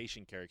bunch of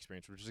patient care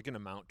experience, which is going to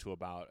amount to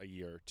about a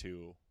year or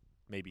 2,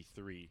 maybe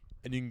 3.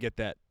 And you can get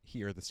that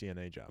here at the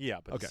CNA job.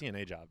 Yeah, but Okay. the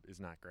CNA job is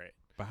not great.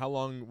 But how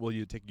long will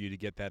you take you to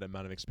get that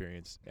amount of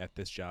experience at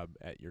this job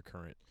at your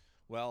current?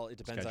 Well, it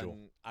depends Schedule.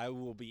 on. I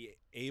will be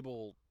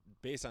able,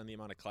 based on the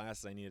amount of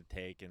classes I need to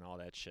take and all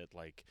that shit.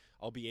 Like,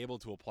 I'll be able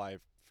to apply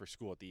for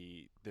school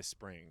this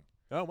spring,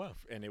 Oh, wow.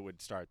 and it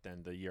would start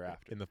then the year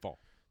after. In the fall.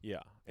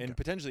 Yeah, and Okay.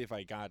 potentially if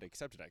I got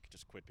accepted, I could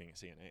just quit being a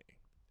CNA.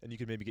 And you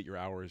could maybe get your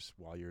hours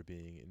while you're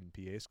being in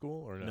PA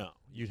school, or no? No,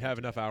 You'd can't have do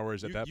enough that.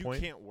 hours at that you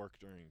point? can't work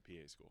during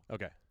PA school.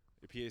 Okay.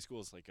 The PA school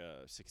is like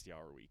a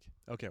 60-hour week.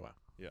 Okay, wow.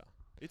 Yeah,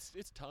 it's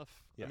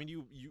tough. Yeah. I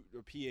mean,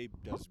 a PA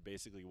does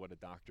basically what a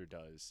doctor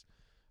does,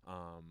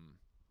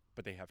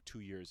 but they have 2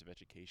 years of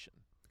education.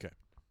 'Kay.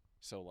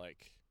 So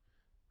like,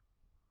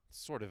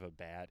 sort of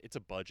it's a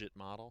budget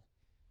model,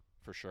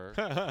 for sure.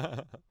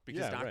 Because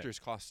Yeah, right. doctors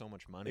cost so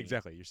much money.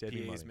 Exactly. You're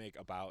saving PAs money. make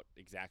about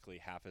exactly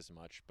half as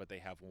much, but they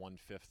have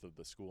 1/5 of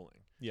the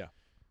schooling. Yeah.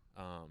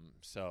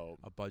 So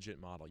A budget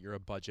model. You're a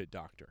budget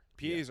doctor.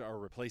 PAs are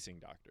replacing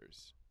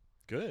doctors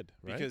Good,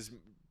 right? because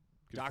Good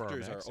for our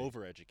doctors are maxi.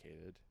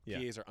 overeducated. Yeah.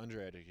 PAs are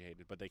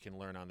undereducated, but they can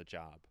learn on the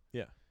job.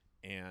 Yeah.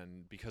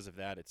 And because of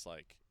that, it's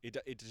like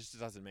it just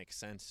doesn't make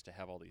sense to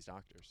have all these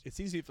doctors. It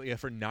seems to be,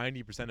 for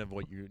 90% of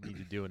what you need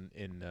to do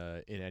in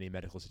any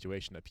medical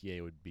situation, a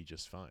PA would be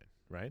just fine,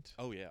 right?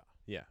 Oh yeah.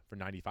 Yeah, for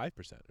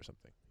 95% or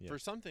something. Yeah. For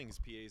some things,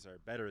 PAs are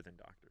better than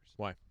doctors.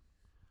 Why?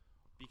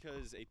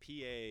 Because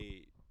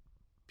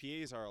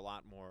PAs are a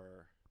lot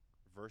more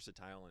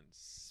versatile in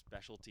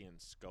specialty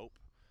and scope.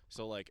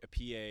 So like a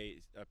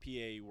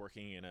PA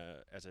working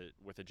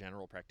with a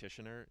general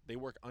practitioner, they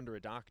work under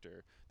a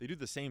doctor. They do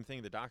the same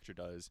thing the doctor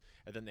does,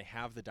 and then they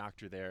have the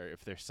doctor there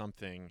if there's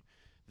something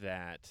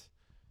that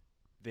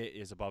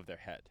is above their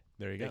head.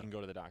 There you They go. can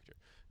go to the doctor.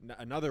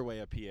 Another way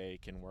a PA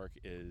can work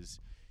is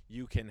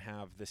you can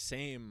have the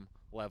same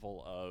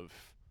level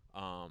of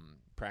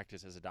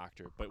practice as a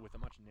doctor, but with a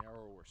much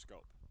narrower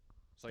scope.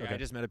 So like Okay. I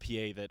just met a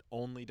PA that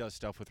only does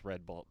stuff with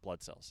red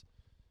blood cells.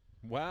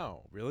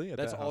 Wow, really? At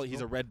That's that all. He's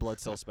a hospital? red blood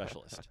cell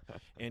specialist,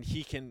 and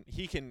he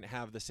can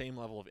have the same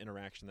level of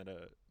interaction that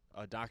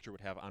a doctor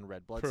would have on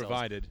red blood cells.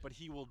 Provided. But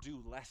he will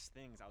do less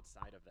things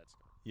outside of that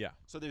scope. Yeah.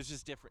 So there's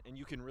just different, and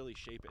you can really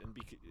shape it. And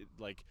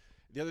like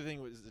the other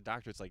thing was the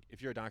doctor. It's like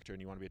if you're a doctor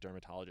and you want to be a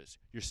dermatologist,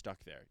 you're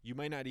stuck there. You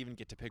might not even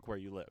get to pick where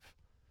you live.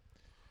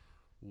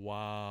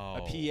 Wow.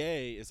 A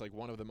PA is like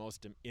one of the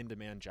most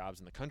in-demand jobs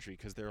in the country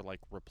because they're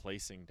like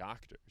replacing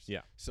doctors.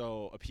 Yeah.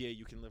 So a PA,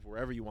 you can live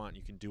wherever you want.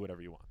 You can do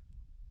whatever you want.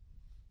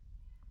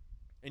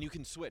 And you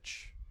can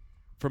switch.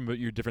 From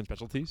your different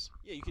specialties?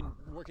 Yeah, you can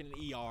work in an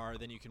ER,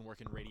 then you can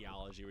work in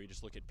radiology where you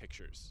just look at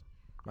pictures.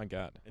 My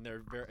God. And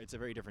it's a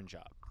very different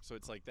job. So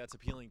it's like that's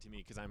appealing to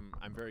me because I'm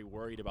very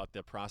worried about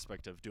the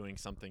prospect of doing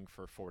something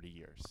for 40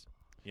 years,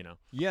 you know.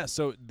 Yeah,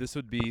 so this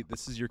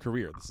is your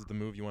career. This is the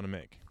move you want to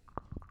make.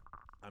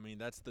 I mean,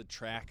 that's the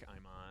track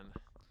I'm on.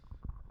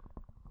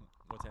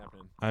 What's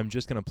happening? I'm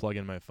just going to plug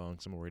in my phone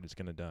because I'm worried it's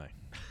going to die.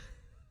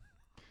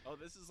 Oh,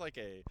 this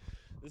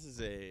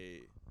is a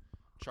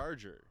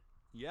charger.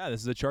 Yeah,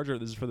 this is a charger.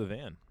 This is for the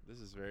van. This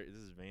is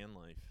van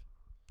life.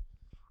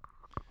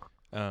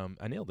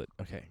 I nailed it.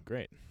 Okay,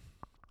 great.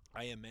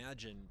 I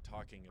imagine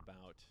talking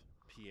about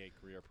PA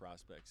career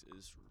prospects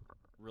is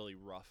really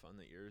rough on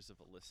the ears of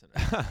a listener.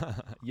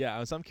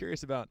 Yeah, so I'm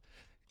curious about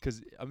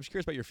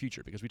your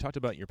future because we talked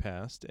about your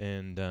past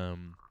and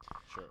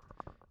Sure.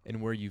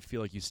 and where you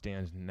feel like you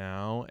stand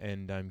now,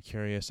 and I'm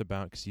curious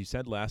about because you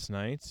said last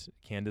night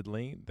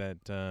candidly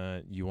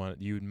that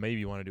you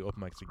maybe want to do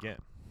open mics again.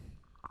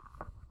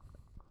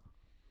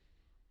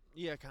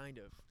 Yeah, kind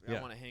of. Yeah.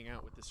 I want to hang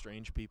out with the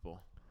strange people.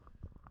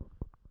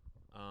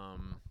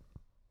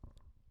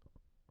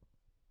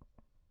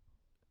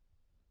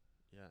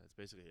 Yeah, that's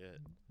basically it.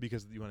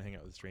 Because you want to hang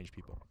out with strange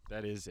people.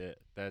 That is it.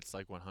 That's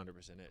like 100%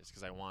 it. It's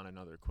because I want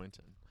another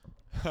Quentin.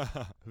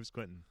 Who's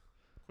Quentin?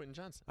 Quentin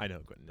Johnson. I know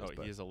who Quentin is. Oh,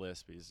 but he is a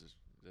lisp. He's just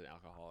an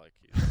alcoholic.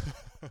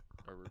 He's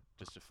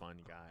just a fun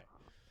guy.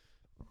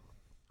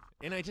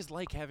 And I just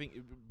like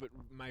but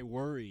my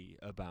worry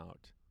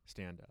about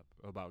stand-up,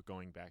 about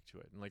going back to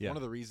it, and like Yeah. one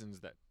of the reasons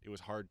that it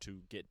was hard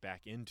to get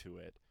back into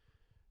it,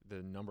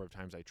 the number of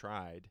times I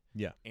tried,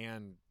 Yeah.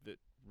 and that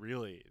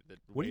really that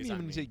What do you weighs mean on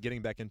when you me. say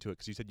getting back into it?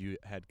 Because you said you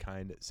had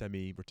kind of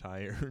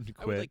semi-retired, I would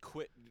quit. like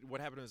quit. What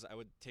happened was I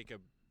would take a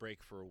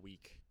break for a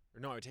week,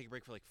 or no, I would take a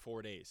break for like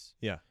 4 days,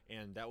 Yeah.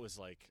 and that was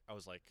like I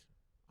was like,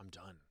 I'm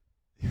done.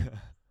 Yeah.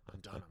 I'm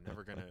done. I'm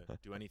never gonna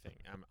do anything.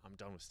 I'm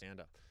done with stand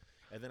up.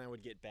 And then I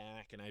would get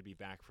back, and I'd be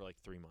back for like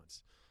 3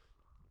 months.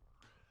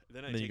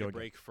 Then I'd then you take go a again.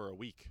 break for a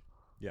week.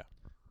 Yeah.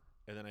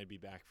 And then I'd be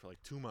back for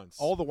like 2 months.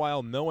 All the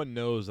while, no one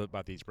knows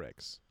about these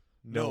breaks.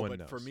 No one but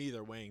knows. for me,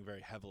 they're weighing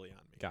very heavily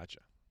on me. Gotcha.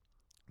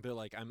 They're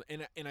like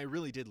and I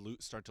really did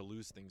start to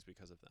lose things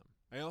because of them.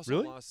 I also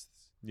Really? lost.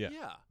 Yeah.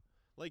 Yeah.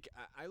 Like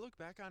I look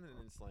back on it,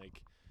 and it's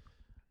like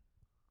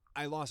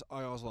I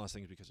also lost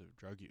things because of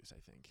drug use. I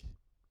think.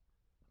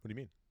 What do you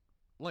mean?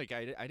 Like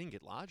I didn't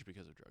get lodged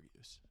because of drug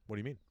use. What do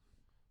you mean?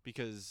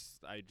 Because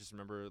I just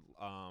remember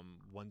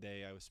one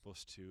day I was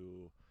supposed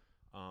to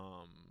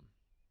I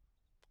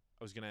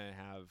was going to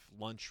have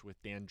lunch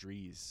with Dan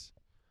Dries,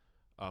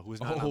 who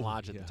was not on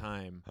lodge at yeah. the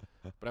time,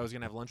 but I was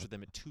going to have lunch with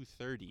him at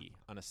 2:30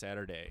 on a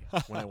Saturday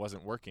when I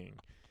wasn't working.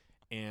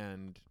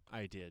 And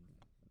I did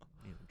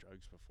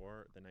drugs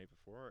the night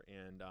before,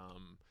 and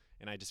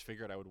I just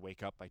figured I would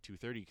wake up by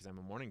 2:30 because I'm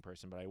a morning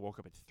person, but I woke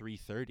up at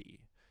 3:30.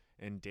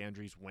 And Dan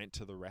Dries went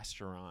to the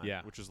restaurant,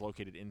 Yeah. which was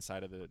located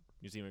inside of the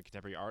Museum of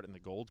Contemporary Art in the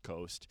Gold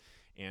Coast,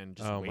 and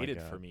just Oh my waited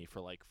God. for me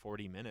for like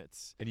 40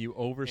 minutes. And you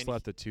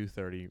overslept at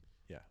 2:30.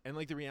 Yeah. And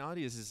like the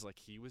reality is like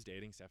he was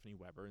dating Stephanie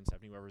Weber, and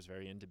Stephanie Weber is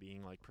very into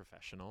being like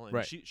professional, and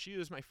Right. she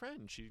was my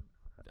friend. She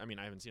I mean,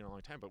 I haven't seen her in a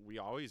long time, but we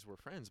always were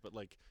friends. But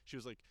like, she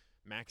was like,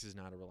 Max is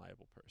not a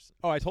reliable person.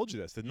 Oh, I told you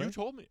this, didn't I? You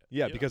told me it.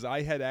 Yeah, because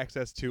I had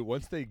access to,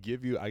 once they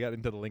give you, I got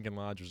into the Lincoln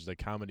Lodge, which is a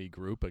comedy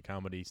group,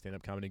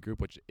 stand-up comedy group,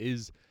 which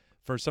is,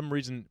 for some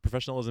reason,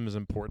 professionalism is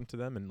important to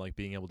them, and like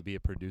being able to be a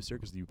producer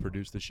because you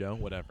produce the show,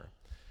 whatever.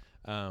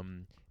 I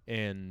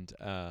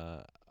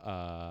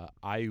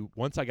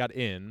once I got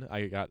in,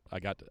 I got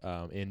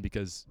in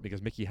because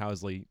Mickey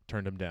Housley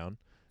turned him down.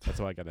 That's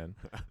how I got in.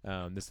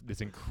 This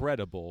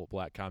incredible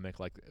black comic,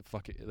 like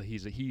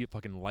he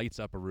fucking lights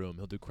up a room.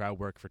 He'll do crowd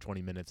work for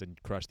 20 minutes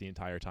and crush the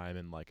entire time,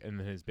 and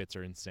then his bits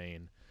are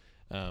insane.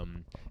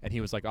 And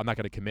he was like, I'm not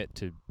going to commit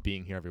to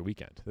being here every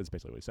weekend. That's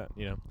basically what he said,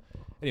 you know.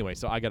 Anyway,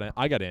 so I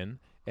got in,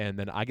 and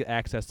then I get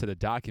access to the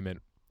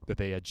document that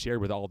they had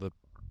shared with all the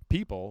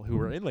people who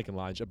were in Lincoln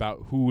Lodge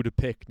about who to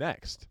pick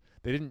next.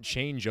 They didn't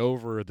change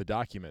over the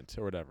document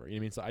or whatever. You know what I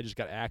mean? So I just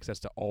got access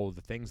to all of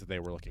the things that they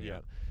were looking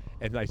at.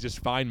 And I just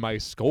find my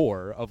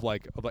score of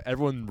like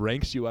everyone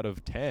ranks you out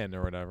of 10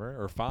 or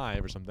whatever, or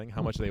 5 or something,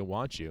 how much they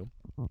want you.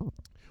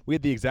 We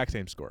had the exact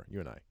same score, you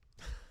and I.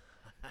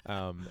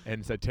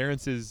 And so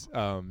Terrence is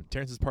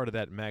part of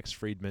that Max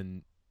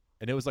Friedman,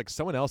 and it was like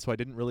someone else who I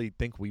didn't really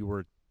think we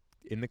were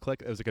in the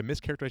clique. It was like a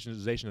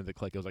mischaracterization of the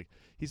clique. It was like,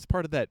 he's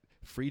part of that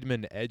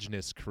Friedman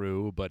edgeness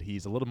crew, but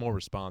he's a little more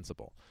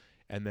responsible.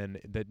 And then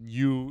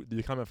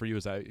the comment for you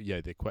is that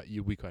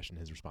we question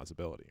his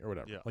responsibility or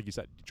whatever. Yeah. Like you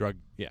said, drug.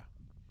 Yeah.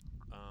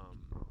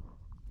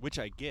 Which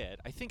I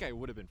get. I think I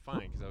would have been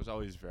fine because I was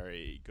always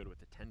very good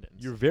with attendance.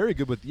 You're very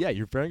good with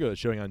you're very good at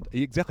showing on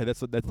exactly. I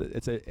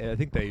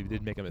think they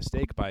did make a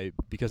mistake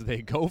because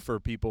they go for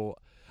people.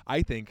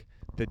 I think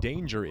the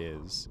danger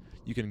is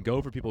you can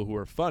go for people who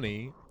are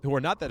funny, who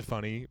are not that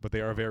funny, but they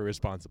are very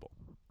responsible.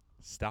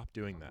 Stop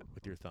doing that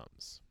with your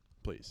thumbs,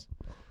 please.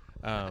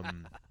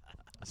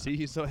 See,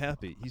 he's so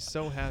happy. He's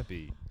so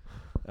happy.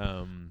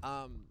 I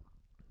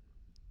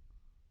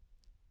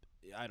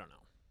don't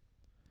know.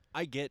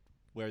 I get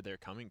where they're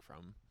coming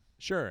from.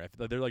 Sure, if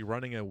they're like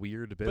running a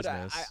weird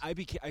business.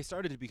 But I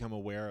started to become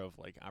aware of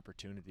like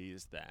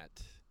opportunities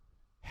that,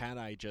 had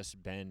I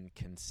just been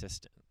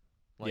consistent,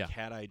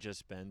 had I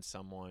just been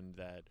someone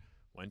that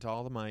went to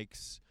all the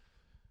mics,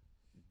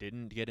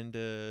 didn't get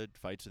into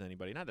fights with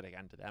anybody. Not that I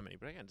got into that many,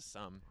 but I got into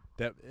some.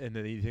 And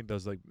then you think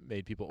those like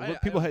made people? I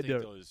people don't had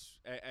think to. those.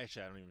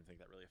 Actually, I don't even think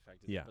that really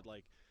affected. Yeah. It, but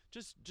like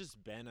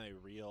just been a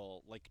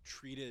real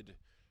treated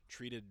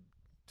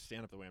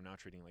stand up the way I'm now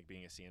treating like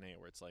being a CNA,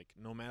 where it's like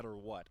no matter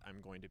what,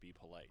 I'm going to be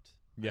polite.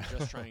 Yeah. I'm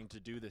just trying to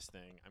do this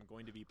thing. I'm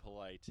going to be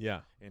polite. Yeah.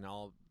 And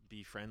I'll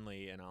be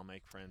friendly and I'll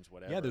make friends.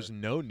 Whatever. Yeah. There's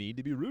no need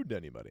to be rude to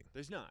anybody.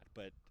 There's not,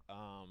 but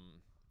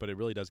it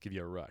really does give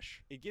you a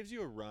rush. It gives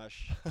you a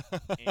rush,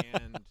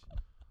 and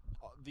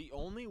the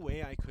only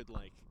way I could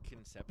like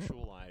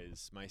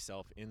conceptualize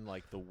myself in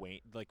like the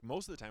wane, like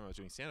most of the time I was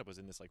doing stand up was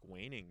in this like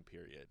waning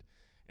period,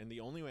 and the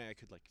only way I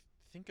could like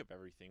think of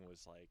everything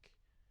was like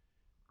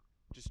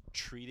just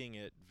treating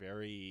it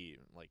very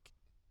like,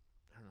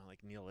 I don't know,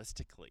 like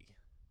nihilistically.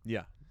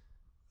 Yeah.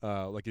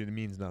 Like it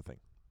means nothing.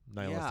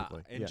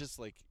 Nihilistically. Yeah, and just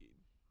like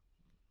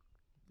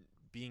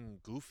being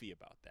goofy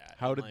about that.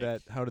 How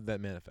did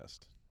that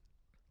manifest?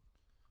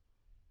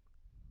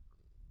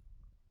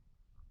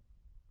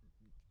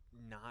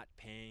 Not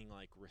paying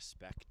like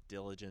respect,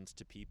 diligence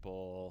to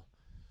people,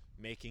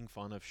 making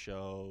fun of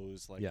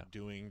shows, like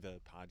doing the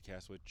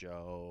podcast with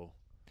Joe.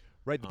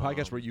 Right, the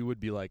podcast where you'd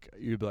be like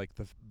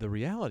the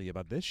reality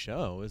about this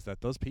show is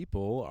that those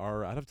people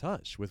are out of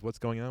touch with what's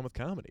going on with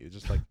comedy. It's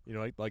just like, you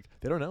know, like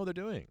they don't know what they're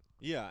doing.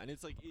 Yeah, and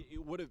it's like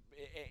it would have,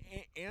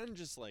 and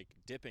just like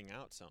dipping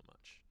out so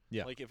much.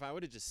 Yeah, like if I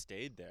would have just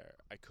stayed there,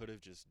 I could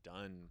have just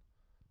done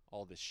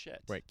all this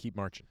shit. Right, keep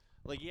marching.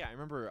 Like I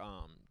remember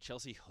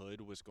Chelsea Hood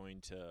was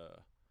going to.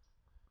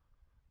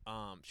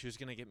 She was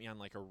gonna get me on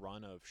like a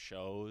run of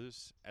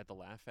shows at the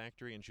Laugh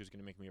Factory, and she was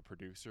gonna make me a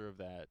producer of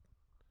that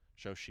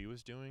show she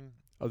was doing.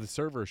 Oh, the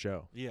server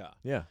show. Yeah.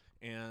 Yeah.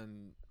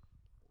 And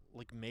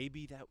like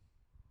maybe that,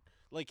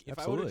 like if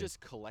Absolutely. I would have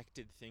just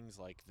collected things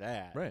like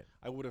that, right,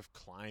 I would have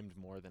climbed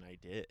more than I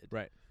did.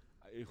 Right.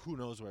 Who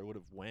knows where I would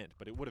have went,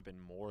 but it would have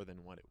been more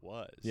than what it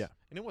was. Yeah.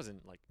 And it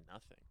wasn't like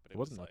nothing, but it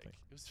wasn't was nothing.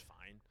 Like, it was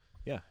fine.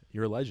 Yeah,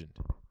 you're a legend.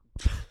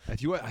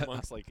 If you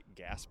amongst like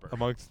Gasper,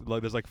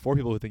 there's like 4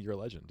 people who think you're a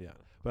legend. Yeah,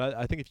 but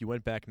I think if you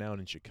went back now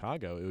in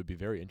Chicago, it would be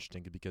very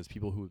interesting because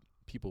people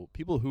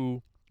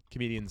who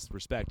comedians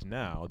respect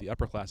now, the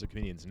upper class of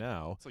comedians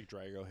now, it's like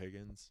Drago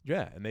Higgins.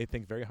 Yeah, and they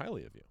think very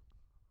highly of you.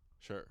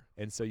 Sure.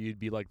 And so you'd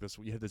be like this.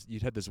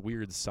 You'd have this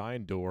weird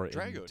sign door.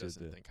 Drago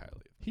doesn't think highly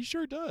of me. He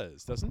sure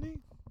does, doesn't he?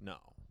 No.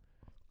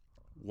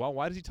 Well,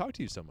 why does he talk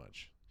to you so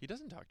much? He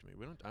doesn't talk to me.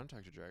 I don't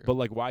talk to Drago. But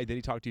like, why did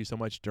he talk to you so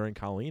much during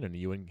Colleen? And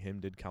you and him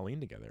did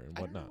Colleen together and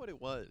whatnot. I don't know what it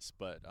was,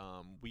 but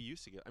we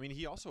used to get. I mean,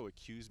 he also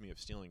accused me of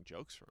stealing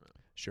jokes from him.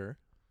 Sure.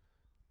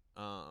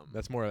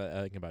 That's more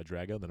I think about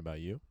Drago than about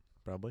you,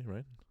 probably,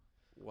 right?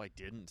 Well, I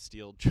didn't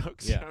steal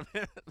jokes from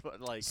him,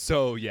 but like.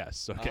 So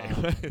yes, okay.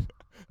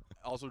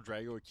 Also,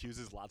 Drago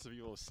accuses lots of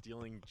people of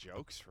stealing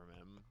jokes from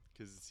him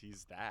because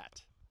he's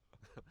that.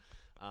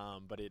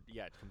 But it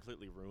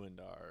completely ruined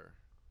our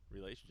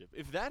relationship.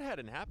 If that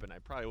hadn't happened, I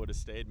probably would have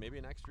stayed maybe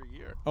an extra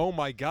year. Oh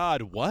my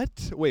God! What?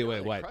 Wait, It wait,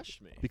 really wait.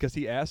 crushed me. Because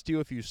he asked you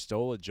if you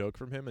stole a joke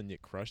from him, and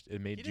it crushed.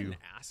 It made He you.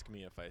 didn't ask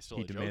me if I stole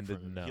he a joke demanded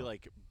from him. He no.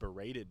 like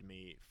berated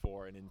me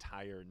for an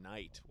entire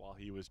night while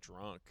he was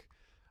drunk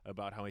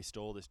about how I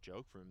stole this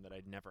joke from him that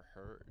I'd never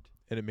heard.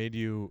 And it made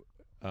you.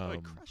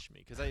 It crushed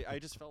me because I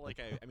just felt like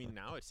I mean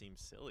now it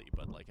seems silly,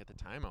 but like at the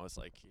time I was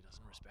like, he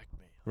doesn't respect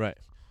me. Right.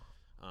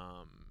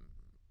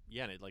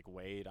 Yeah, and it like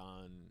weighed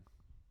on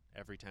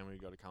every time we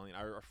would go to Colleen.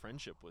 Our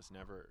friendship was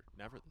never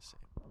the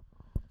same.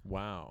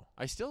 Wow.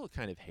 I still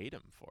kind of hate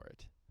him for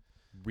it.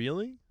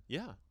 Really?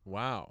 Yeah.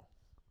 Wow.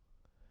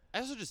 I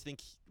also just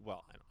think,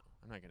 well, I don't know.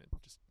 I'm not going to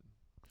just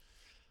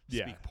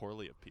Yeah. speak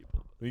poorly of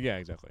people. Yeah.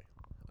 Exactly.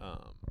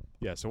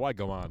 Yeah. So why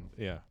go on?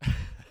 Yeah.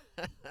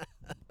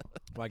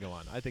 Why go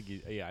on? I think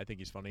I think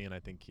he's funny, and I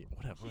think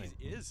whatever.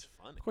 He is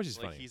funny. Of course he's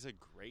like, funny. He's a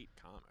great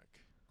comic.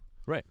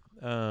 Right.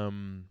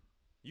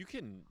 You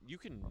can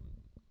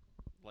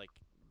like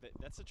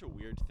that's such a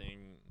weird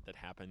thing that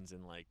happens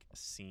in like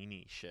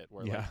sceney shit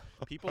where Yeah.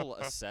 like people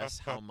assess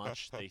how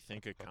much they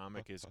think a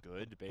comic is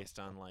good based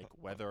on like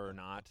whether or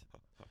not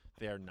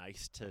they're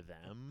nice to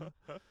them,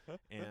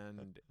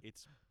 and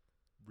it's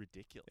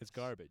ridiculous. It's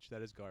garbage.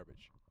 That is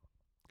garbage.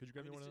 Could you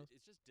grab me one of those?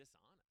 It's just dishonest.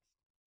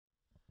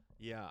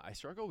 Yeah, I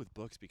struggle with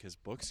books because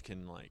books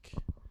can like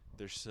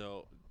they're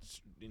so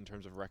in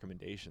terms of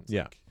recommendations.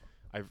 Yeah. Like,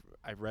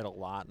 I've read a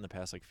lot in the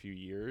past like few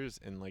years,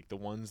 and like the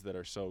ones that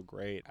are so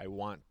great, I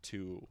want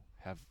to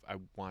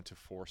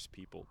force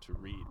people to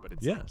read, but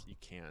it's Yeah. like you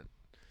can't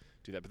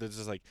do that. But there's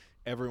just like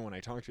everyone I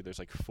talk to, there's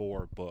like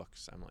 4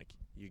 books. I'm like,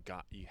 you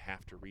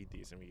have to read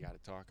these, and we got to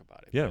talk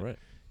about it. Yeah. But Right.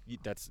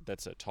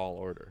 That's a tall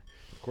order.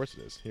 Of course it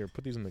is. Here,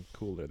 put these in the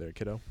cooler there,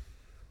 kiddo.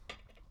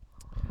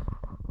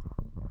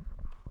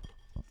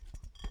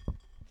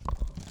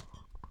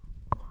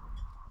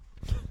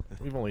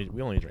 we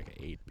only drank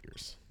 8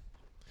 beers.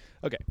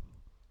 Okay.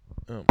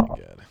 Oh my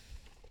God.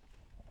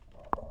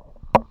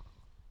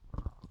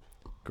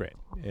 Great.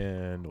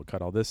 And we'll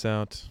cut all this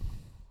out.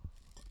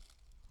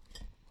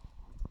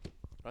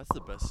 That's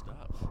the best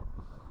stuff.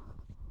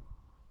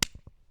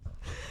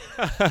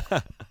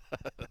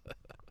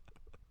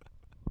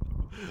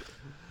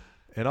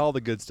 And all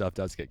the good stuff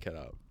does get cut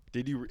out.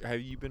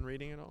 Have you been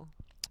reading it all?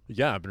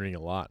 Yeah, I've been reading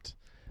a lot.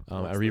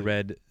 I What's the-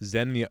 reread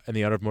Zen and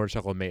the Art of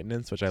Motorcycle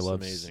Maintenance, which I It's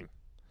love. amazing.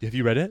 Have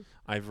you read it?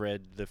 I've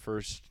read the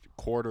first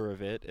quarter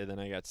of it, and then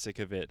I got sick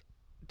of it,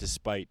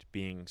 despite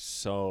being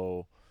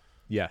so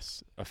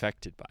Yes.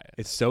 affected by it.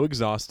 It's so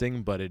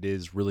exhausting, but it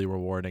is really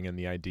rewarding, and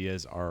the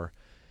ideas are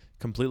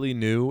completely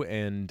new.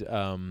 And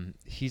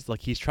he's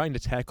trying to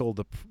tackle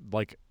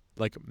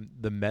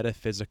the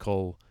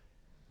metaphysical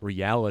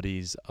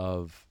realities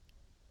of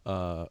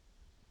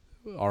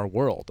our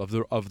world,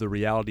 of the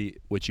reality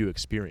which you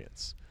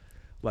experience.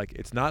 Like,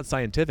 it's not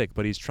scientific,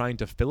 but he's trying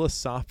to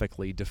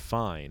philosophically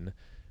define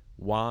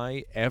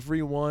why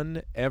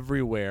everyone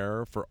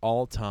everywhere for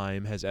all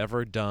time has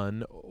ever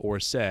done or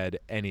said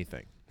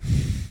anything.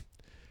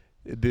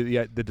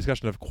 The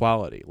discussion of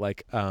quality,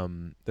 like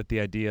that the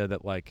idea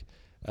that like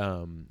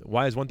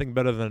why is one thing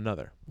better than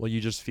another? Well,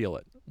 you just feel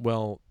it.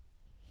 Well,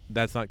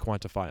 that's not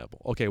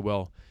quantifiable. Okay,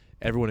 well,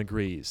 everyone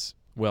agrees.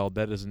 Well,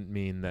 that doesn't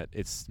mean that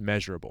it's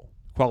measurable.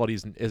 Quality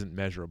isn't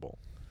measurable.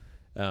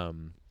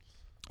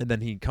 And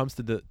then he comes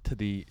to the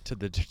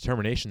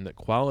determination that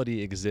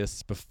quality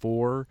exists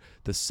before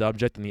the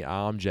subject and the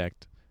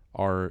object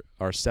are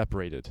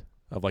separated.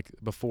 Of like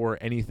before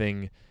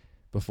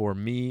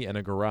me and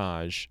a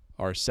garage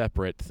are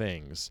separate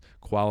things.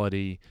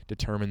 Quality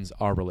determines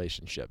our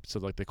relationship. So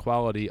like the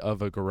quality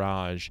of a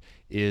garage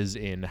is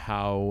in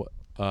how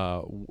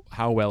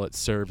well it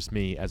serves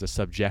me as a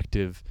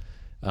subjective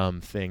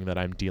thing that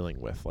I'm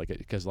dealing with. Like,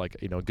 because like,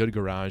 you know, a good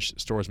garage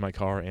stores my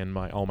car and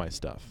all my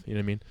stuff. You know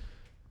what I mean?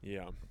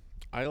 Yeah.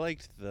 I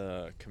liked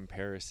the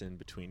comparison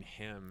between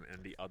him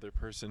and the other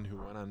person who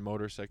went on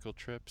motorcycle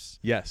trips,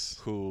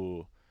 Yes.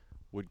 who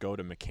would go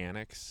to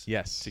mechanics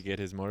Yes. to get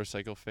his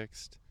motorcycle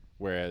fixed,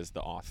 whereas the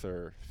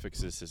author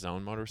fixes his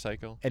own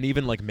motorcycle. And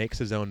even like makes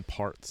his own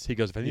parts. He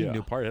goes, if I need a Yeah.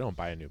 new part, I don't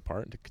buy a new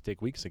part. It could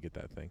take weeks to get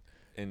that thing.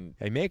 And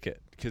I make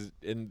it.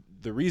 and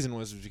the reason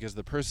was because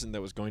the person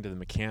that was going to the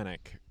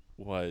mechanic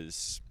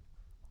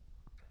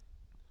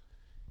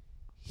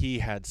he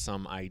had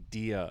some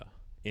idea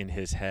in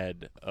his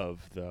head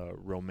of the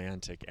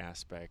romantic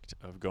aspect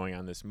of going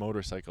on this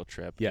motorcycle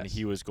trip, and Yes.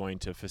 he was going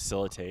to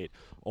facilitate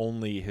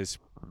only his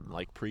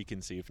like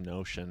preconceived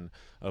notion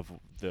of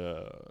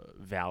the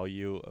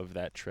value of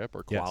that trip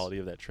or Yes. quality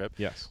of that trip.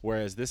 Yes.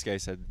 Whereas this guy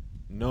said,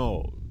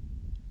 no,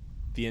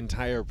 the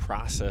entire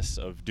process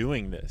of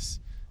doing this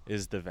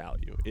is the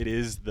value. It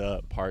is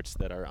the parts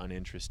that are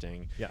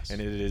uninteresting. Yes.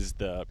 And it is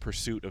the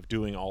pursuit of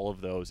doing all of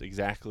those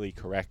exactly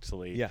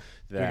correctly. Yeah.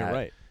 That Doing it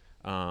right.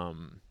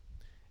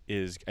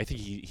 is, I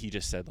think he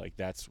just said like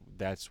that's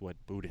what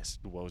Buddhist,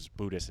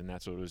 and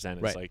that's what it was then.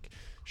 It's Right. like,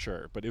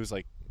 sure, but it was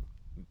like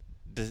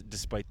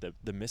despite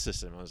the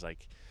mysticism, I was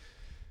like,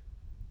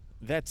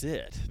 That's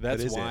it.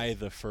 That's is why it.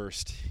 the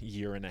first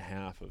year and a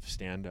half of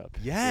stand-up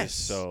Yes. is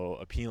so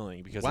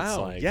appealing, because Wow. it's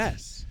like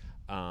yes.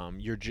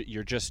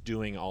 you're just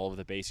doing all of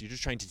the basics. You're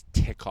just trying to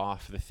tick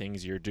off the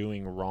things you're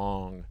doing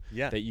wrong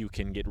Yeah. that you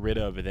can get rid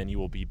of, and then you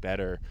will be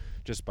better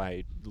just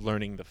by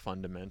learning the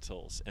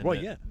fundamentals. And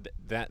Well, that,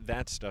 yeah.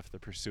 that stuff, the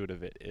pursuit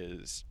of it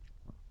is,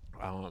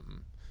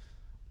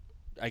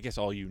 I guess,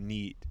 all you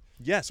need.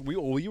 Yes, we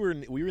were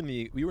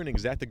in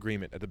exact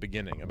agreement at the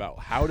beginning about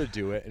how to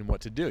do it and what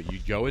to do. You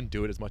go and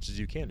do it as much as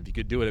you can. If you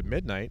could do it at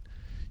midnight,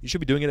 you should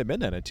be doing it at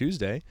midnight on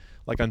Tuesday.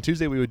 Like on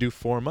Tuesday, we would do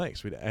 4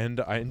 mics. We'd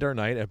end our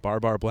night at Bar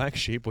Black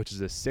Sheep, which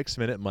is a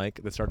 6-minute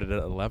mic that started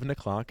at 11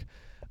 o'clock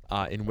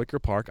in Wicker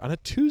Park on a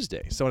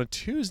Tuesday. So on a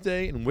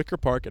Tuesday in Wicker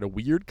Park at a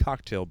weird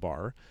cocktail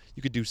bar,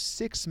 you could do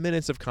 6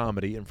 minutes of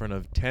comedy in front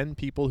of 10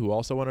 people who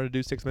also wanted to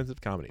do 6 minutes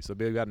of comedy. So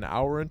we got an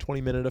hour and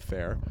 20-minute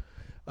affair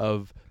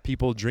of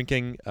people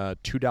drinking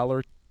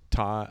 $2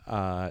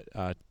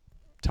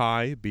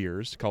 Thai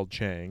beers called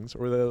Changs,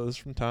 or those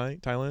from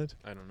Thailand.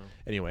 I don't know.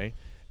 Anyway,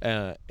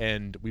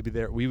 and we'd be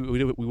there. We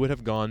would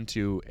have gone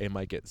to a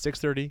mic at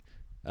 6:30,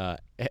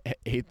 8:30,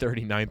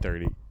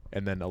 9:30,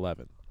 and then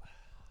 11,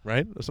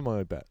 right? Or something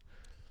like that.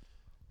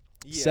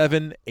 Yeah.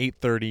 7,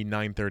 8:30,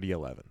 9:30,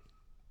 11.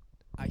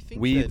 I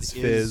think Weeds,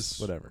 that fizz, is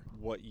whatever.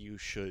 what you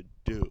should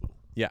do.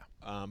 Yeah.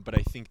 But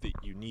I think that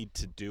you need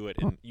to do it,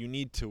 and you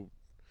need to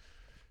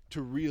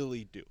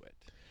really do it.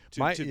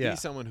 To Yeah. be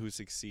someone who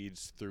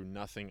succeeds through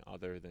nothing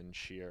other than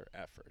sheer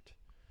effort,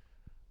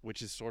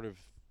 which is sort of,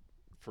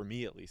 for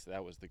me at least,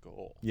 that was the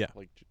goal. Yeah.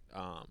 Like,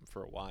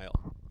 for a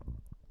while,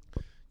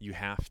 you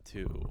have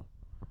to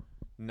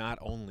not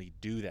only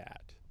do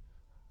that,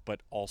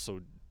 but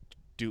also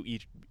do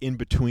in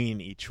between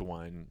each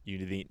one. You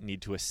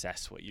need to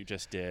assess what you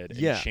just did and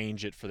Yeah.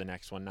 change it for the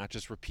next one, not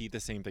just repeat the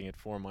same thing at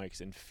 4 mics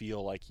and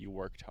feel like you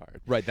worked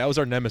hard. Right, that was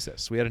our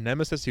nemesis. We had a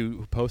nemesis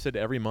who posted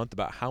every month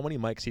about how many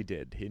mics he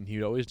did, and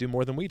he'd always do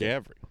more than we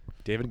did.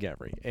 David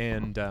Gavry,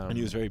 and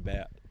he was very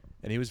bad.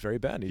 And he was very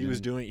bad. He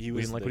was didn't the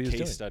like what he was case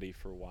doing. study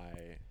for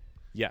why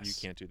Yes, you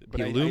can't do that. He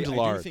But I loomed do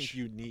large think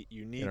you need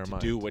in our to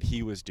do mind. what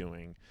he was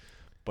doing,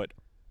 but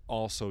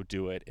also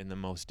do it in the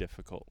most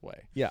difficult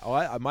way. Yeah,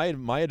 well,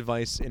 my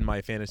advice in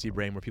my fantasy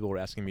brain, where people were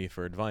asking me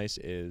for advice,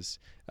 is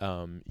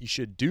you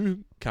should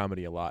do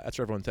comedy a lot. That's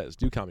what everyone says,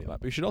 do comedy a lot.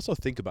 But you should also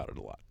think about it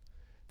a lot.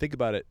 Think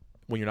about it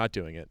when you're not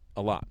doing it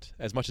a lot.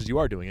 As much as you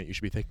are doing it, you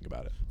should be thinking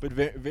about it. But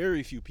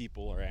very few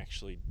people are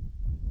actually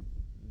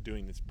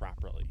doing this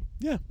properly.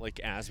 Yeah. Like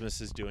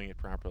Asmus is doing it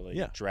properly.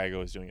 Yeah.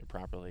 Drago is doing it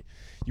properly.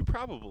 You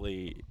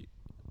probably...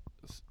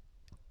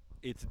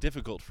 It's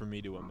difficult for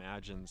me to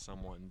imagine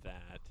someone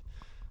that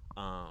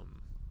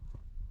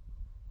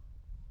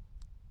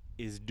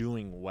is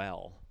doing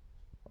well.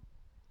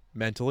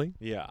 Mentally?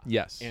 Yeah.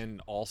 Yes.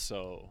 And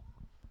also...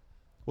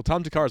 Well,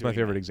 Tom Takar is my doing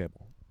favorite that.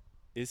 example.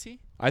 Is he?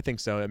 I think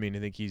so. I mean, I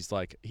think he's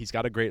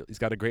got a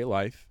great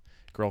life,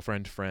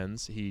 girlfriend,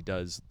 friends. He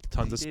does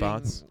tons of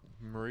spots.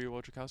 Maria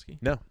Wojciechowski?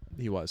 No,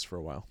 he was for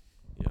a while.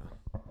 Yeah.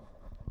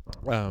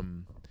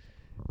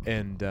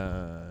 And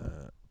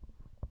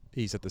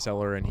he's at the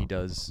Cellar, and he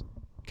does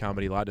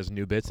comedy a lot. Does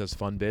new bits, does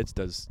fun bits,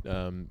 does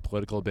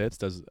political bits.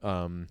 Does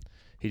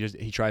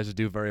he tries to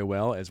do very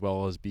well as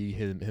be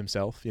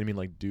himself. You know what I mean?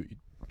 Like do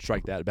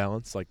strike that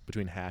balance, like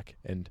between hack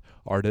and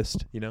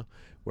artist. You know,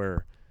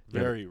 where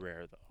Very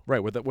rare, though. right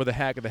where the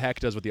hack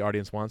does what the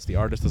audience wants. The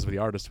artist does what the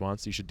artist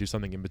wants. You should do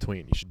something in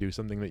between. You should do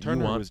something that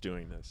Turner you want. was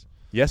doing this.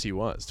 Yes, he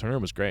was. Turner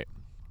was great.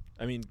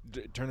 I mean,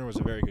 Turner was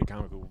a very good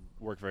comic who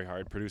worked very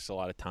hard, produced a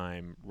lot of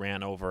time,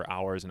 ran over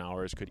hours and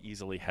hours, could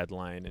easily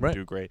headline and Right.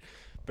 do great.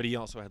 But he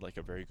also had like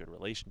a very good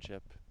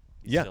relationship.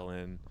 He's Yeah. still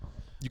in.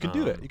 You can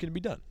do it. You can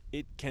be done.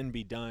 It can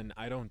be done.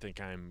 I don't think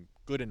I'm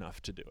good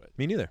enough to do it.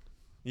 Me neither.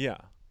 Yeah.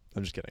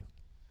 I'm just kidding.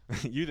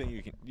 You think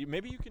you can?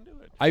 Maybe you can do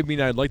it. I mean,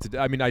 I'd like to.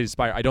 I mean, I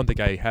aspire. I don't think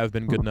I have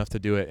been good enough to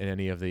do it in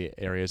any of the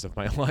areas of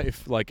my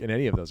life, like in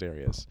any of those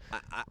areas.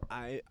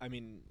 I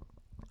mean,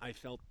 I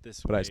felt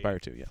this But way I aspire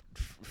to. Yeah.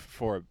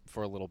 for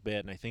a little bit,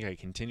 and I think I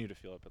continue to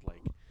feel it. But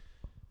like,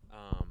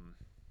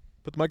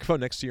 Put the microphone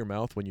next to your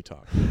mouth when you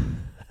talk.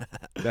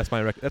 That's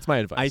my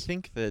advice. I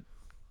think that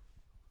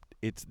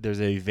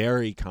there's a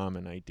very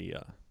common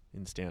idea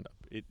in stand-up.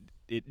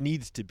 It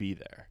needs to be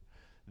there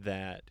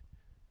that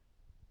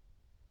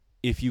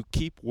if you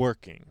keep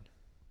working,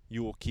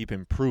 you will keep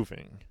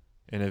improving,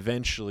 and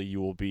eventually you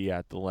will be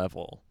at the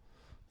level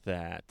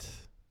that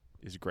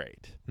is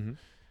great. Mhm.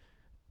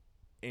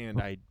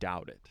 And I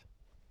doubt it.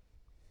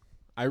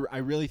 I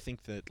really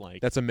think that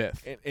like That's a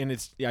myth. and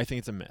I think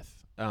it's a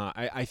myth.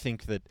 I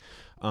think that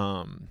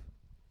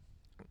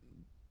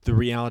the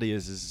reality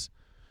is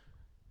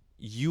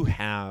you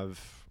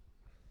have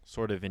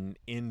sort of an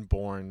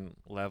inborn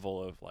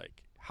level of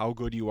like how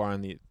good you are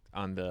on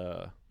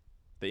the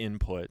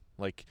input.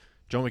 Like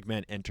Joe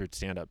McMahon entered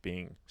stand up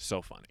being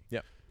so funny.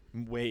 Yep.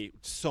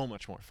 So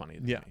much more funny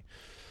than Yeah.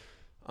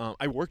 me.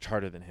 I worked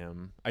harder than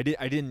him. I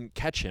didn't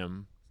catch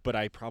him, but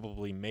I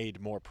probably made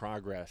more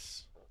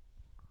progress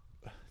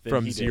than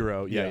From he did.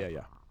 zero.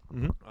 Yeah.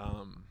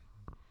 Mm-hmm.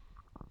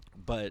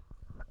 But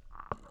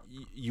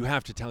you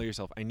have to tell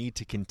yourself, I need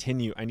to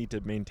continue, I need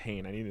to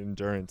maintain, I need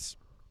endurance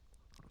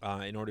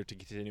in order to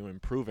continue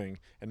improving.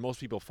 And most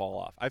people fall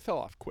off. I fell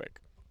off quick.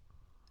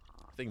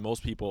 I think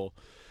most people,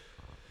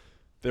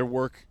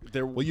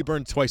 Well, you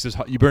burn twice as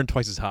hot. You burn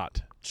twice as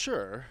hot.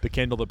 Sure. The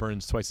candle that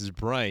burns twice as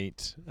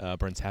bright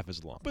burns half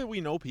as long. But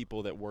we know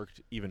people that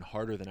worked even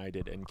harder than I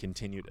did and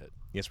continued it.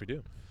 Yes, we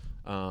do.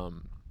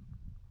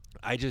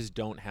 I just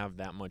don't have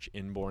that much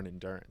inborn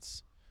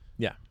endurance.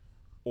 Yeah.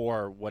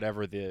 Or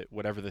whatever the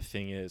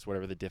thing is,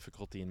 whatever the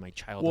difficulty in my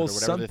childhood, Well, or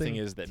whatever the thing something-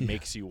 is that yeah.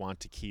 makes you want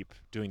to keep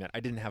doing that.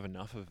 I didn't have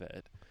enough of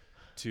it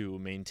to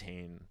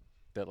maintain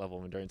that level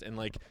of endurance. And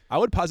like, I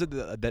would posit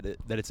that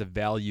it's a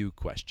value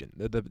question.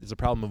 It's a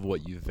problem of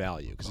what you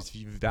value. Because if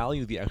you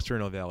value the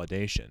external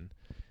validation,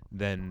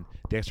 then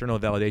the external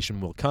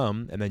validation will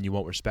come, and then you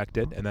won't respect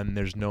it, and then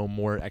there's no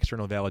more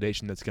external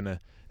validation that's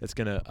gonna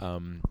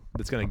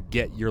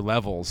get your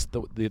levels,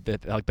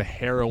 like the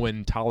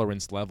heroin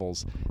tolerance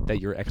levels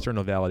that your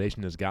external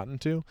validation has gotten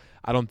to.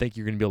 I don't think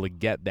you're gonna be able to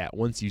get that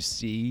once you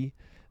see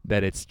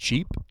that it's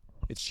cheap.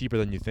 It's cheaper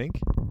than you think.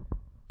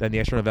 Then the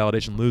external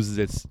validation loses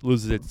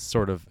its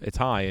sort of its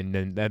high, and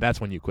then that's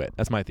when you quit.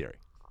 That's my theory.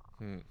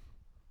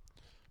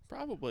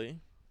 probably.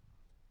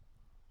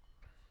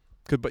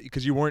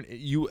 Because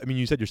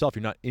you said yourself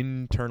you're not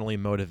internally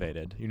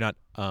motivated. You're not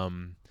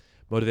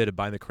motivated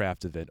by the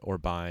craft of it or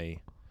by.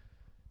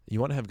 You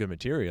want to have good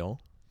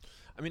material.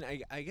 I mean,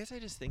 I guess I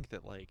just think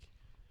that, like,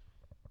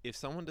 if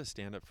someone does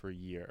stand up for a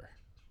year,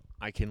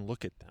 I can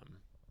look at them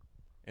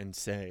and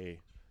say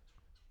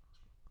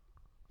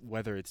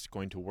whether it's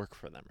going to work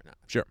for them or not.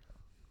 Sure.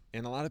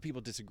 And a lot of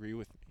people disagree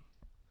with me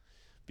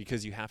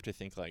because you have to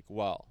think, like,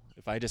 well,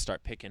 if I just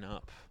start picking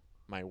up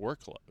my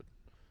workload,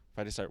 if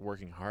I just start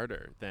working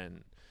harder,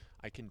 then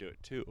I can do it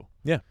too.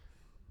 Yeah.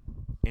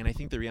 And I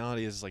think the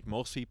reality is, like,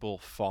 most people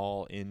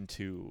fall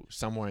into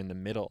somewhere in the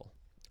middle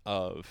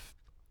of,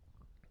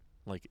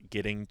 like,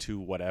 getting to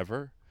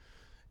whatever,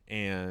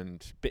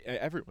 and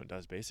everyone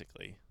does,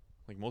 basically.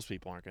 Like, most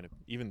people aren't going to,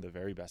 even the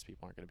very best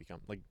people aren't going to become,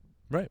 like,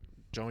 Right.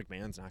 Joe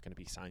McMahon's not going to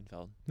be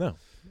Seinfeld. No.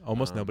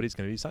 Almost nobody's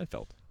going to be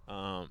Seinfeld.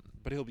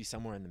 But he'll be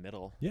somewhere in the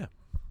middle. Yeah.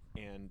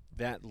 And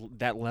that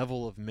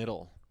level of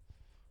middle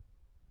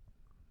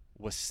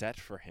was set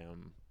for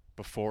him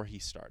before he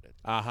started.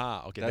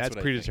 Aha. Okay. That's That's what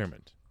I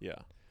predetermined. Yeah.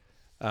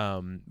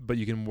 But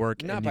you can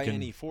work. Not and by you can,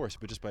 any force,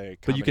 but just by a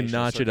But you can combination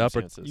notch of it up,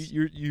 or circumstances.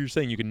 you're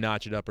saying you can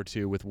notch it up or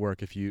two with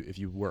work if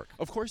you work.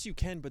 Of course you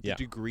can, but Yeah.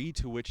 the degree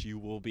to which you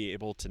will be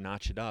able to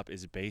notch it up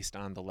is based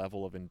on the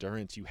level of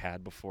endurance you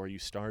had before you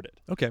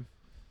started. Okay.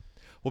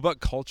 What about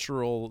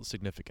cultural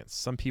significance?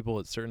 Some people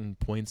at certain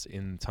points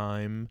in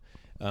time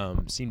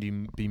seem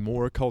to be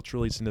more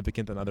culturally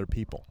significant than other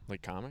people.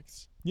 Like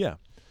comics? Yeah.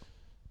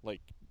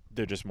 Like,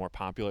 they're just more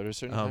popular at a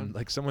certain time?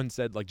 Like someone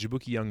said, like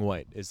Jabuki Young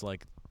White is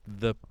like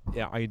the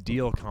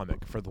ideal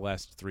comic for the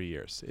last 3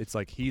 years. It's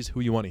like he's who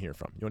you want to hear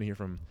from. You want to hear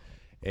from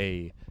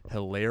a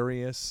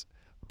hilarious,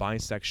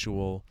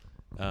 bisexual,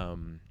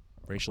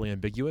 racially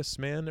ambiguous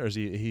man, or is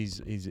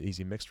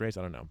he mixed race?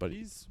 I don't know, but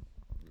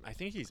I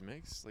think he's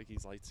mixed. Like,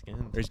 he's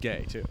light-skinned. or he's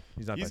gay too.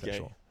 He's not He's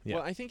bisexual. gay. Yeah.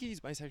 Well, I think he's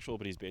bisexual,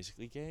 but he's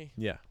basically gay.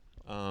 Yeah.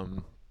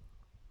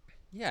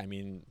 Yeah, I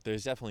mean,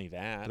 there's definitely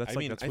that. That's I like-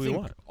 mean, that's I what we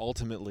think want.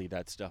 ultimately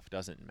that stuff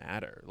doesn't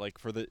matter. Like,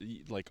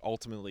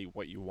 ultimately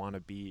what you want to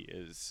be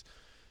is,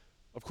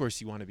 of course,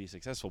 you want to be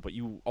successful, but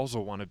you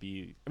also want to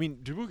be. I mean,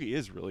 Jabuki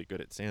is really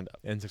good at stand-up.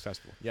 And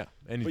successful. Yeah.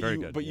 And he's But very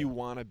you, good. But yeah. you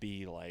want to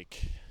be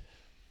like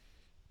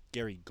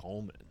Gary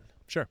Goldman.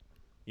 Sure.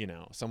 You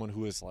know, someone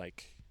who is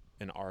like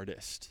an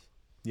artist.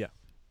 Yeah.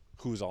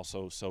 Who's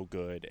also so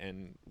good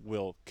and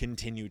will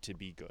continue to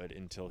be good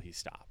until he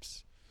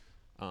stops.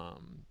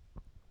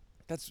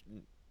 That's,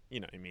 you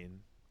know what I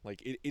mean?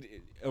 Like,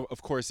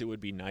 of course, it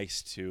would be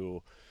nice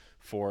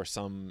for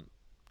some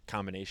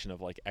combination of,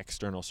 like,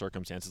 external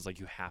circumstances, like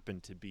you happen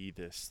to be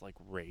this, like,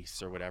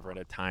 race or whatever at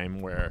a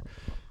time where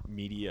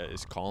media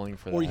is calling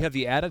for that. Or you have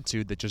the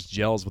attitude that just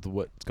gels with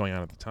what's going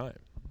on at the time.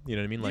 You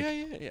know what I mean?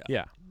 Like,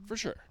 yeah. For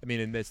sure. I mean,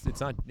 and it's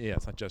not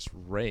just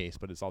race,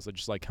 but it's also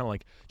just like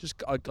kind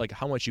of like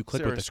how much you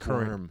click Sarah with the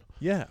current. Squirm.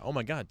 Yeah. Oh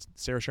my God,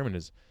 Sarah Sherman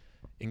is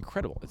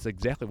incredible. It's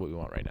exactly what we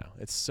want right now.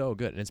 It's so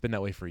good, and it's been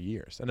that way for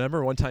years. And I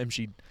remember one time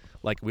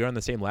we were on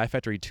the same Laugh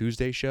Factory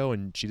Tuesday show,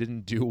 and she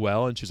didn't do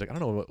well, and she's like, I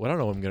don't know what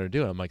I'm gonna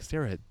do. And I'm like,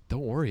 Sarah,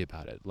 don't worry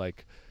about it.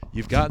 Like,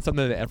 you've got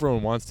something that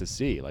everyone wants to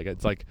see. Like,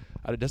 it's like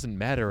it doesn't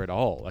matter at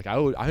all. Like,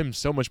 I'm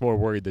so much more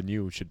worried than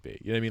you should be.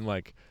 You know what I mean?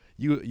 Like,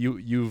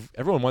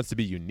 everyone wants to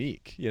be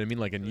unique. You know what I mean?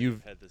 Like, and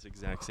you've had this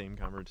exact same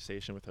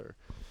conversation with her.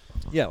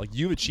 Yeah, like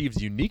you've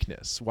achieved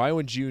uniqueness. Why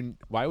would you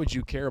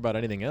care about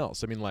anything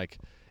else? I mean, like,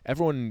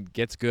 everyone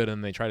gets good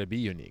and they try to be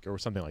unique or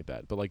something like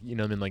that. But, like, you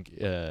know what I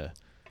mean?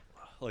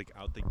 Like,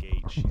 out the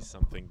gate, she's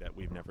something that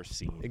we've never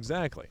seen.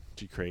 Exactly.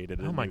 She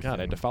created a Oh my new God,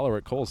 I had to thing. follow her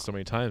at Kohl's so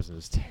many times, and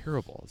it's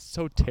terrible. It's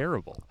so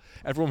terrible.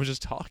 Everyone was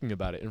just talking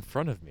about it in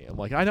front of me. I'm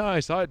like, I know,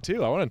 I saw it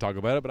too. I want to talk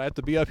about it, but I have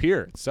to be up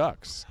here. It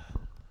sucks.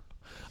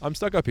 I'm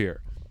stuck up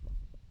here.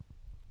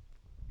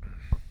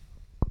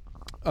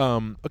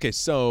 Okay,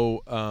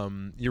 so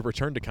your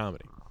return to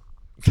comedy.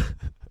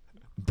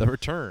 The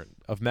return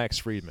of Max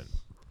Friedman.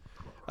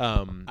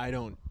 I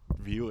don't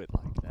view it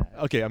like that.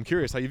 Okay, I'm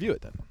curious how you view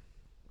it then.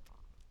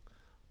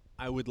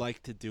 I would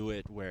like to do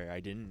it where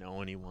I didn't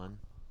know anyone.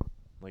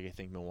 Like, I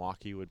think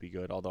Milwaukee would be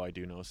good, although I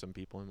do know some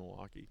people in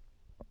Milwaukee.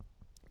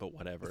 But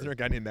whatever. Is there a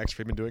guy named Max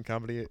Friedman doing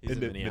comedy He's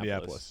in in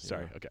Minneapolis,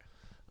 Sorry, yeah. okay.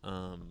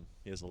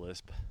 He has a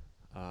lisp.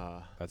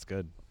 That's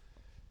good.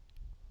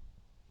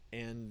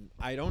 And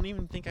I don't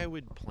even think I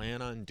would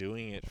plan on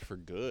doing it for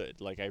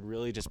good. Like, I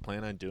really just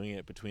plan on doing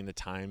it between the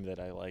time that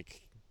I,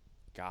 like,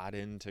 got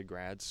into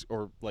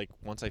or, like,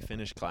 once I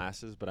finish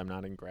classes, but I'm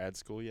not in grad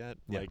school yet.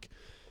 Yeah. Like,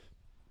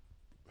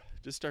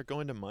 just start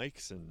going to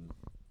mics and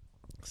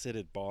sit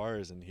at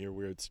bars and hear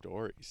weird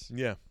stories.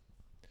 Yeah.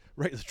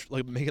 Right,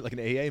 like make it like an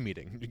AA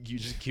meeting. You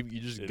just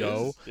It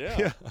go. is,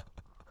 yeah.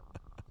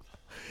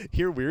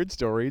 Hear weird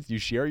stories. You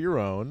share your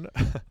own.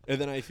 And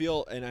then I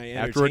feel, and I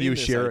Afterward, you entertain this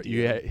share.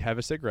 idea. You have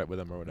a cigarette with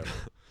them or whatever.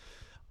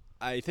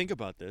 I think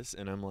about this,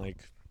 and I'm like,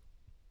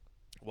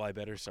 well, I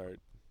better start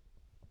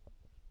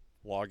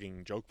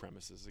logging joke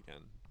premises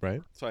again.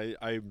 Right. So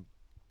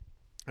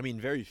I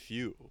mean, very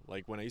few.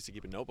 Like, when I used to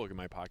keep a notebook in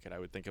my pocket, I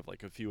would think of,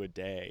 like, a few a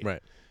day.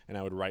 Right. And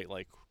I would write,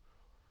 like,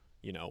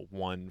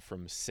 1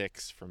 from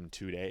 6 from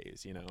 2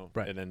 days,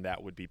 Right. And then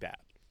that would be bad.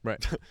 Right.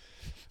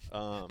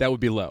 That That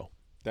would be low.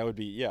 would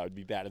be, it would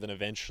be bad. And then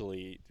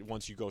eventually,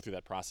 once you go through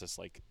that process,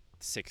 like,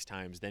 6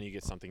 times, then you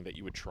get something that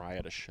you would try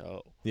at a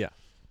show. Yeah.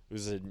 It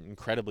was an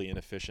incredibly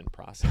inefficient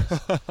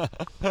process.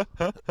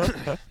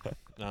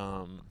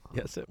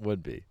 Yes, it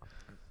would be.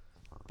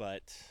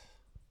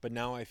 But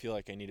now I feel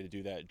like I need to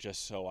do that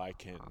just so I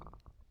can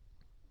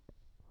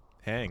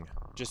Hang.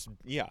 just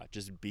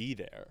be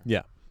there.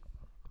 Yeah.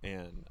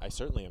 And I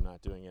certainly am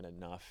not doing it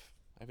enough.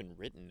 I haven't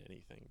written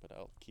anything, but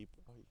I'll keep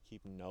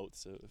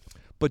notes of.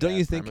 But don't bad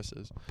you think?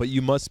 premises. But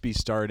you must be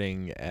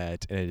starting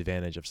at an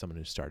advantage of someone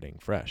who's starting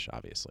fresh,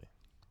 obviously.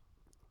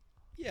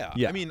 Yeah.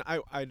 Yeah. I mean,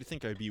 I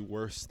think I'd be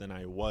worse than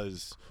I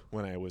was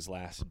when I was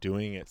last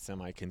doing it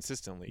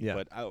semi-consistently. Yeah.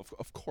 But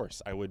of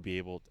course, I would be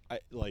able.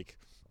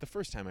 The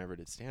first time I ever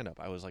did stand-up,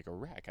 I was like a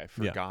wreck. I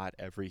forgot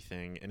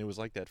everything, and it was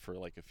like that for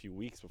like a few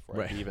weeks before I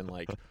Right. could even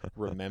like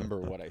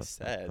remember what I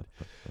said.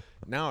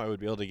 Now I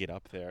would be able to get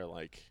up there,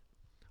 like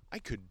I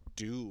could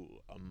do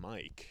a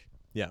mic,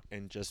 Yeah.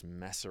 and just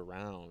mess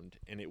around,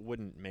 and it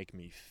wouldn't make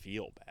me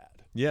feel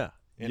bad, Yeah.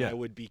 and yeah. I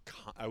would be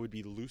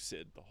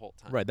lucid the whole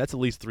time. Right. That's at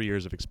least 3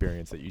 years of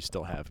experience that you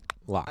still have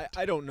locked.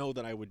 I don't know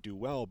that I would do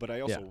well, but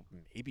I also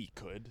maybe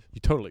could. You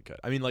totally could.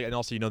 I mean, like, and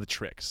also you know the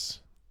tricks.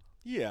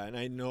 Yeah, and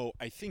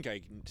I think I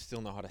can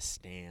still know how to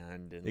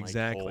stand and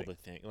Exactly. like hold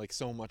the thing. Like,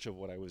 so much of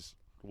what I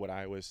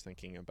was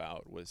thinking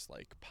about was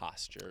like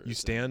posture. You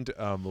stand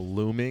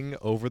looming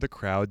over the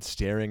crowd,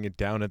 staring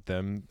down at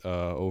them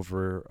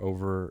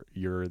over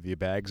the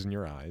bags in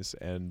your eyes,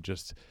 and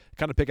just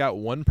kind of pick out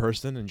one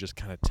person and just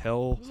kind of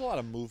tell There's a lot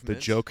of movement. the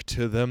joke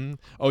to them.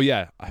 Oh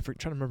yeah, I'm trying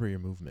to remember your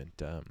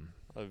movement.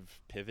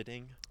 Of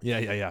pivoting.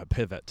 Yeah.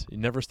 Pivot. You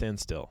never stand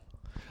still.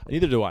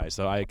 Neither do I,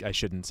 so I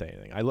shouldn't say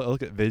anything. I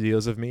look at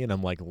videos of me and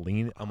I'm like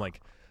leaning.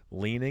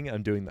 I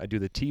do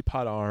the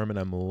teapot arm and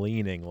I'm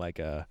leaning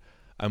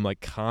I'm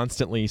like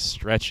constantly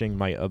stretching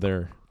my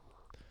other.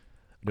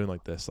 I'm doing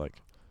like this,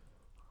 like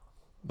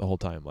the whole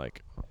time.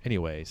 Like,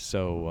 anyway,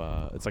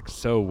 so it's like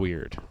so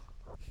weird.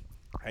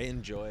 I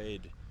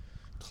enjoyed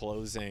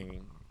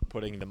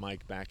putting the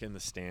mic back in the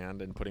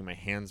stand and putting my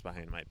hands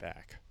behind my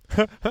back.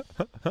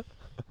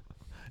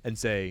 And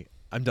say,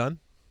 I'm done.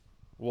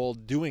 Well,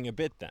 doing a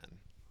bit then.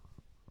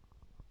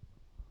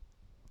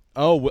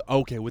 Oh,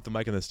 okay, with the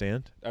mic in the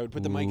stand. I would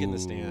put the mic in the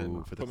stand,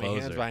 Ooh, for the put my hands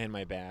closer. behind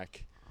my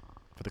back.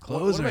 For the One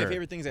closer. of my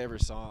favorite things I ever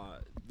saw,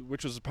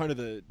 which was part of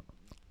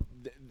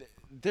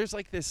there's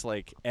like this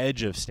like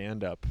edge of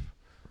stand-up,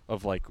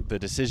 of like the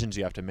decisions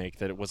you have to make,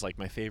 that it was like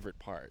my favorite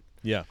part.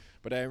 Yeah.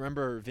 But I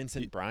remember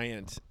Vincent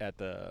Bryant at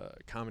the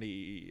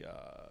Comedy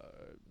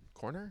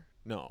Corner?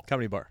 No.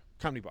 Comedy bar.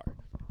 Comedy Bar.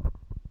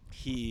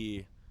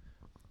 He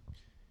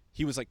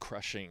was like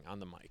crushing on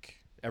the mic.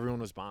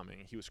 Everyone was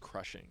bombing. He was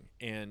crushing.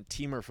 And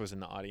T. Murph was in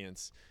the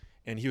audience,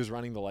 and he was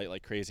running the light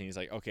like crazy. And he's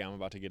like, okay, I'm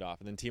about to get off.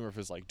 And then T. Murph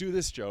was like, do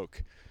this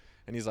joke.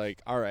 And he's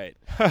like, all right.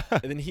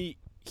 And then he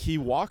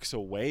walks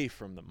away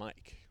from the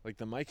mic. Like,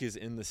 the mic is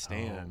in the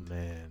stand. Oh,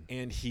 man.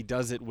 And he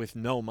does it with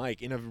no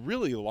mic in a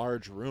really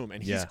large room,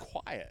 and he's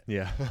quiet.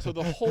 Yeah. So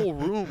the whole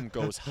room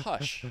goes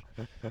hush.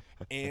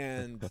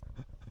 And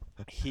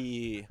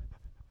the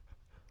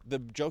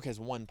joke has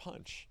one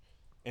punch,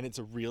 and it's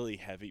a really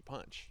heavy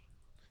punch,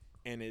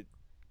 and it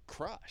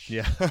crushed.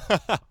 Yeah.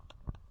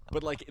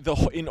 But like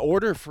in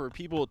order for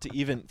it to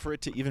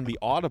even be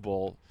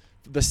audible,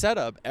 the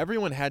setup,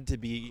 everyone had to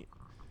be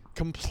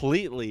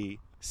completely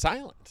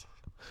silent.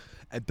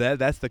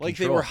 That's the Like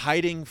control. they were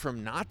hiding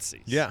from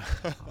Nazis. Yeah.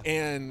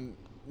 And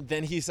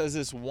then he says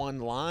this one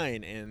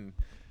line, and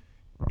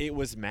it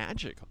was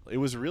magical. It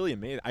was really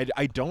amazing.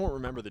 I don't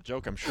remember the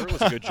joke. I'm sure it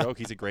was a good joke.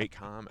 He's a great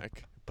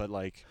comic. But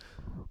like,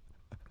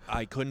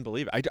 I couldn't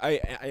believe it.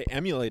 I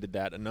emulated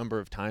that a number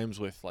of times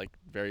with like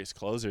various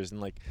closers, and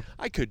like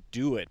I could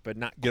do it, but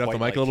not Get off quite the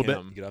mic like a little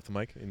him. bit. Get off the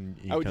mic, and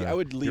I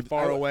would leave You're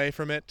far I would- away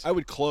from it. I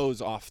would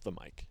close off the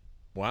mic.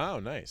 Wow,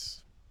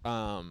 nice.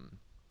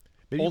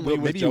 Maybe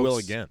Maybe you will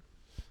again.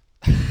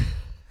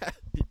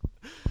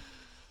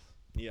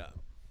 Yeah.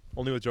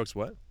 Only with jokes.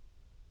 What?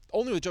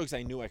 Only with jokes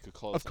I knew I could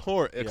close. Of on,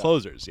 course, Yeah.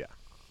 closers. Yeah.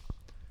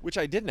 Which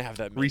I didn't have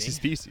that many. Reese's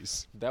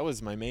Pieces. That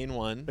was my main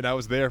one. And I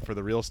was there for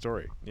the real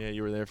story. Yeah,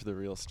 you were there for the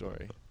real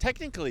story.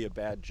 Technically a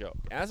bad joke.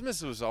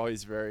 Asmus was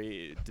always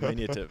very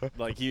diminutive.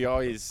 Like he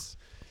always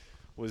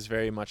was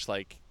very much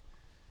like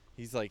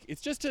he's like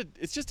it's just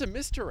a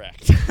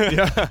misdirect.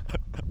 Yeah.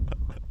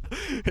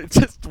 It's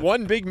just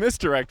one big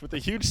misdirect with a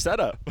huge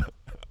setup.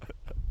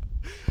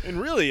 And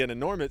really an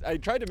enormous I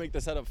tried to make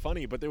the setup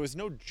funny, but there was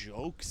no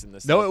jokes in the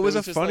setup. No, it was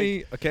a just funny.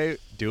 like- Okay,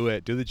 do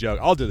it. Do the joke.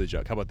 I'll do the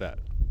joke. How about that?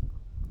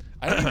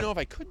 I don't even know if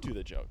I could do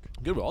the joke.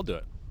 Good. Well, I'll do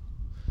it.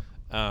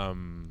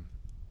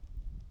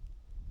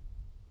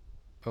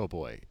 Oh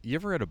boy, you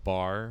ever at a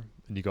bar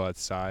and you go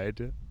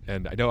outside,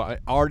 and I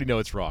already know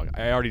it's wrong.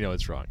 I already know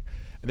it's wrong.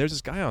 And there's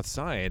this guy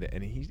outside,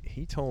 and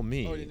he told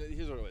me. Oh,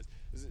 here's what it was.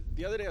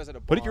 The other day I was at a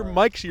bar. Put your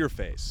mic to your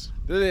face.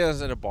 The other day I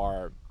was at a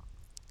bar.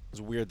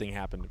 This weird thing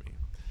happened to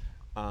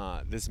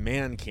me. This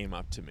man came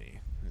up to me.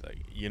 He's like,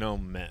 you know,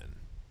 men.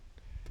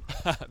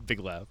 Big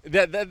laugh.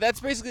 That's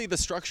basically the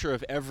structure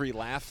of every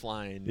laugh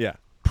line. Yeah.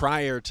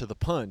 Prior to the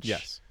punch.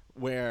 Yes.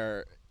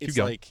 Where it's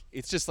going. like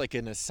it's just like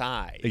an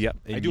aside. Yep.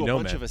 I and do you a know,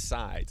 bunch man. of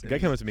asides. The guy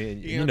comes up to me,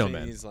 and He you comes know, up to me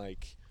man. and he's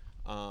like,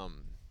 now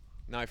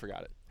I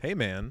forgot it. Hey,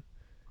 man.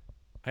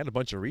 I had a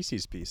bunch of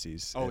Reese's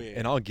Pieces. Oh, and, yeah.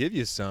 And I'll give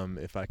you some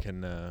if I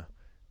can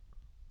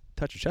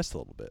touch your chest a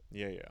little bit.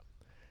 Yeah.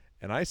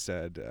 And I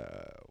said,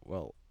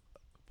 well,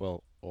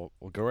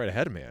 go right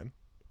ahead, man.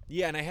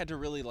 Yeah, and I had to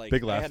really like.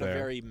 Big I laugh had there. a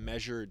very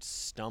measured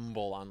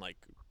stumble on like.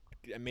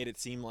 I made it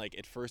seem like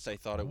at first I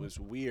thought it was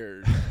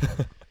weird,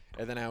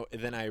 and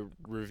then I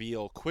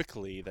reveal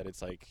quickly that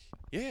it's like,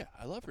 yeah,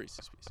 I love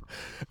Reese's Pieces.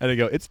 And I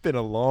go, it's been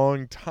a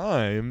long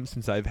time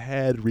since I've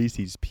had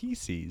Reese's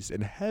Pieces,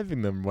 and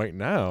having them right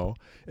now,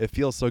 it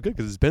feels so good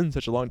because it's been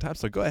such a long time.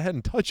 So go ahead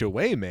and touch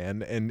away,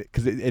 man, and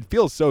because it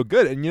feels so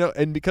good, and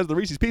and because the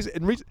Reese's Pieces,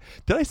 and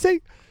did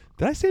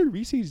I say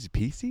Reese's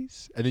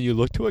Pieces? And then you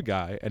look to a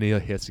guy, and he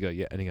has to go,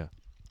 yeah, and he go,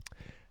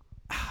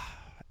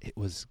 it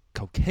was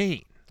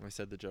cocaine. I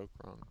said the joke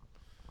wrong.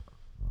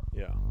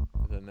 Yeah,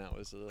 then that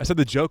was. I said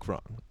the joke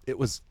wrong. It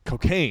was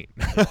cocaine.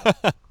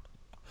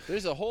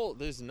 There's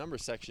a number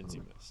of sections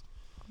you missed,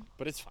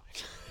 but it's fine.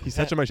 He's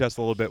touching my chest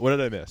a little bit. What did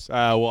I miss?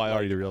 Well, I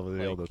already Like-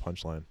 revealed the like-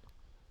 punchline.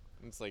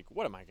 It's like,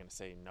 what am I gonna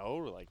say? No,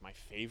 like my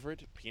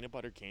favorite peanut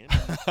butter candy.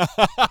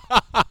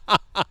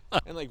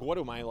 And like, what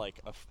am I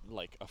like?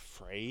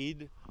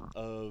 Afraid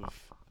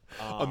of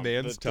A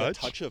man's the touch?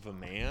 touch of a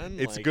man.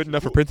 It's Like, good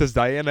enough for who- Princess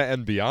Diana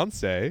and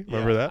Beyonce.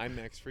 Remember Yeah, that? I'm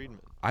Max Friedman.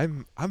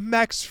 I'm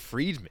Max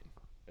Friedman.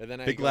 And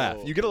then Big I laugh.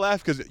 go, You get a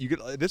laugh because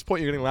at this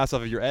point you're getting laughs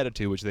off of your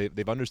attitude, which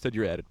they've understood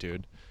your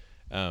attitude.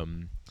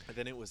 And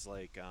then it was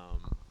like,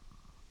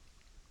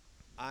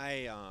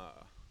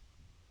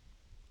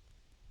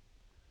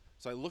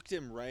 so I looked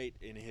him right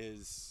in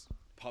his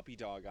puppy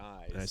dog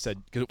eyes. And I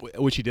said,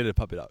 which he did at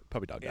Puppy Dog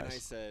and I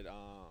Guys. said,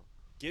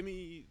 give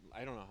me,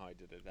 I don't know how I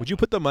did it. Would you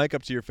put the mic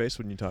up to your face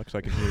when you talk so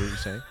I can hear what you're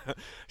saying? I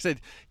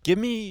said, give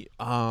me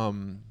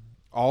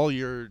all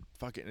your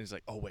fucking. And he's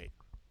like, oh wait,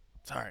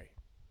 sorry.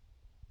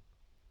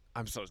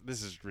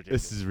 This is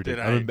ridiculous. This is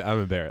ridiculous. I'm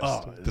embarrassed.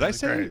 Oh, did I this is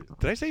say? great.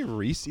 Did I say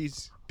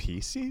Reese's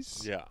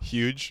Pieces? Yeah.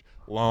 Huge,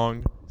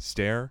 long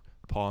stare,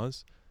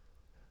 pause.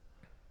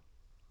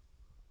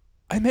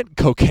 I meant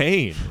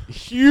cocaine.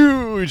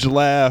 Huge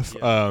laugh.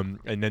 Yeah.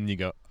 And then you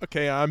go,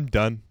 okay, I'm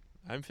done.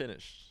 I'm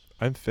finished.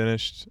 I'm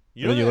finished.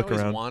 You And know then you what look I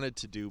always around. wanted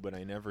to do, but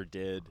I never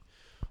did,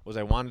 was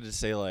I wanted to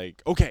say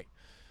like, okay,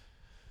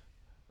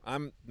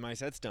 my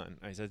set's done.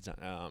 My set's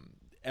done.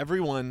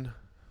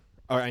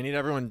 I need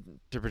everyone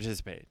to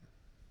participate.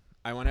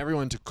 I want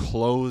everyone to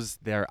close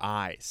their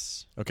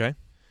eyes, Okay.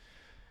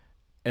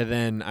 and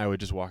then I would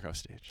just walk off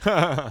stage.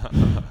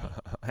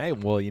 Hey,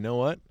 well, you know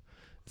what?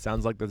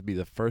 Sounds like that'd be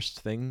the first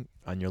thing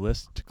on your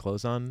list to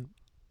close on.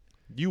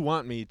 You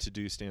want me to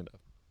do stand up?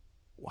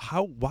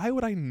 Why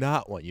would I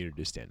not want you to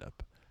do stand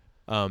up?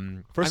 First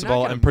I'm of not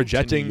all, gonna I'm move to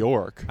projecting. New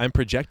York. I'm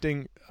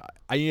projecting.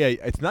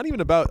 It's not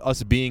even about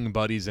us being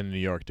buddies in New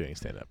York doing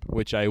stand up,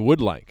 which I would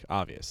like,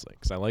 obviously,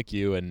 because I like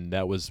you, and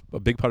that was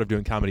a big part of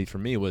doing comedy for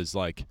me. Was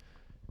like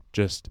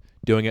just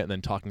doing it and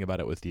then talking about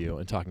it with you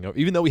and talking over.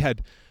 Even though we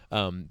had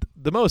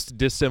the most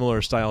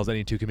dissimilar styles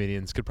any two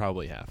comedians could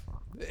probably have,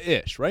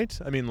 ish, right?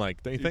 I mean,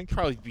 like, don't you It think?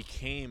 probably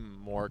became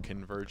more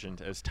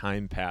convergent as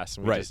time passed,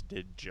 and we Right. just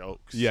did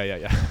jokes.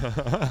 Yeah.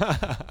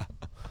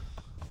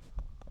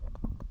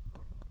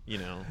 You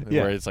know,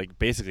 Yeah. where it's like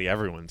basically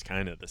everyone's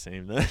kind of the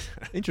same.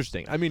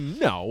 Interesting. I mean,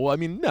 no.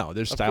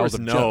 There's Of styles course, of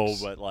no,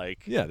 jokes. but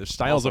like, Yeah, there's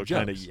styles also of jokes.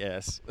 kind of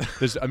yes.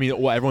 There's,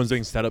 everyone's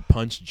doing setup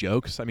punch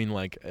jokes. I mean,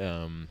 like,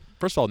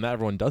 first of all, not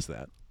everyone does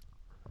that.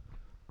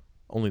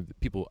 Only the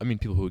people. I mean,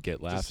 people who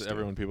get laughs. Just do.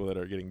 everyone, people that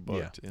are getting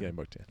booked. Yeah, getting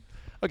booked.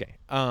 Okay.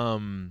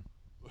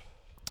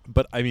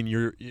 But I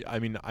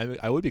mean,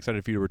 I would be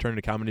excited for you to return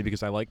to comedy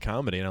because I like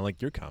comedy and I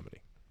like your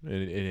comedy.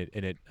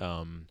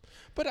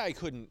 But I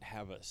couldn't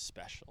have a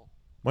special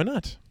Why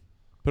not?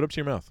 Put it up to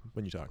your mouth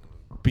when you talk.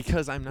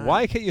 because I'm not.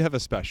 Why can't you have a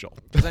special?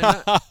 'Cause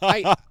I'm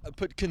not.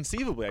 But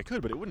conceivably I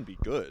could, but it wouldn't be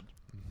good.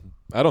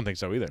 I don't think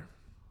so either.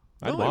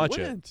 I'd No, watch it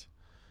it. wouldn't.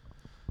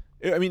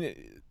 I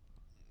mean,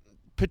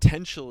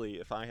 potentially,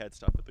 if I had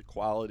stuff at the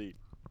quality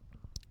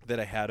that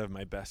I had of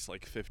my best,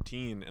 like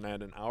 15, and I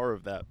had an hour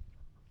of that,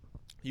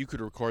 you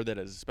could record that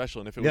as a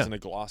special. And if it was Yeah. in a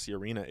glossy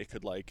arena, it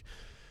could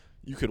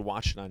you could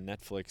watch it on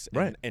Netflix and,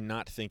 Right. and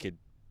not think it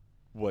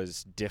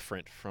was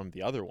different from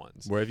the other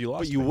ones. Where have you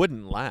lost But you me?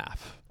 wouldn't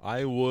laugh.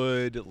 I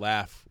would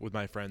laugh with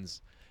my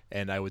friends,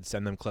 and I would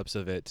send them clips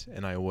of it,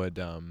 and I would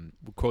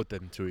quote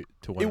them to one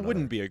It another.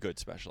 wouldn't be a good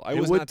special. I It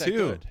was would not that too.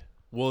 good.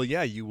 Well,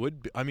 yeah, you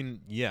would. I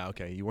mean, yeah,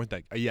 okay, you weren't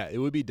that. Yeah, it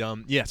would be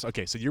dumb. Yes,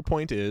 okay. So your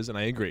point is, and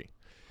I agree,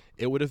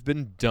 it would have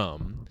been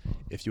dumb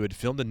if you had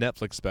filmed a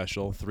Netflix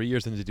special 3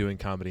 years into doing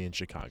comedy in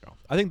Chicago.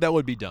 I think that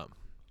would be dumb.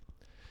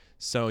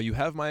 So you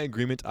have my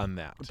agreement on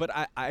that. But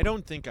I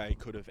don't think I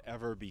could have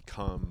ever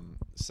become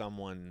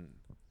someone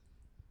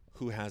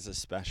who has a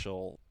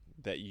special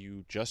that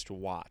you just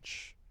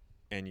watch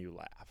and you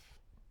laugh.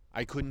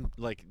 I couldn't,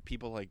 like,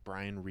 people like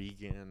Brian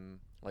Regan,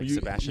 like you,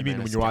 Sebastian you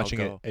mean when you're watching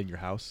it Maniscalco. in your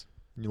house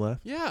and you laugh?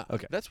 Yeah.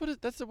 Okay. That's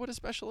what a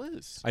special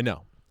is. I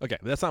know. Okay,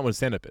 but that's not what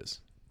stand-up is.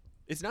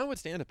 It's not what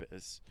stand-up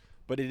is,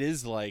 but it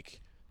is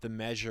like the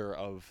measure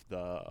of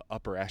the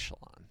upper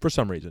echelon. For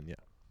some reason, yeah.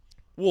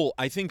 Well,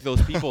 I think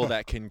those people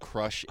that can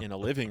crush in a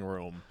living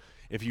room,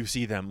 if you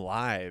see them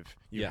live,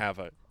 you Yeah. have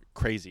a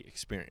crazy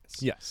experience.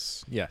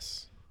 Yes.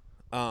 Yes.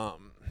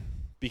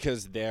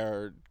 Because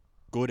they're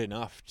good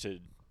enough to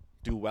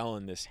do well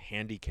in this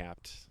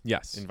handicapped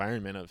Yes.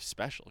 environment of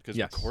special. Because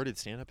Yes. recorded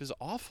stand-up is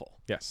awful.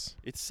 Yes.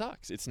 It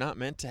sucks. It's not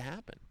meant to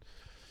happen.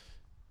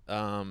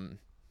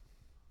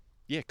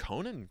 Yeah,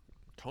 Conan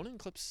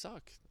clips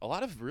suck. A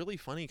lot of really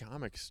funny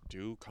comics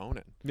do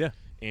Conan, Yeah.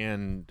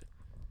 and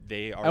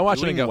they are I watch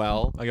it doing and go,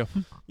 well. I go,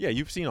 Yeah,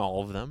 you've seen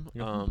all of them.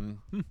 Yeah.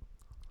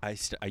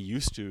 I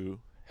used to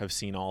have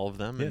seen all of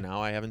them, and Yeah.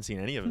 now I haven't seen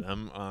any of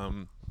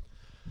them.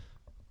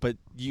 But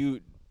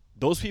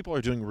those people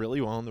are doing really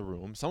well in the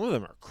room. Some of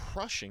them are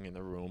crushing in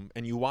the room,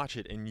 and you watch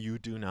it and you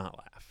do not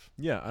laugh.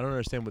 yeah, I don't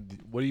understand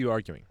what are you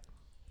arguing?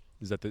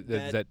 Is that is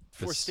that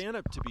For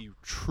stand-up to be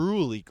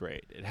truly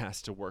great, it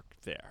has to work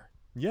there.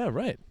 Yeah,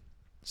 right.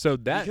 So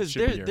that Because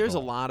should be your there's a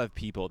goal. lot of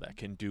people that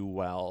can do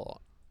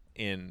well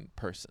in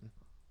person.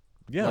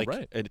 Yeah, like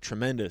right. a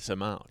tremendous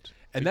amount.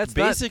 And Like, that's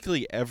not-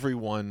 basically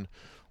everyone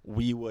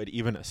we would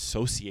even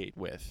associate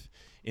with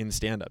in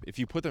stand-up. If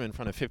you put them in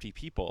front of 50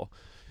 people,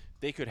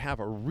 they could have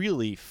a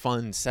really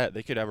fun set.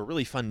 They could have a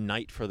really fun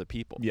night for the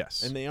people.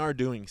 Yes. And they are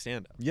doing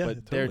stand-up. Yeah,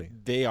 but totally.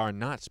 they are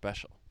not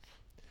special.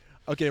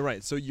 Okay,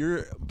 right. So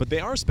but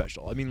they are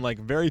special. I mean, like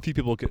very few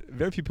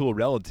people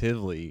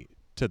relatively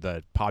to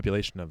the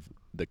population of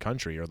the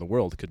country or the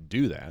world could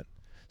do that.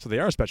 So they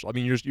are special. I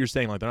mean, you're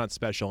saying like they're not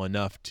special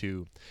enough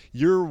to.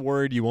 You're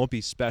worried you won't be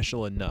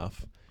special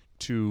enough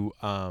to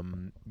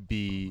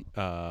be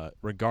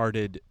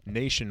regarded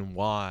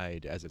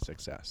nationwide as a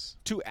success.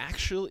 To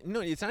actually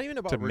no, it's not even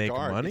about To make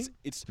regard. money?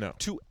 It's No.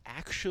 to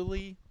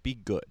actually be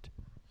good.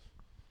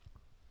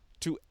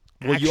 To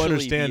Well, actually you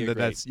understand be a that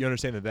great- you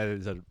understand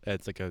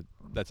that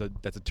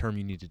that's a term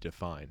you need to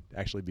define.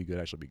 Actually, be good.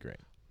 Actually, be great.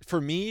 For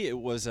me, it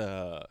was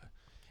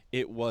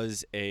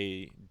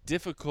a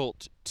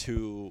difficult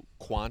to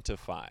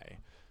quantify,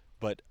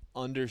 but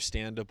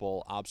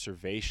understandable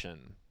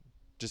observation,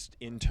 just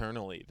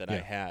internally that I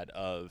Yeah. had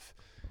of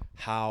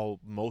how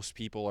most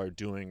people are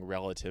doing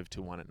relative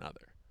to one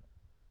another.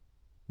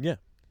 Yeah.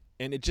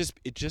 And it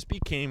just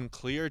became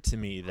clear to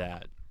me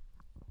that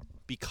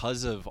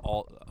because of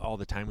all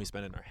the time we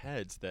spend in our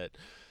heads, that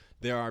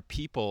there are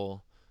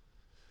people,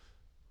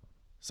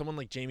 someone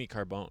like Jamie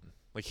Carbone,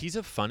 like he's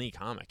a funny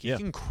comic. He Yeah.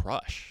 can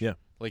crush. Yeah.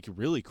 Like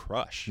really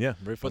crush. Yeah.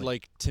 Very funny. But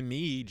like to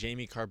me,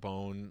 Jamie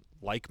Carbone,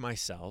 like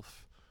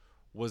myself,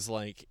 was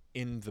like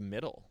in the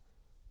middle.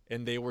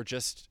 And they were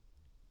just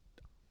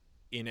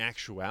in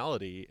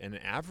actuality an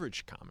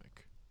average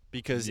comic.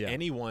 Because Yeah.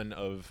 anyone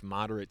of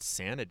moderate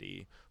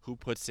sanity who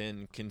puts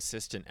in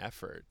consistent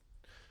effort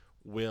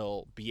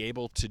will be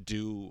able to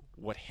do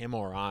what him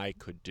or I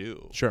could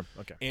do. Sure.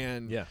 Okay.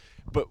 And Yeah.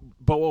 but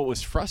what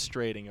was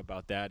frustrating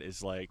about that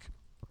is like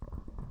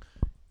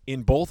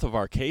in both of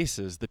our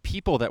cases, the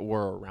people that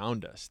were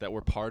around us, that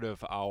were part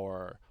of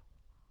our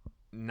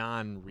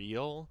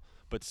non-real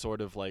but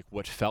sort of like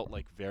what felt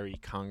like very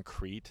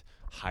concrete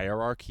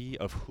hierarchy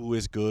of who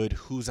is good,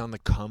 who's on the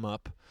come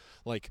up,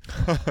 like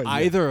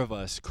either of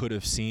us could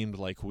have seemed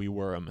like we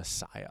were a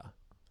messiah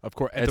Of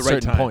course, at the a right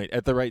certain time. point,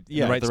 at the right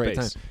the right time.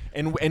 space.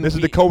 And This is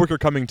we- the coworker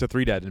coming to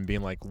 3Dad and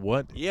being like,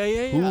 "What?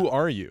 yeah. Who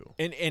are you?"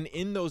 And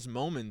in those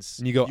moments,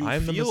 And you go,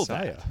 "I'm the feel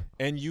Messiah." that,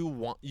 and you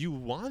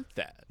want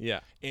that. Yeah.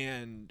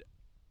 And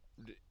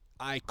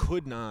I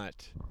could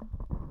not,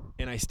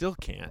 and I still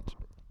can't.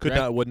 Could rec-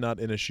 not, would not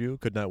in a shoe.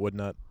 Could not, would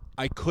not.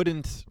 I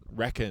couldn't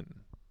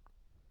reckon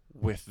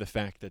with the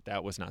fact that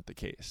that was not the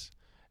case.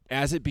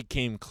 As it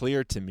became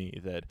clear to me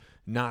that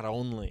not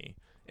only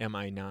am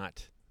I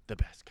not the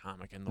best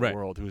comic in the Right.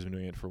 world who's been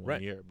doing it for 1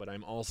 Right. year, but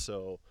I'm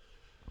also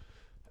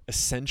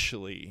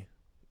essentially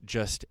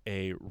just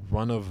a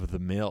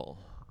run-of-the-mill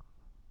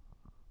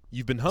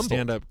You've been humbled.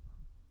 stand-up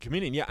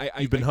comedian. Yeah,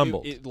 You've been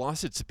humbled. It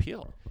lost its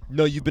appeal.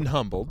 No, you've been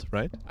humbled,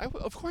 right?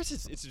 Of course,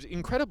 it's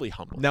incredibly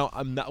humble. Now,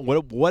 I'm not.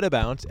 What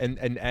about? And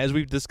as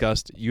we've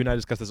discussed, you and I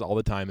discuss this all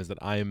the time. Is that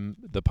I'm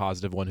the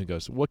positive one who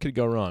goes, "What could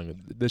go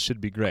wrong? This should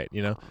be great,"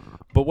 you know.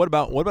 But what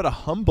about a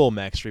humble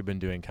Max Friedman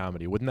doing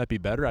comedy? Wouldn't that be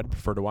better? I'd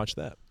prefer to watch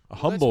that. A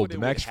humbled That's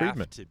what it Max would have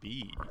Friedman. to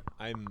be.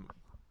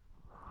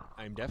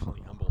 I'm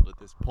definitely humbled at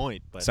this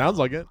point, but Sounds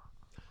like it.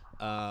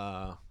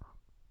 I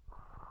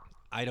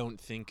don't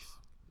think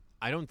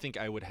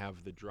I would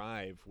have the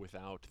drive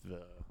without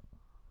the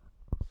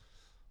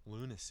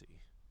lunacy.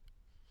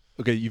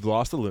 Okay, you've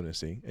lost the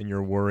lunacy, and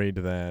you're worried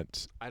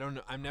that. I don't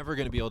know. I'm never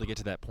going to be able to get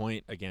to that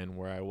point again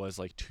where I was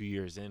like 2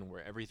 years in,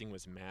 where everything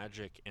was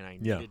magic and I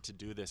Yeah. needed to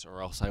do this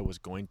or else I was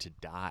going to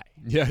die.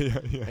 Yeah.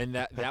 And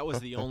that was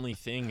the only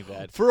thing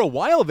that For a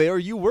while there,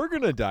 you were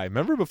gonna die.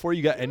 Remember before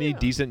you got any Yeah.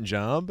 decent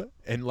job,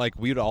 and like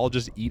we would all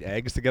just eat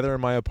eggs together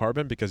in my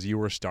apartment because you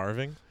were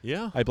starving.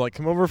 yeah. I'd be like,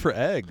 "Come over for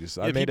eggs."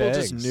 I Yeah, made people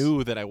eggs. just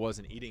knew that I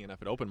wasn't eating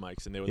enough at open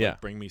mics, and they would Yeah.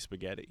 like bring me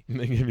spaghetti.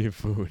 They give you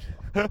food.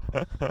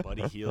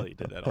 Buddy Healy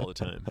did that all the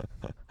time.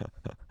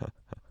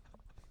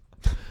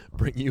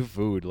 Bring you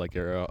food like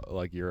you're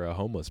a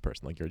homeless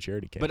person, like you're a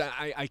charity case. But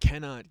I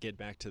cannot get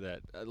back to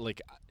that.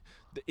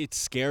 It's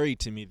scary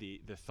to me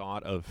the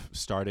thought of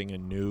starting a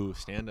new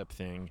stand-up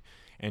thing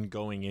and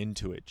going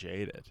into it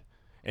jaded,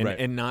 and Right.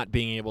 and not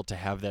being able to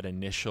have that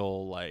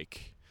initial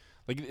like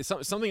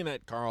something in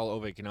that Carl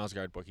Ove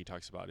Knausgaard book he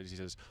talks about is he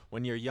says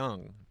when you're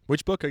young,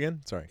 Which book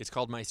again? Sorry. it's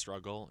called My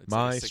Struggle. It's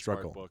My like a 6-part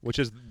Struggle, book. which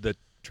is the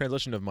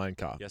translation of Mein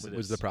Kampf. Yes, it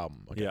was is. the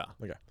problem. Okay. Yeah.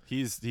 Okay.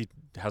 He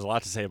has a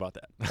lot to say about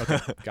that. Okay.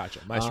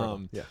 Gotcha. My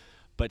Struggle. Yeah.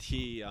 But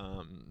he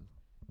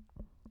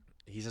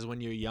says when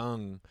you're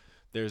young,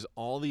 there's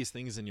all these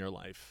things in your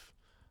life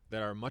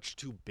that are much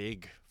too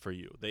big for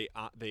you.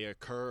 They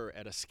occur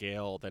at a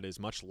scale that is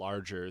much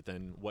larger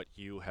than what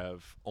you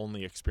have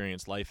only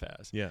experienced life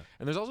as. Yeah.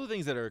 And there's also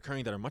things that are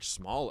occurring that are much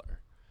smaller,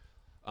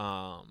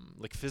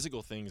 like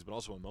physical things, but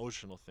also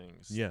emotional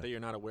things Yeah. that you're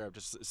not aware of,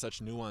 just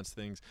such nuanced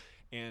things.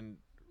 And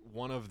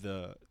one of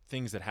the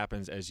things that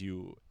happens as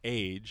you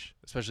age,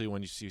 especially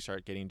when you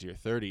start getting to your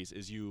 30s,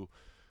 is you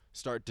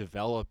start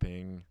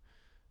developing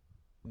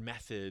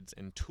methods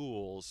and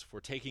tools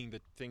for taking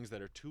the things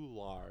that are too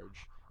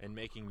large and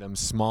making them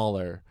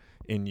smaller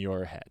in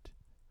your head,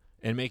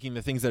 and making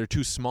the things that are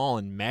too small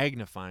and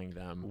magnifying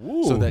them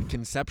so Ooh. that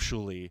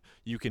conceptually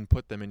you can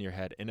put them in your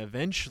head. And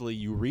eventually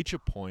you reach a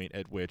point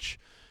at which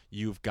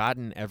you've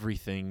gotten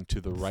everything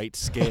to the right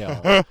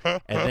scale,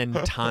 and then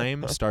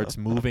time starts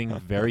moving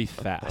very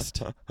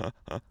fast.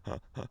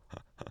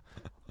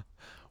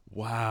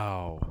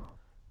 Wow.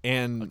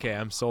 And Okay,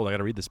 I'm sold. I got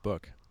to read this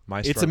book. My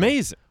it's Struggle.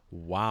 amazing.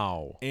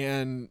 Wow.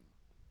 And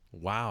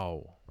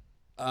Wow.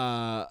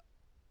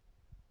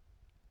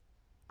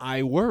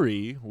 I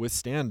worry with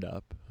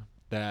stand-up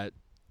that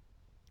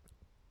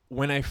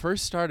when I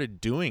first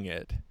started doing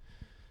it,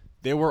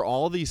 there were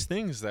all these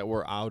things that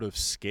were out of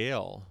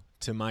scale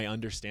to my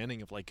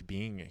understanding of like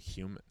being a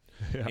human.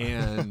 Yeah.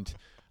 And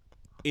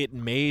it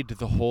made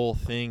the whole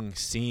thing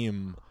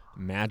seem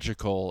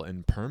magical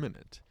and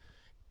permanent.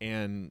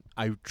 And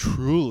I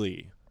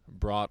truly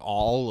brought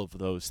all of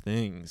those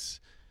things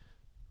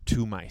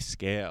to my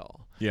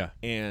scale. Yeah.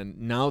 And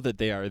now that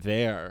they are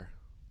there,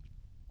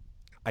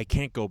 I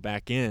can't go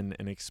back in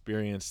and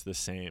experience the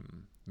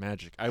same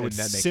magic. I And would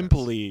that makes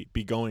simply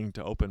be going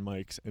to open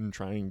mics and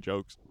trying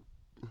jokes,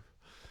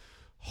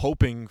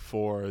 hoping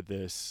for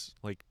this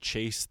like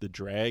chase the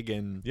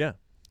dragon Yeah.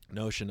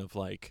 notion of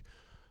like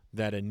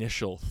that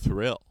initial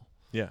thrill,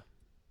 Yeah.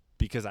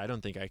 because I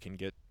don't think I can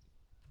get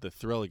the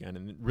thrill again.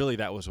 And really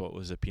that was what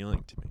was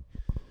appealing to me.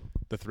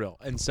 The thrill.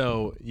 And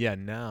so, yeah,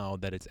 now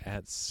that it's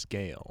at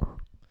scale,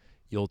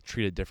 you'll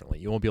treat it differently.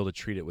 You won't be able to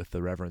treat it with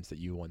the reverence that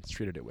you once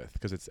treated it with,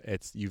 because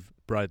it's you've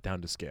brought it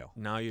down to scale.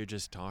 Now you're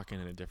just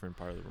talking in a different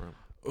part of the room.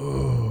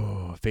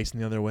 Oh, facing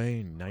the other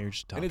way. Now you're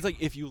just talking. And it's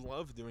like, if you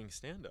love doing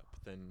stand-up,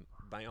 then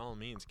by all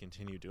means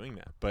continue doing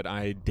that. But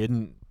I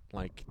didn't,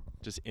 like,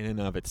 just in and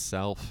of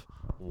itself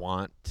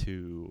want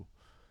to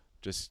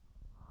just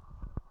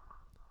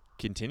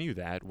continue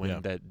that when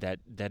Yeah.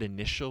 that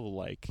initial,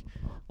 like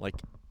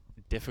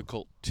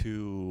difficult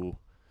to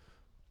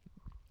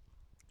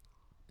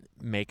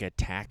make a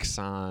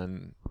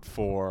taxon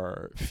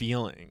for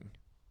feeling.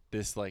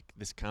 This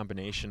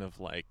combination of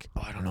like,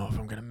 oh, I don't know if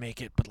I'm gonna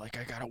make it, but like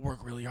I gotta work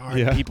really hard.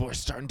 Yeah. People are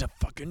starting to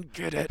fucking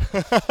get it.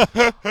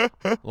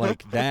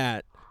 Like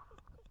that,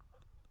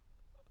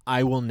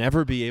 I will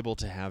never be able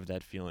to have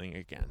that feeling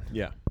again.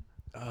 Yeah.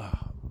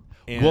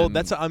 And Well,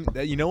 that's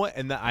you know what,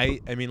 and I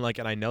mean, like,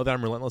 and I know that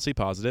I'm relentlessly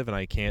positive, and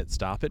I can't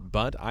stop it.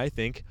 But I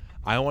think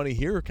I want to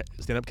hear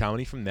stand-up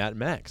comedy from that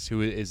Max,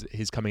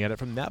 he's coming at it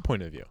from that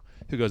point of view.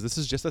 Who goes, this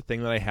is just a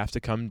thing that I have to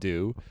come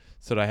do,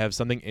 so that I have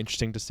something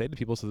interesting to say to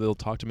people, so they'll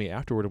talk to me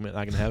afterward, and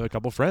I can have a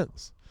couple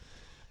friends.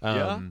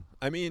 yeah,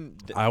 I mean,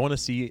 I want to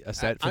see a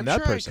set from I'm that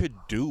sure person. I could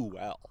do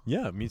well.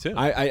 Yeah, me too.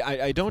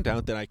 I don't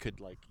doubt that I could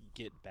like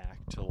get back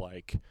to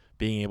like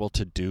being able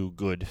to do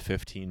good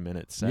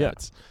 15-minute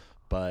sets,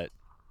 but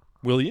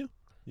Will you?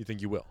 You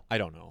think you will? I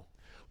don't know.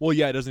 Well,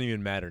 yeah, it doesn't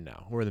even matter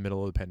now. We're in the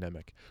middle of the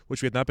pandemic,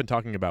 which we have not been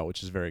talking about,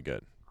 which is very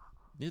good.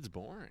 It's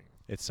boring.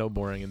 It's so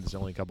boring, and there's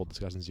only a couple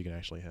discussions you can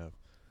actually have.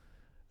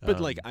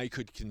 But like I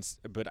could,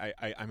 but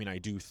I mean I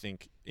do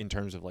think in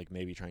terms of like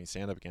maybe trying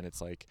stand up again,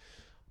 it's like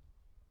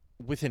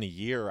within a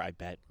year I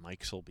bet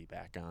mics will be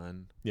back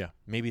on. Yeah.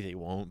 Maybe they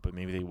won't, but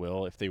maybe they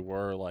will. If they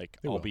were, like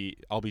They will.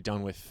 I'll be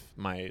done with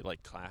my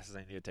like classes I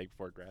need to take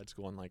before grad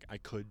school, and like I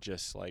could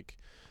just like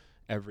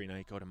every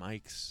night go to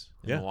mics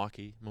in Yeah.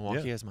 Milwaukee.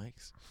 Milwaukee has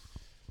mics.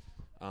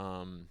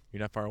 You're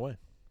not far away.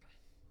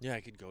 Yeah, I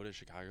could go to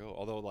Chicago.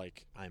 Although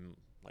like I'm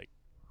like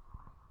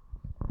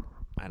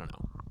I don't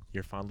know.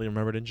 You're fondly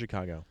remembered in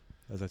Chicago,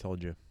 as I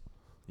told you.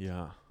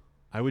 Yeah.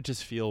 I would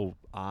just feel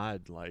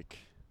odd, like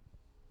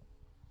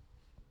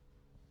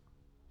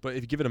But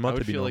if you give it a I month,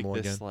 would it'd be feel normal like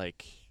again. this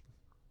like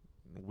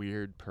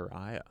weird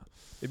pariah.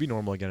 It'd be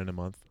normal again in a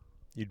month.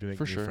 You'd be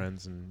For making new sure.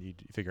 friends, and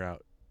you'd figure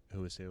out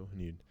who is who,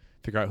 and you'd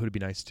figure out who to be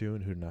nice to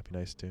and who to not be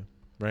nice to,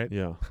 right?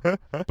 Yeah.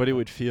 But it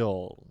would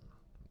feel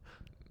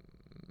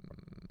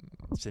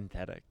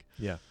synthetic.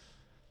 Yeah.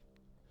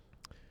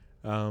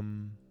 I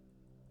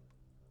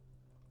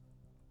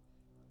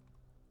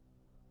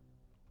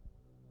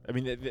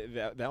mean,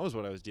 that was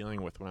what I was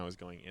dealing with when I was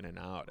going in and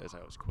out as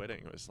I was quitting.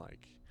 It was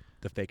like,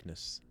 The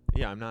fakeness.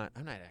 yeah, I'm not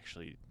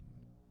actually.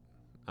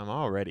 I'm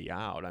already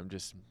out. I'm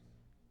just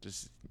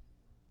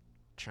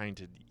trying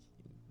to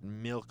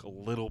milk a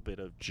little bit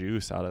of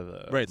juice out of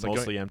the Right, it's like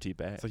mostly empty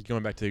bag. It's like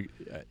going back to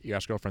your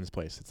ex-girlfriend's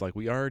place. It's like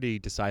we already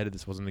decided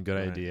this wasn't a good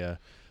Right. idea,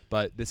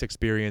 but this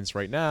experience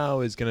right now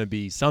is going to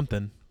be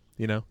something,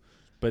 you know?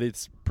 But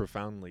it's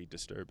profoundly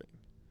disturbing.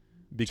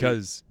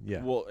 Because,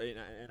 yeah. Well,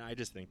 and I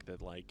just think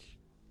that like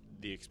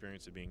the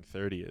experience of being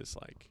 30 is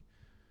like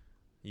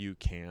you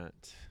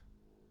can't.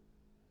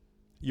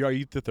 Are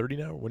you the 30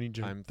 now? When are you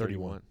I'm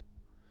 31.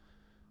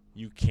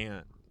 You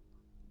can't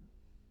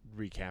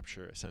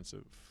recapture a sense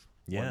of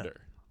Yeah.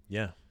 wonder.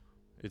 Yeah.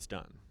 It's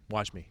done.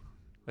 Watch me.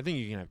 I think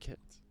you can have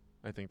kids.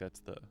 I think that's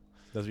the.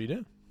 That's what you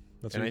do.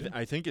 That's And what you do.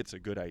 I think it's a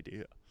good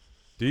idea.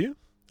 Do you?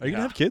 Are you going Yeah.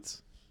 to have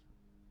kids?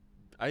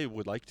 I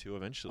would like to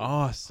eventually.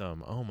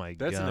 Awesome. Oh, my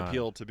God. That's an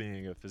appeal to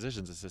being a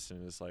physician's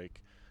assistant. Is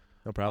like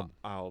No problem.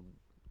 I'll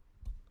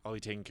be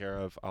taken care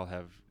of. I'll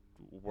have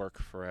work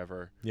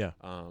forever. Yeah.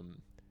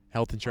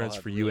 Health I'll insurance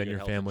have for you really and good your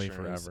health family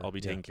insurance. forever. I'll be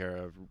Yeah. taken care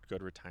of.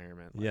 Good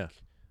retirement. Like, Yeah.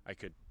 I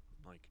could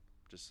like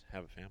just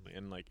have a family,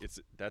 and like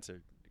that's a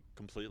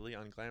completely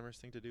unglamorous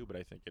thing to do, but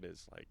I think it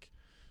is like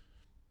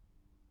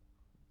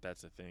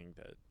that's a thing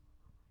that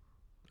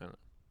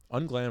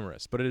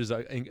Unglamorous, but it is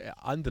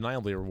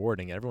undeniably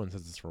rewarding. Everyone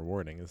says it's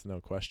rewarding. There's no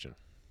question.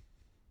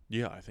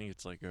 yeah, I think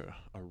it's like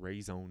a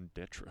raison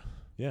d'etre.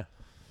 Yeah.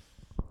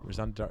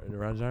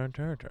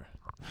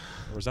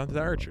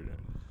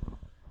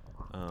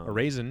 A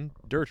raisin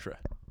dirtra.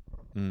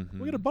 Mm-hmm.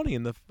 We got a bunny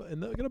we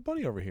got a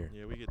bunny over here.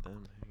 Yeah, we get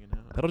them hanging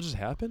out. That'll just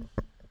happen?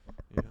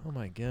 Yeah. Oh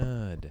my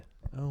god.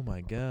 Oh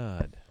my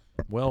god.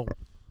 Well,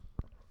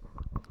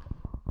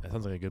 that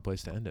sounds like a good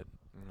place to end it.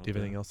 Do you have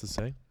anything else to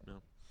say? No.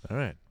 All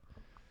right.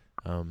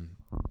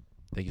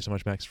 Thank you so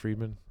much, Max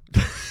Friedman.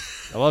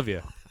 I love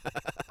you.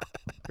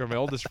 You're my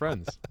oldest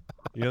friends.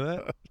 You know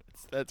that?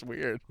 That's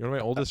weird. You're one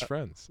of my oldest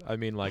friends. I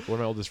mean, like, one of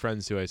my oldest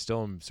friends who I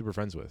still am super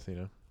friends with, you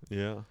know?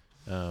 Yeah.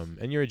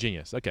 And you're a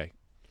genius. Okay.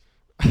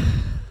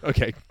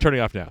 Okay,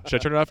 turning off now. Should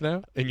I turn it off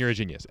now? And you're a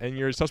genius. And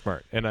you're so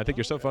smart. And I think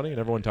you're so funny, and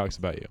everyone talks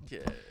about you. Yeah.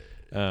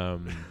 All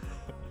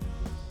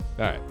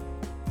right.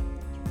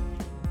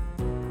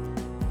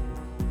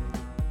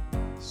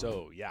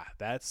 So, yeah,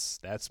 that's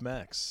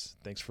Max.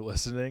 Thanks for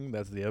listening.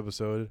 That's the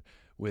episode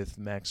with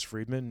Max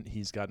Friedman.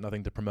 He's got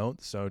nothing to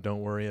promote, so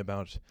don't worry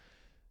about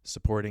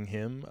supporting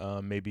him.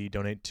 Maybe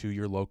donate to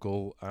your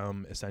local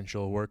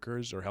essential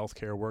workers or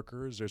healthcare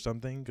workers or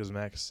something, because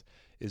Max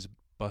is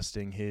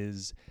busting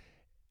his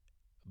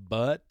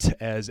butt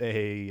as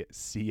a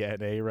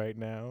CNA right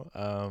now.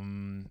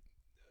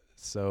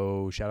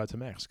 So shout out to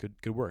Max.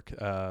 Good work.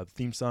 The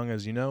theme song,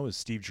 as you know, is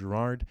Steve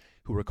Gerard,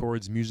 who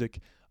records music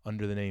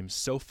under the name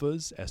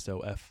Sofas,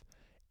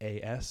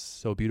 SOFAS,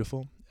 so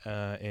beautiful.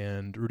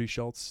 And Rudy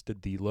Schultz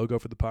did the logo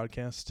for the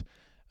podcast.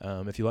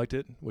 If you liked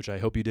it, which I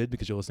hope you did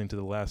because you're listening to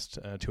the last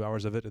 2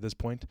 hours of it at this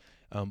point,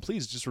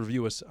 please just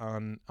review us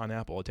on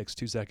Apple. It takes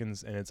 2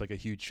 seconds, and it's like a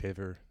huge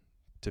favor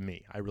to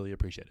me. I really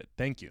appreciate it.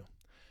 Thank you.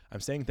 I'm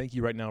saying thank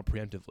you right now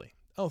preemptively.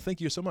 Oh, thank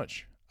you so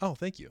much. Oh,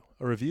 thank you.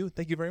 A review?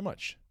 Thank you very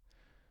much.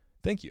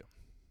 Thank you.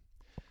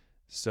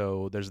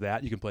 So there's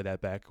that. You can play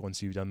that back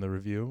once you've done the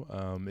review.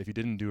 If you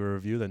didn't do a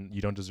review, then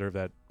you don't deserve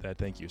that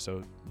thank you.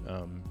 So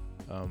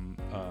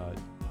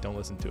don't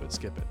listen to it.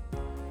 Skip it.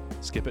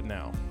 Skip it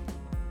now.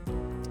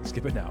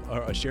 Skip it now.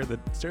 Or share the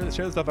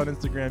stuff on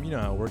Instagram. You know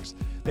how it works.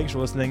 Thanks for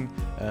listening.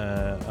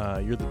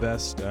 You're the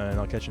best, and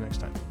I'll catch you next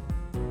time.